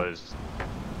vehicle monsoon. was.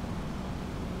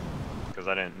 Because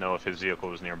I didn't know if his vehicle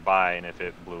was nearby and if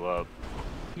it blew up.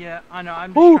 Yeah, I know. I'm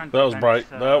just Woo! trying to That was prevent,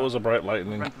 bright. That was a bright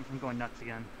lightning. prevent them from going nuts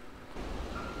again.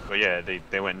 But yeah,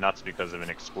 they went nuts because of an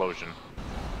explosion.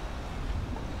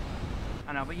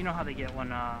 I know, but you know how they get when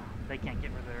they can't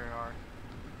get where they are.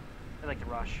 They like to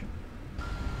rush.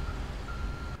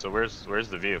 So where's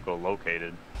the vehicle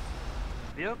located?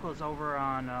 The vehicle is over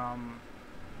on,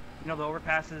 you know the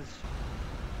overpasses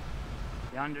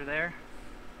yonder there?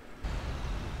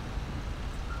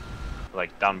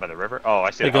 Like down by the river? Oh, I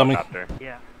see Hey, a Gummy. helicopter.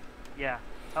 Yeah. Yeah.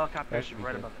 Helicopter That is should be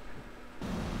right good. above it.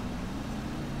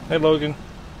 Hey, Logan.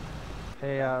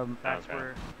 Hey, That's Okay.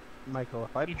 where Michael,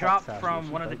 if I he pet dropped Sasha, from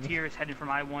she one of the bite me? tiers heading from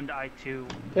I-1 to I-2.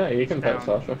 Yeah, you can pet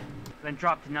eastbound. Sasha. then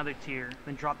dropped another tier,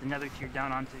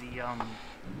 down onto the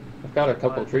I've got a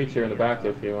couple treats here in the back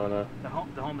if you wanna. the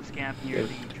homeless camp near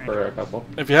the train For a tracks. couple.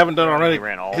 If you haven't done it already,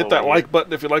 all hit the that way like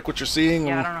button if you like what you're seeing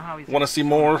Yeah, I and don't know how he's want to see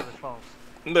more.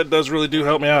 That does really do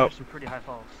help me out. Some pretty high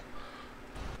falls.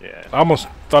 Yeah. I almost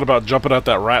thought about jumping at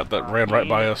that rat that ran right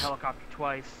by landed us. the helicopter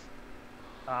twice.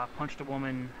 Punched a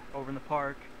woman over in the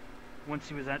park. Once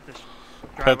he was at this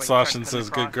driveway, Pet he tried to Sasha cut says,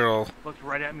 across, "Good girl." Looked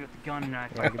right at me with the gun, and I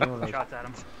fired a couple shots at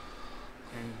him.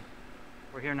 And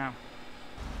we're here now.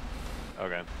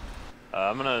 Okay.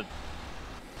 I'm gonna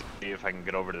see if I can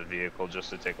get over to the vehicle just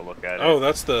to take a look at it. Oh,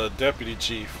 that's the deputy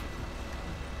chief.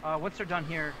 Once they're done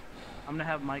here, I'm gonna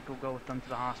have Michael go with them to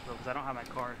the hospital because I don't have my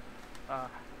card.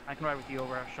 I can ride with you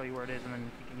over. I'll show you where it is, and then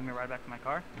you can give me a ride back to my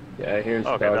car. Yeah, here's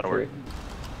okay, the that'll work.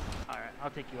 All right, I'll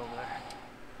take you over there.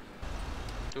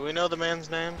 Do we know the man's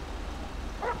name?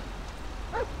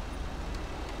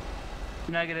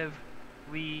 Negative.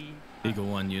 We. Eagle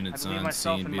 1 units believe on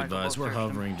myself scene. and Be Michael advised, both we're searched him.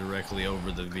 hovering directly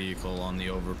over the vehicle on the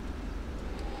over.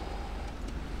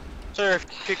 Sir,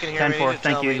 if you can hear me, 10-4, just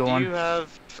thank tell you, me, Eagle do 1. you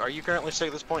have, are you currently sick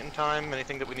at this point in time?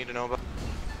 Anything that we need to know about?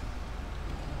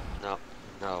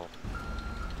 No.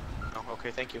 Oh,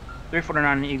 okay, thank you.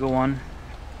 349 Eagle 1.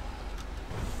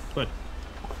 Good.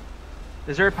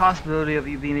 Is there a possibility of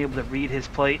you being able to read his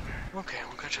plate? Okay,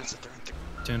 we'll catch us at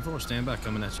 10-4, stand by,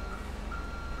 coming at you.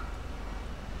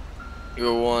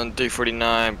 Eagle 1,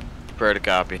 349, prepare to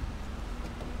copy.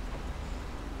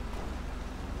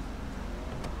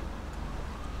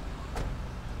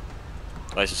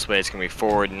 License plates can be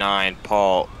 49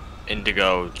 Paul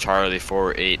Indigo Charlie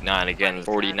 489. Again,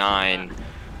 49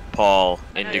 Paul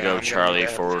Indigo Charlie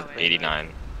 489.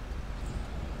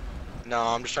 No,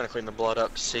 I'm just trying to clean the blood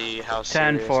up, see how 10-4.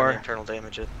 serious any internal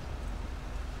damage is.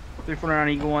 349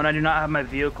 Eagle 1. I do not have my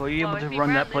vehicle. Are you able to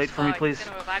run that plate for me, please?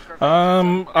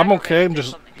 I'm okay. I'm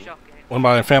just when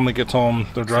my family gets home,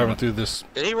 they're driving through this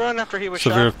Did he run after he was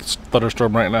severe shot?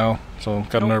 thunderstorm right now, so I'm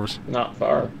kind of nervous. Not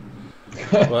far.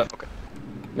 But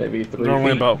Maybe 3 they're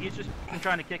only feet. about He's just been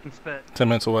trying to kick and spit. 10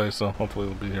 minutes away, so hopefully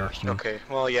they'll be here soon. Okay,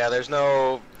 well, yeah, there's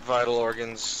no vital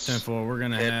organs. 10-4, we're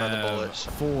gonna hit by the have bullets.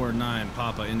 49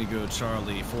 Papa Indigo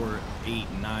Charlie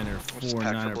 489er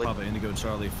 49er Papa Indigo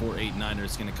Charlie 489er.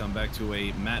 It's gonna come back to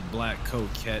a matte black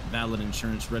coquette. Valid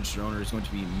insurance registered owner is going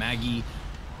to be Maggie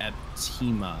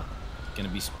Aptima. Gonna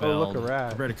be spelled. look, a rat.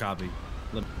 Prepare to copy.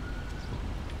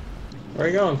 Where are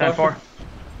you going, 10-4.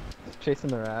 Chasing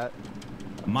the rat.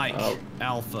 Mike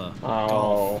Alpha Oh.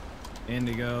 Golf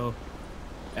Indigo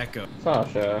Echo.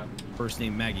 Sasha. First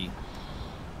name Maggie.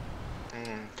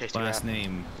 Tasty Last rat.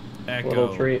 name Echo.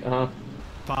 Little treat, huh?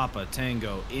 Papa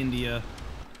Tango India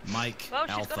Mike Well,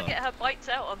 she's Alpha. gotta get her bites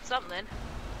out on something.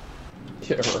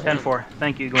 10-4.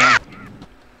 Thank you, Eagle 1.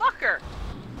 Fuck her!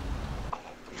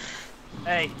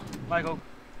 Hey, Michael,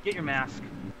 get your mask.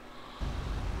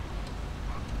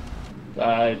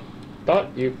 I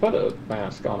thought you put a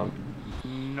mask on him.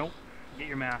 Nope. Get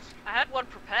your mask. I had one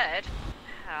prepared.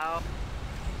 How?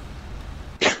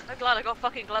 I'm glad I got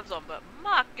fucking gloves on, but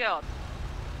my god.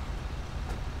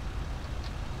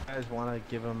 I just want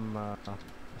to give him a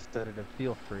sedative.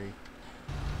 Feel free.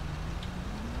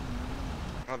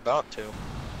 I'm about to.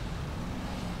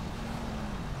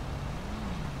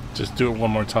 Just do it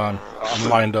one more time. I'm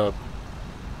lined up.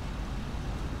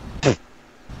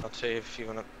 I'll tell you if you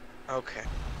wanna. Okay.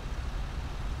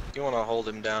 If you wanna hold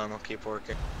him down, I'll keep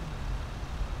working.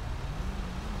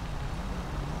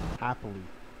 Happily.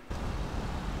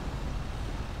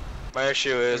 My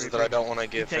issue is that I don't want to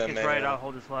give Take him his right, I'll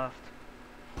hold his left.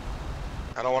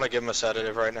 I don't want to give him a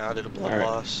sedative right now due to blood Alright.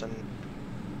 loss and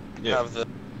have the.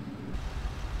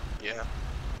 Yeah.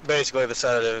 Basically, the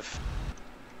sedative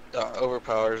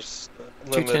overpowers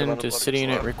the limited amount 210 of to blood city that's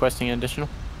unit left. requesting additional.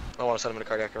 I don't want to send him into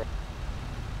cardiac arrest.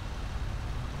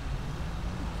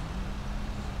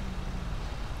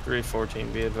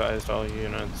 314, be advised all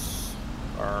units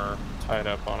are tied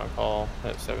up on a call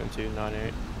at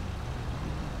 7298.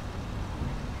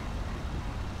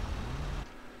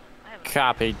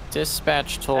 Copy.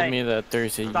 Dispatch told me that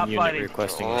there's a stop unit fighting.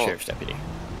 requesting a sheriff's deputy.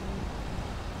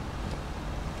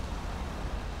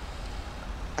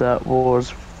 That was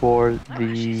for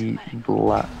the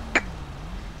black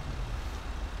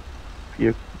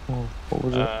vehicle. Oh, what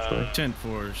was it? Sorry.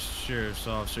 10-4, sheriff's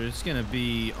officer. It's gonna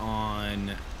be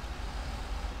on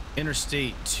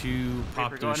Interstate 2, go ahead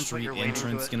Poplar and put Street your weight into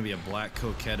entrance. it. It's gonna be a black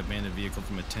coquette abandoned vehicle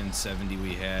from a 1070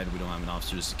 we had. We don't have an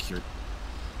officer to secure.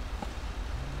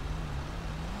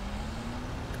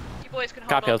 You boys can hold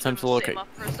Copy, I'll on to him attempt to and sit him locate. up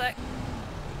for a sec.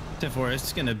 10-4,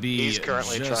 it's going to be He's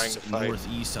currently trying just to fight.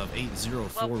 northeast of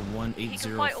 8041,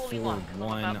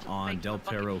 8041 on Del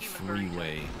Perro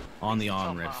Freeway on the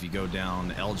on-ramp. If you go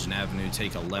down Elgin Avenue,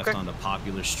 take a left onto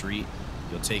Popular Street,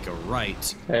 you'll take a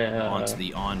right onto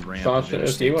the on-ramp. Sasha,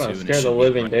 if you want to scare the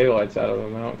living daylights out of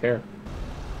him, I don't care.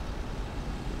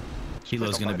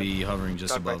 Kilo's going to be hovering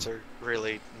just Dog above. bites are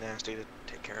really nasty to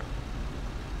take care of.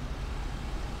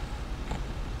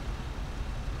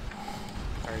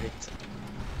 Alrighty.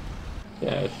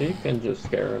 Yeah, she can just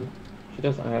scare him. She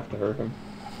doesn't have to hurt him.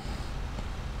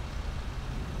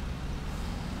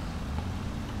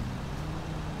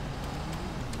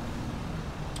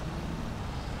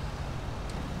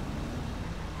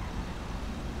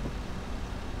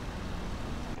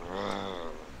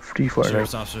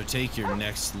 Sheriff's officer, take your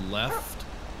next left.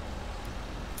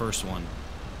 First one.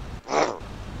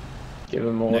 Give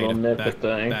him a little nip back, at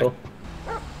the ankle.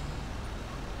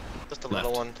 Just a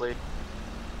little one, please.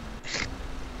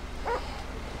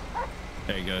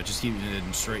 There you go. Just keep it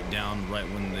straight down right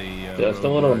when the just a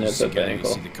little nip at the ankle.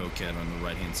 You see the coquette on the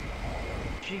right hand side.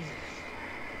 Jesus.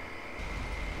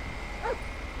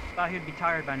 Thought he'd be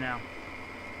tired by now.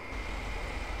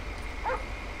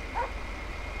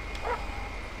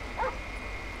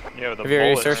 Yeah, the Have you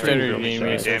already bullet searched it, or really do you need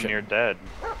me to damn search near dead.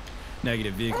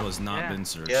 Negative, vehicle has not been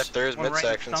searched. Yeah, there's One right in the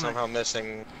midsection stomach. somehow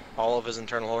missing all of his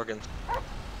internal organs.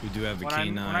 We do have a When I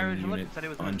K-9 originally looked, unit, it said it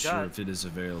was in his unsure gut. if it is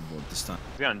available at this time.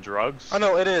 Is he on drugs? Oh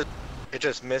no, it is. It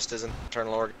just missed his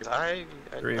internal organs. I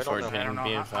don't know. 314,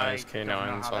 be advised,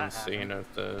 K-9's on scene of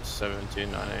the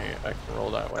 1798. I can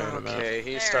roll that way in a minute. Okay,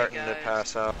 he's starting to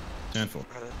pass out. 10-4.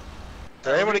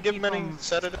 Did anybody give him any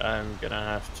sedative? I'm gonna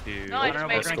have to No, I just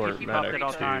made sure escort keep up medic at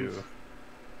all times.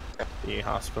 to the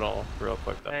hospital real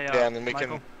quick though. Hey, Yeah, and then we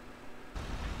Michael,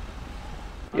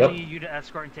 can. I need you to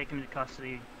escort and take him into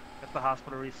custody if the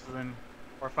hospital releases him,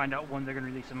 or find out when they're going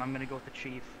to release him. I'm going to go with the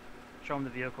chief, show him the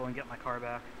vehicle, and get my car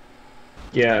back.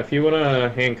 Yeah, if you want to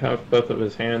handcuff both of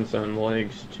his hands and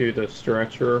legs to the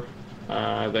stretcher,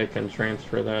 they can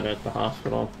transfer that at the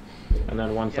hospital. And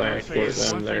then once I escort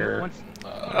them there...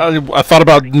 I thought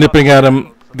about nipping at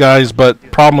him, guys, but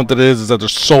problem with it is that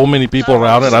there's so many people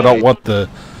around it. And I don't want the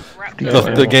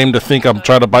game to think I'm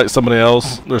trying to bite somebody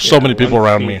else. There's so many people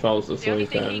around me.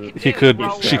 She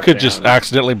could just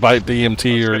accidentally bite the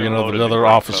EMT or the other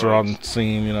officer on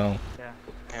scene. Yeah.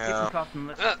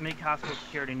 Let's make hospital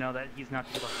security know that he's not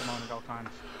to be left alone at all times.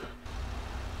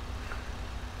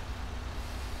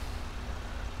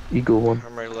 Eagle 1.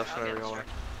 I'm ready left whenever y'all are.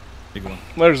 Big one.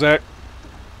 There's Zach.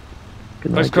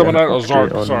 Good Thanks night, for coming Jack. out. Oh,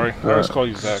 Zark, Update on sorry. I always that call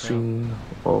you Zach. scene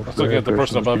of Let's look at the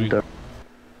person above you.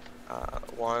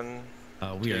 One.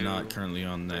 We are not currently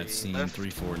on that scene.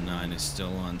 349 is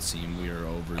still on scene. We are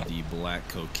over the black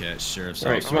coquette. Sheriff's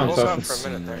Right, officer come on, is Sasha. on For a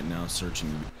minute scene there. right now searching.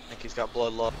 I think he's got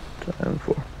blood loss. Time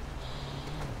for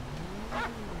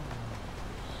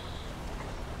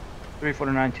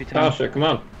 349, 210. Sasha, come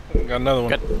on. Got another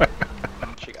one.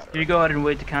 You go ahead and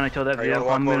wait to kind of tow that Are you gonna vehicle.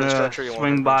 walk I'm over the gonna stretcher or you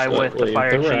swing want by to with the leave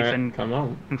fire the chief rack? and Come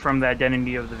on. confirm the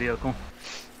identity of the vehicle.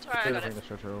 Sorry, I got it.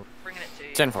 Bringing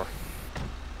it to you. 10-4.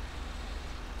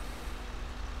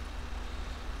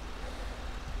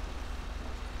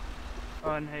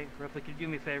 Oh, and hey, Ripley, could you do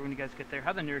me a favor when you guys get there?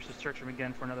 Have the nurses search him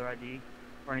again for another ID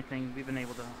or anything. We've been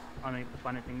unable to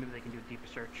find anything. Maybe they can do a deeper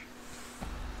search.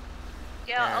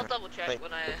 Yeah, I'll double check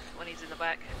when he's in the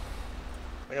back.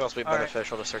 I think it'll also be All right.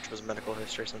 beneficial to search his medical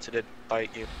history since he did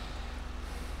bite you.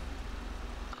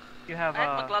 You have I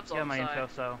had my gloves you have on, my so info,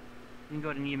 so you can go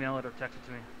ahead and email it or text it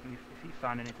to me if you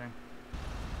found anything.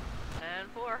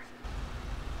 10-4. Well,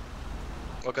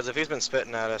 because if he's been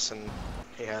spitting at us and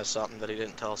he has something that he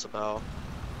didn't tell us about.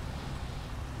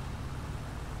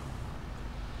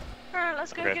 Alright,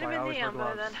 let's go Okay. get him I in always the wear ammo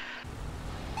gloves. then.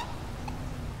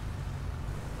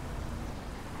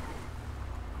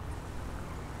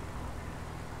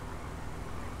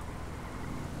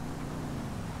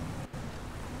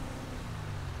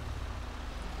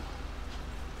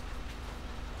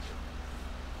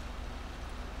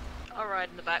 I'll ride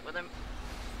in the back with him.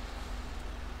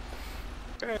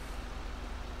 Okay.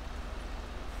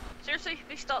 Seriously, if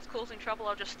he starts causing trouble,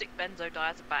 I'll just stick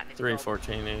benzodiazepam in his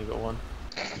 314, Eagle 1.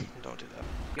 Don't do that.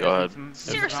 Go ahead.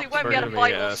 Seriously, We're won't be able to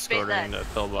bite or spit escorting then. the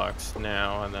pillbox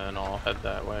now, and then I'll head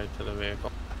that way to the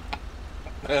vehicle.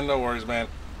 And no worries, man.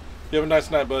 You have a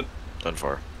nice night, bud.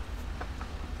 10-4.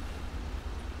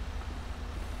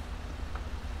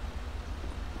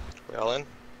 We all in?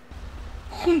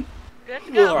 Good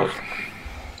to go.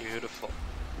 Beautiful.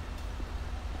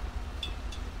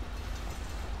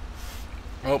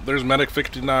 Oh, there's Medic There you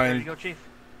 59. go, Chief.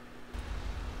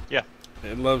 Yeah.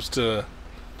 It loves to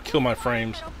kill my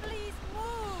frames.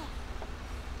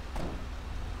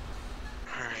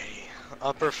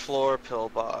 Upper floor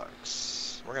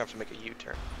pillbox. We're gonna have to make a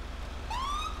U-turn.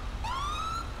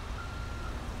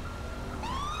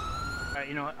 Alright,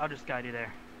 you know what? I'll just guide you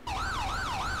there.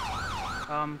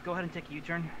 Go ahead and take a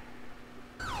U-turn.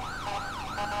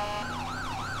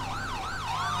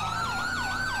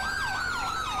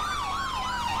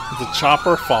 Is the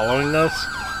chopper following us?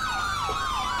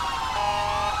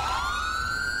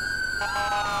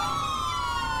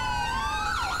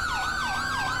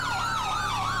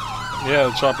 Yeah,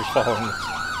 the chopper's following us.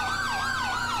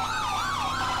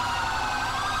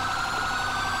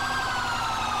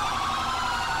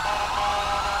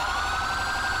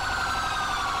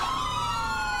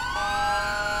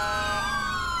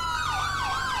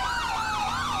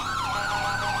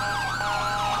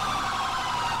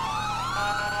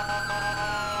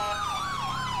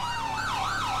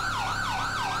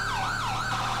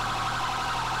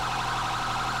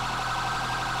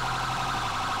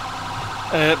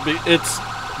 It's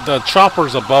the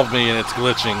chopper's above me and it's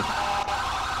glitching.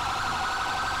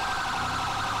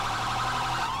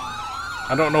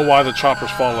 I don't know why the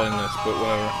chopper's following us, but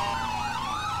whatever.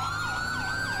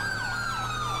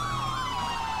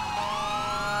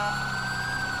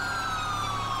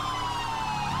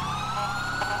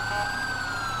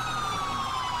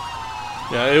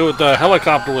 Yeah, the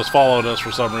helicopter was following us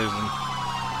for some reason.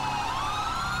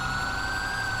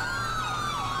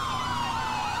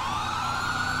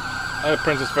 Hi,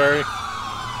 Princess Fairy.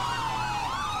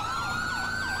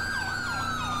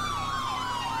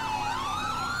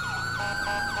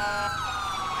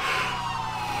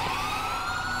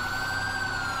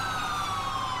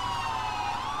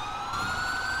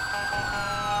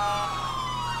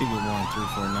 Eagle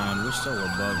 1349, we're still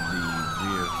above the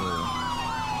vehicle.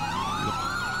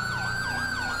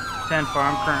 10-4,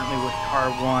 I'm currently with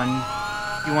car 1.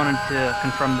 He wanted to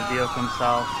confirm the vehicle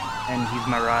himself, and he's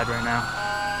my ride right now.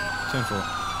 10-4.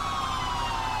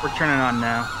 We're turning on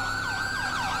now.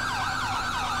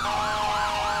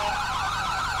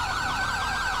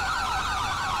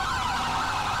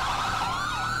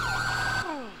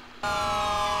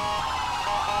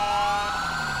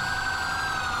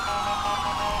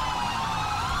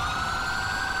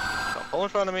 Don't pull in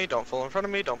front of me, don't pull in front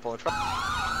of me, don't pull in front of me.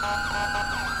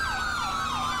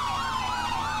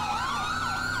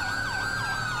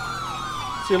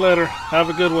 See you later. Have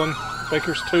a good one. Thank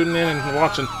you for tuning in and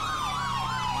watching.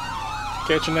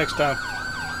 Catch you next time.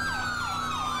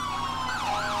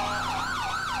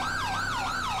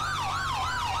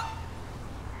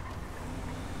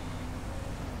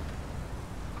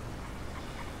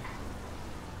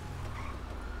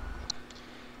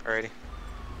 Alrighty.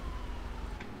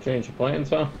 Change your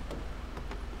plans, huh?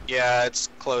 Yeah, it's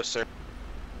closer.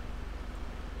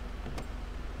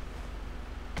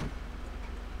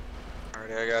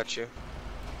 Alrighty, I got you.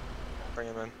 Bring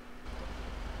him in.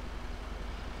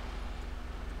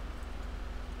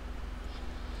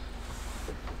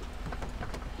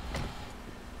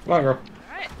 Come on, girl.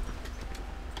 Alright.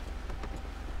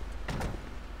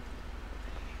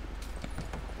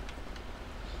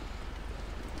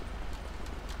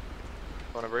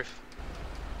 Want a brief?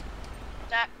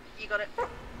 Nah, you got it.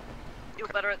 You're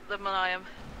better at them than I am.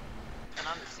 And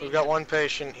I'm the We've got one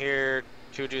patient here,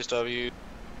 2 GSW.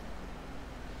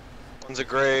 One's a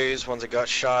graze, one's a got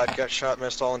shot,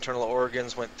 missed all internal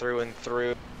organs, went through and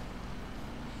through.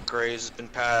 Graze has been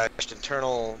patched,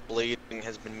 internal bleeding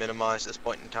has been minimized at this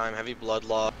point in time, heavy blood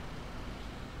loss.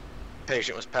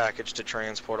 Patient was packaged to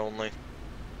transport only.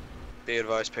 Be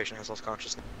advised, patient has lost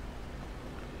consciousness.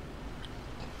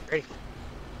 Ready?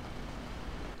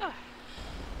 Oh.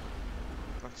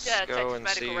 Let's Yeah, go checked and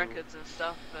medical see. records and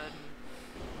stuff,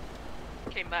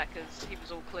 and came back as he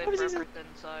was all clear for everything,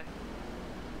 so...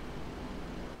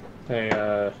 Hey,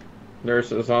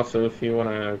 nurses, also, if you want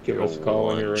to give us a call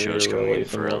when you're ready Show's to coming in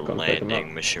release, for and a we'll come pick them up.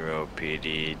 landing, Mashiro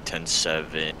PD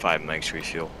 10-7, 5 mics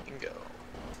refuel. Bingo.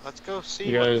 Let's go see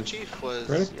You what the guys chief was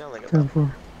ready? yelling about.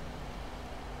 10-4.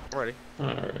 I'm ready.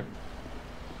 Alright.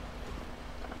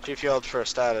 Chief yelled for a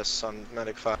status on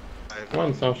Medic 5. Come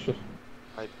on, Sasha.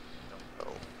 I don't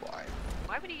know why.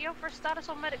 Why would he yell for a status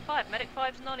on Medic 5? Medic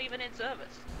 5's not even in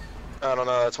service. I don't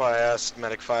know, that's why I asked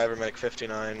Medic 5 or Medic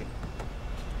 59.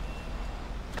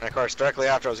 And of course, directly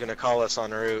after I was going to call us en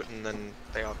route, and then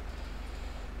they all...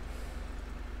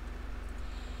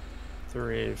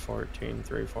 314,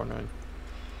 349.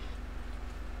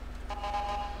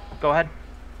 Go ahead.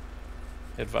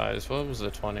 Advise, what was the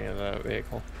 20 of that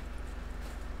vehicle?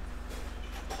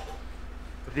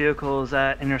 The vehicle is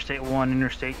at Interstate 1,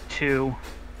 Interstate 2.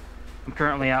 I'm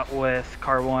currently out with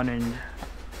car 1 and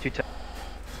 210.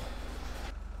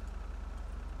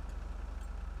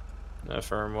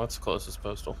 Affirm, what's closest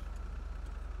postal?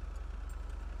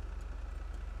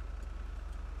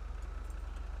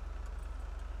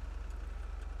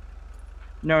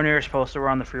 No nearest post, we're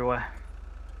on the freeway.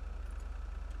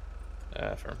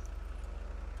 Firm.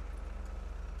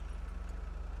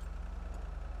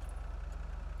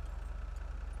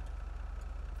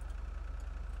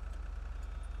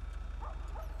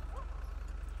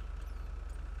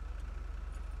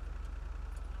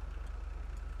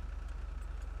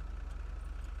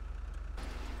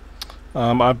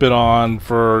 I've been on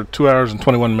for 2 hours and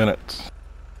 21 minutes.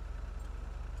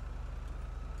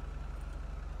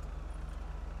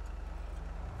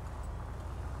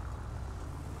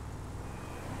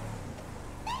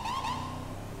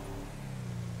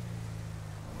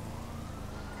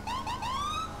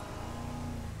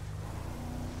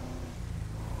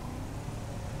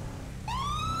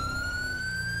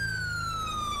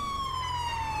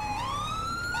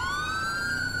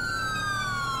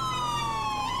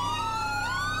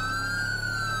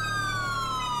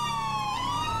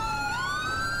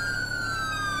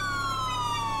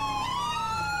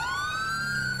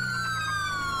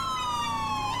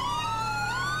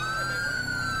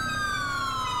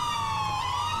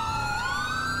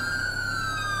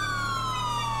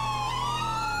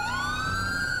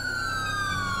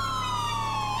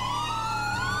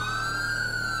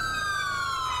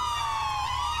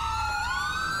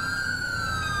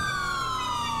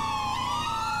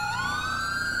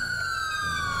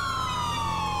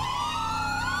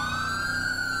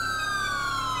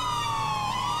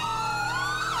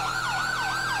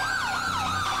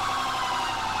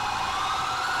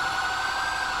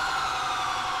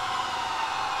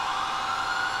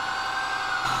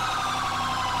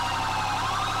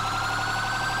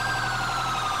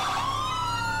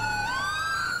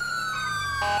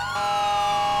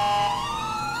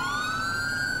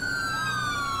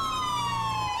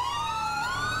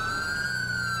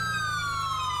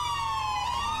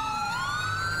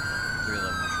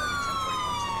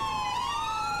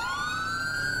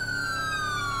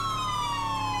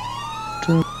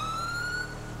 Two.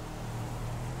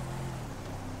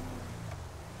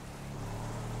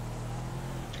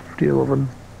 311.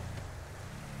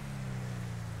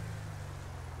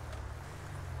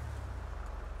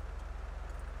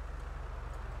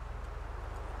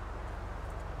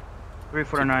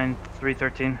 .349,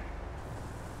 313.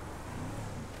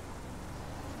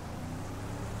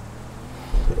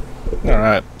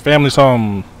 Alright, family's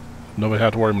home. Nobody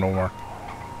have to worry no more.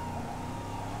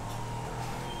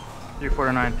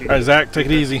 349, 313. Alright, Zach, take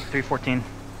it easy. 314.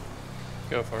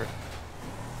 Go for it.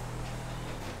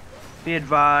 Be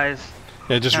advised.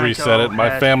 Yeah, just reset it.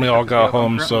 My family all got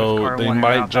home, so they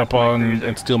might jump on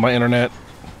and steal my internet.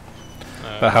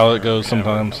 That's how it goes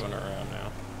sometimes.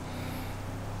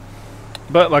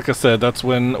 But like I said, that's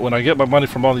when I get my money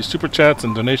from all these super chats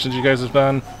and donations you guys have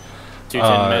done.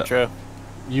 210 Metro.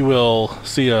 You will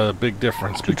see a big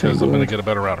difference because I'm going to get a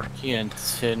better router. You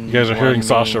guys are hearing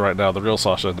Sasha right now, the real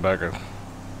Sasha in the background.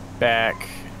 Back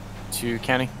to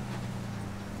county.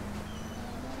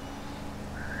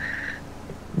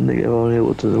 Negative, I'm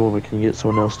able to the moment can get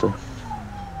someone else to.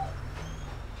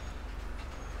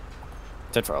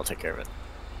 10-4, I'll take care of it.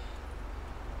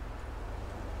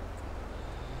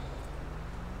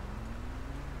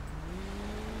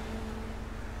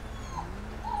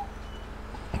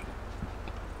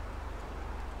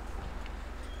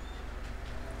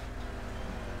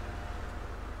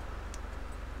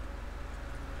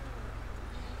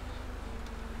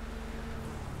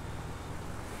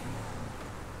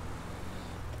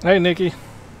 Hey, Nikki. How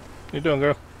you doing,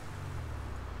 girl?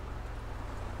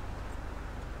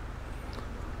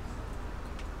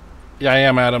 Yeah, I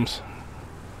am, Adams.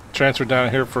 Transferred down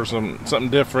here for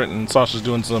something different, and Sasha's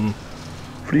doing some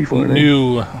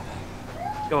new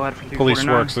police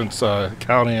work since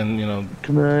county and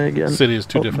Can I get an city is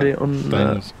two different update on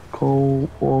things. Call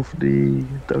of the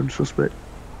down suspect?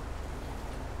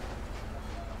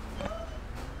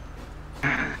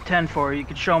 10-4, you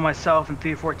could show myself and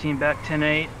 314 back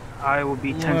 10-8. I will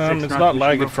be 10-6. It's not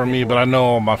lagging for me, but I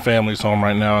know my family's home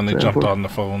right now and they 10-4. jumped on the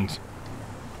phones.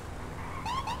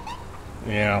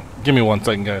 Yeah, give me 1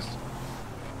 second, guys.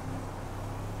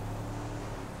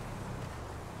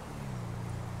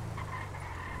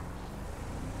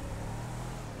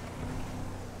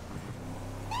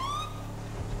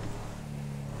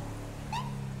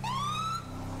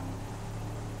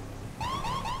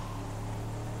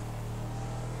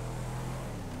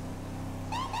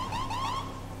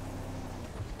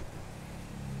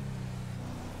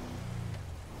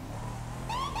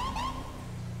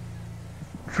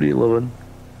 .311.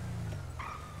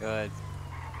 Good.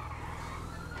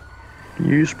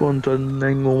 You spawned a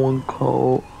 911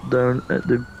 call down at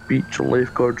the beach.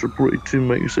 Lifeguards reported 2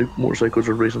 motorcycles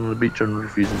are racing on the beach and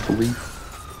refusing to leave.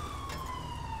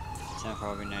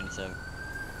 97.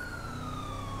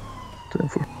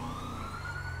 10-4.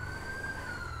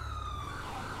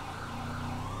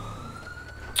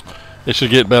 It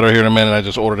should get better here in a minute. I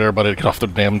just ordered everybody to get off their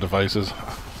damn devices.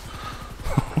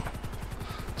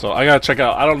 So I gotta check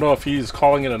out. I don't know if he's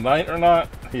calling it a night or not.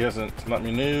 He hasn't let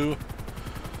me know.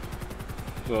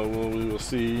 So we will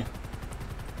see.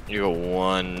 You got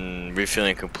 1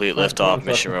 refueling complete liftoff,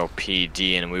 mission row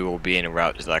PD, and we will be en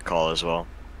route to that call as well.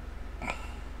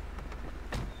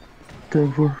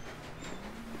 10-4.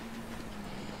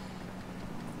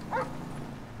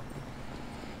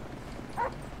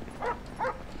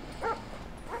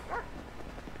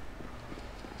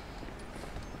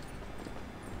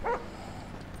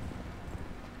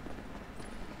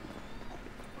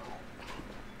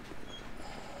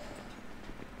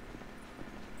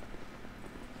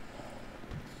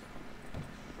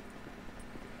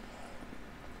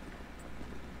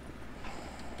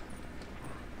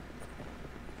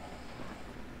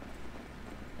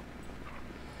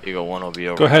 Eagle 1 will be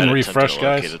over. Go ahead and refresh,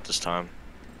 guys. At this time.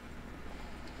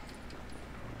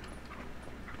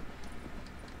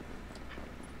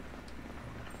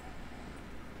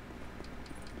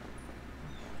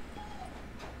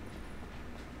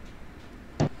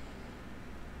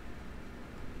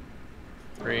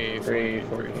 Three,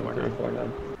 four,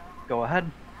 349. Go ahead.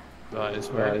 Where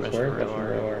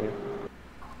are you?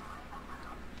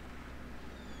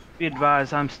 Be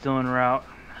advised, I'm still en route.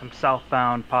 I'm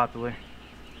southbound, Populi.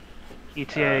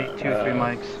 ETA 2-3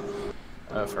 mics.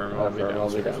 Affirm, I'll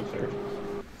be downstairs.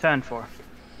 10-4.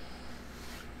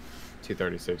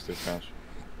 236 dispatch.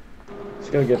 Let's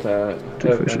go get that.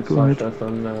 Sasha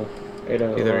from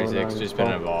 236 just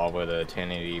been involved with a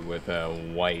 1080 with a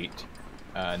white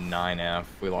 9F.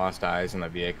 We lost eyes on the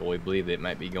vehicle. We believe it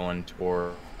might be going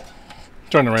toward.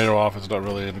 Turn the radar off. It's not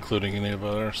really including any of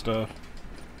other stuff.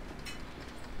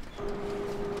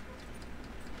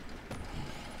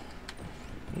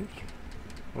 Oops.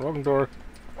 Wrong door.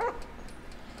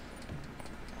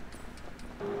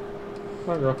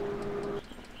 Hi, girl.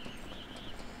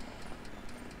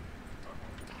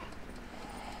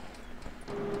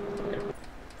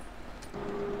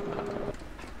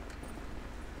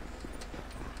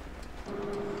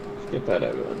 Let's get that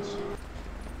evidence.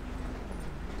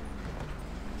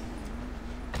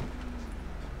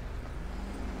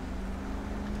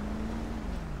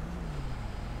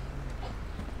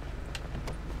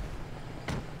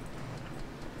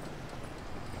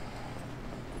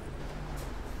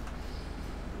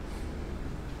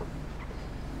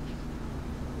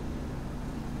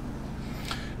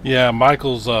 Yeah,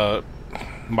 Michael's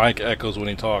mic echoes when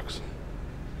he talks.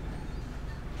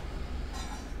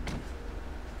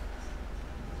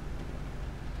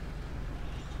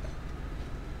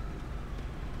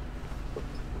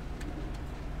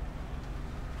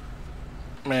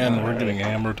 Man, we're getting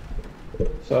hammered.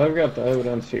 So I've got the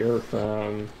evidence here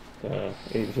from the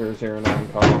 8009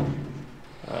 call.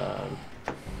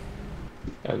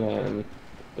 And then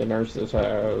the nurses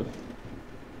have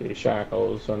the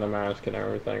shackles and the mask and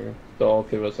everything. They'll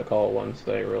give us a call once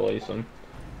they release them.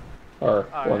 Or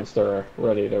once they're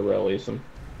ready to release them.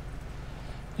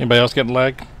 Anybody else getting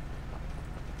lag?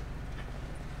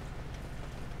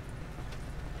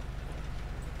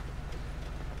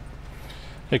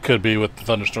 It could be with the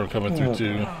thunderstorm coming through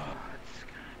too.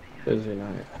 Busy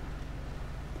night.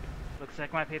 Looks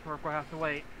like my paperwork will have to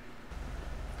wait.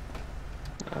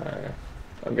 Alright.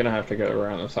 I'm gonna have to go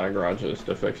around the side garages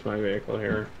to fix my vehicle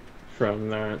here from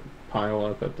that pile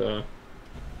up at the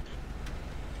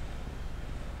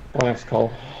last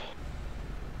call.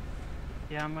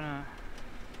 Yeah, I don't know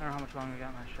how much longer I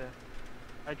got my shift.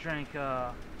 I drank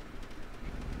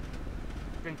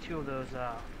 2 of those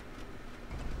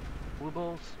Blue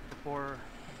Bulls before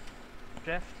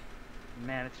shift.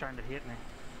 Man, it's starting to hit me.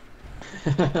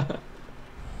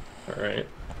 Alright.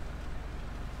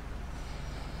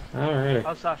 Alright.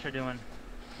 How's Sasha doing?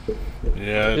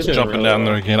 Yeah, it's jumping down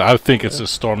there again. I think it's a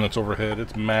storm that's overhead.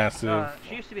 It's massive.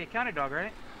 She used to be a county dog,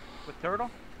 right? With Turtle?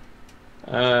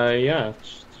 Yeah.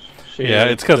 Yeah,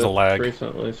 it's because of lag.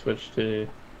 Recently switched to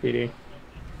PD.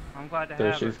 I'm glad to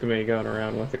have So she's gonna be going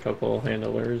around with a couple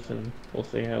handlers, and we'll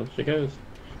see how she goes.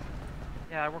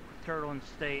 Yeah, I work with Turtle in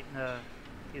state, and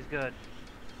he's good.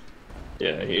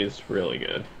 Yeah, he's really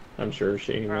good. I'm sure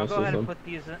she I'll misses go ahead him. and put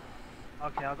these in.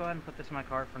 Okay, I'll go ahead and put this in my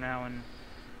car for now, and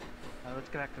let's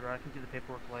get back to the road. I can do the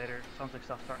paperwork later. Sounds like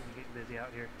stuff's starting to get busy out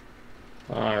here.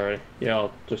 Alright, yeah,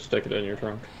 I'll just stick it in your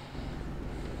trunk.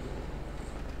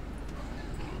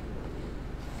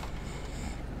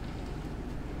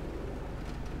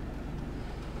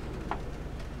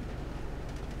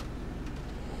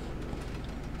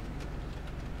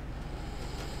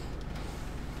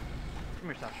 Come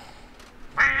here, Sasha.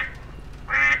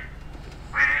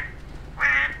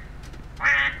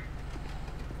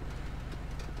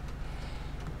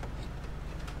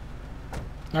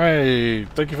 Hey,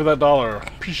 thank you for that $1.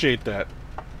 Appreciate that.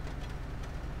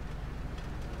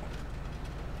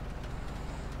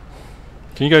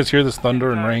 Can you guys hear this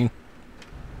thunder and rain?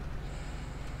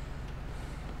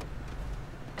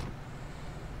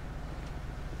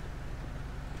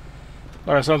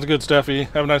 Alright, sounds good, Steffi.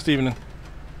 Have a nice evening.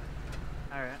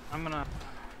 Alright, I'm gonna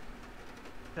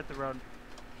hit the road.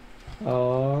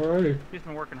 Alrighty. She's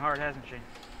been working hard, hasn't she?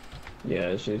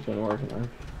 Yeah, she's been working hard.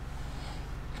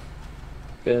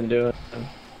 Been doing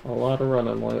a lot of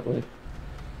running lately.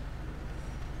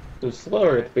 It was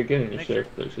slower at the beginning of the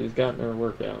shift, but she's gotten her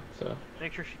workout, so.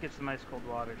 Make sure she gets some ice cold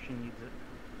water. She needs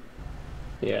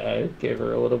it. Yeah, I gave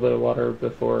her a little bit of water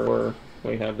before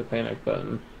we had the panic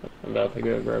button. I'm about to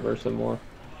go grab her some more.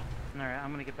 Alright,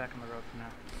 I'm gonna get back on the road for now.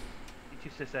 You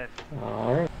two stay safe.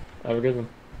 Alright, have a good one.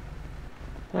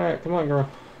 Alright, come on, girl.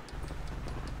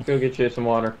 Go get you some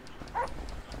water.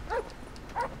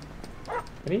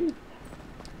 Hey.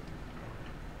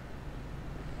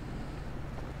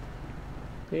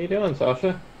 What are you doing,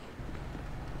 Sasha?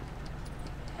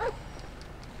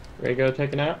 Ready to go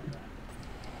take a nap?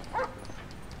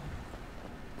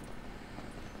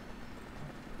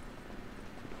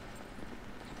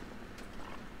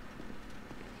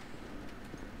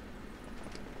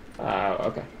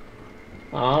 Okay.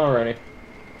 Alrighty.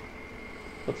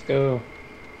 Let's go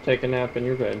take a nap in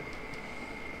your bed.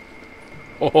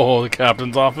 Oh, the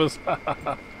captain's office?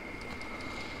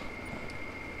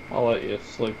 I'll let you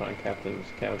sleep on Captain's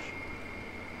couch.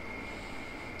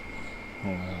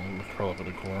 Hold on, let me curl up in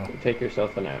the corner. Take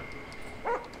yourself a nap.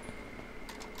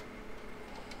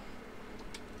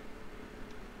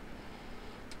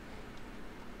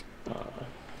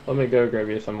 Let me go grab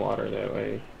you some water, that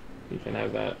way you can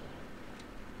have that.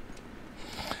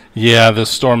 Yeah, this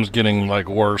storm's getting like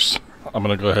worse. I'm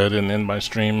gonna go ahead and end my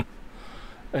stream.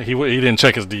 He didn't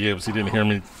check his DMs, he didn't hear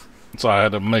me, so I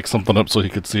had to make something up so he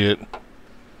could see it.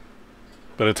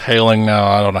 But it's hailing now.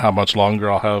 I don't know how much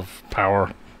longer I'll have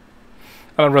power.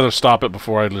 I'd rather stop it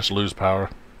before I just lose power.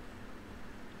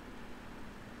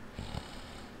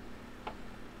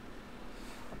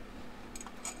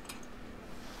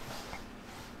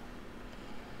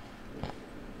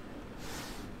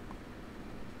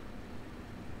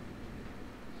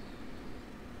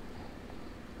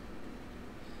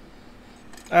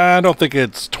 I don't think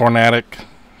it's tornadic.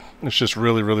 It's just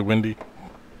really, really windy.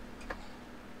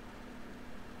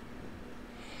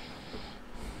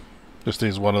 Just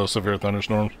needs one of those severe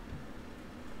thunderstorms.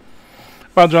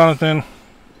 Bye, Jonathan.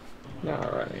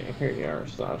 Alrighty, here you are,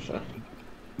 Sasha.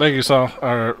 Thank you,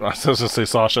 or I was going to say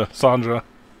Sasha. Sandra.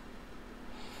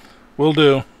 Will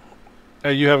do.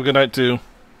 Hey, you have a good night, too.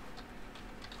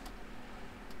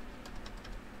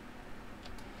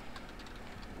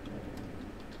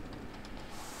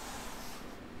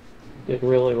 Did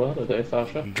really well today,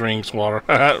 Sasha. Drinks water.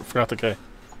 Forgot the K.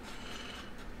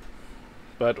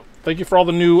 But thank you for all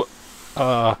the new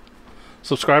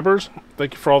subscribers.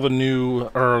 Thank you for all the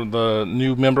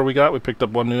new member we got. We picked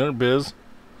up one new Biz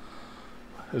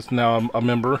is now a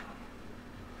member,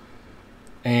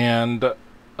 and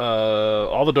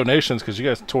all the donations because you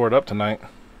guys tore it up tonight.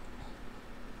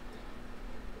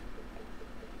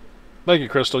 Thank you,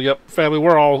 Crystal. Yep, family.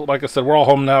 We're all, like I said, we're all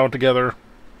home now together.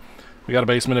 We got a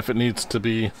basement if it needs to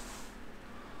be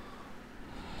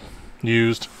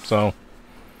used. So,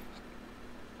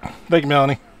 thank you,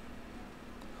 Melanie.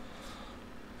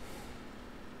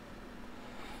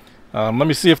 Let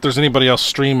me see if there's anybody else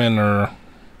streaming, or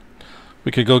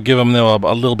we could go give them a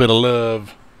little bit of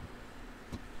love.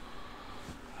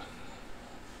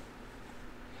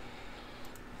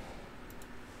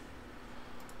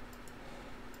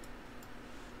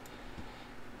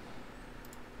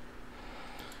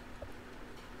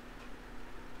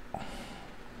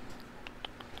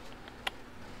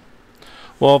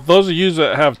 Well, those of you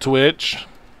that have Twitch,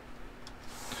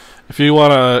 if you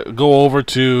want to go over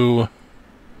to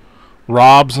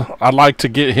Rob's, I'd like to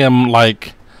get him,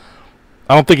 like,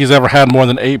 I don't think he's ever had more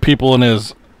than 8 people in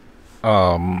his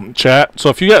chat. So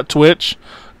if you got Twitch,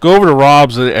 go over to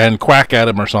Rob's and quack at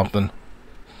him or something.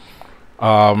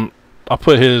 I'll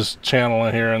put his channel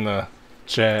in here in the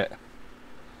chat.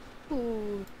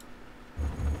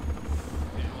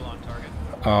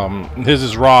 His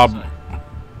is Rob.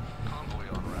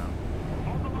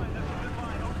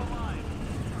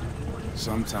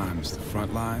 Sometimes the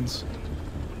front lines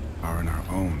are in our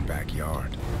own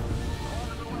backyard.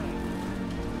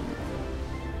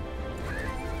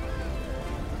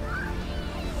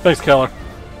 Thanks, Keller.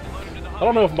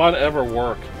 don't know if mine ever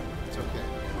work. It's okay.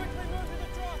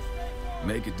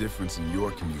 Make a difference in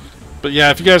your community. But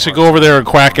yeah, if you guys could go over there and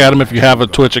quack at him if you have a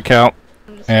Twitch account,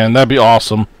 and that'd be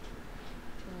awesome.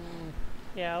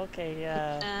 Yeah, okay,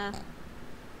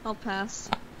 I'll pass.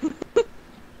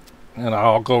 And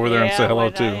I'll go over there and say hello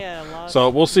when too. I, So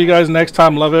we'll see you guys next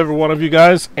time. Love every one of you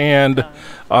guys, and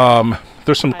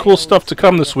there's some cool stuff to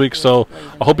come this week. So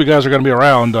I hope you guys are going to be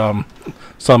around.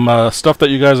 Some stuff that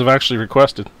you guys have actually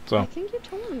requested. I So think you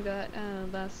told me that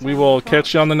last we will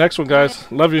catch you on the next one,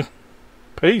 guys. Love you.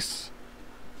 Peace.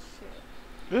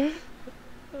 time.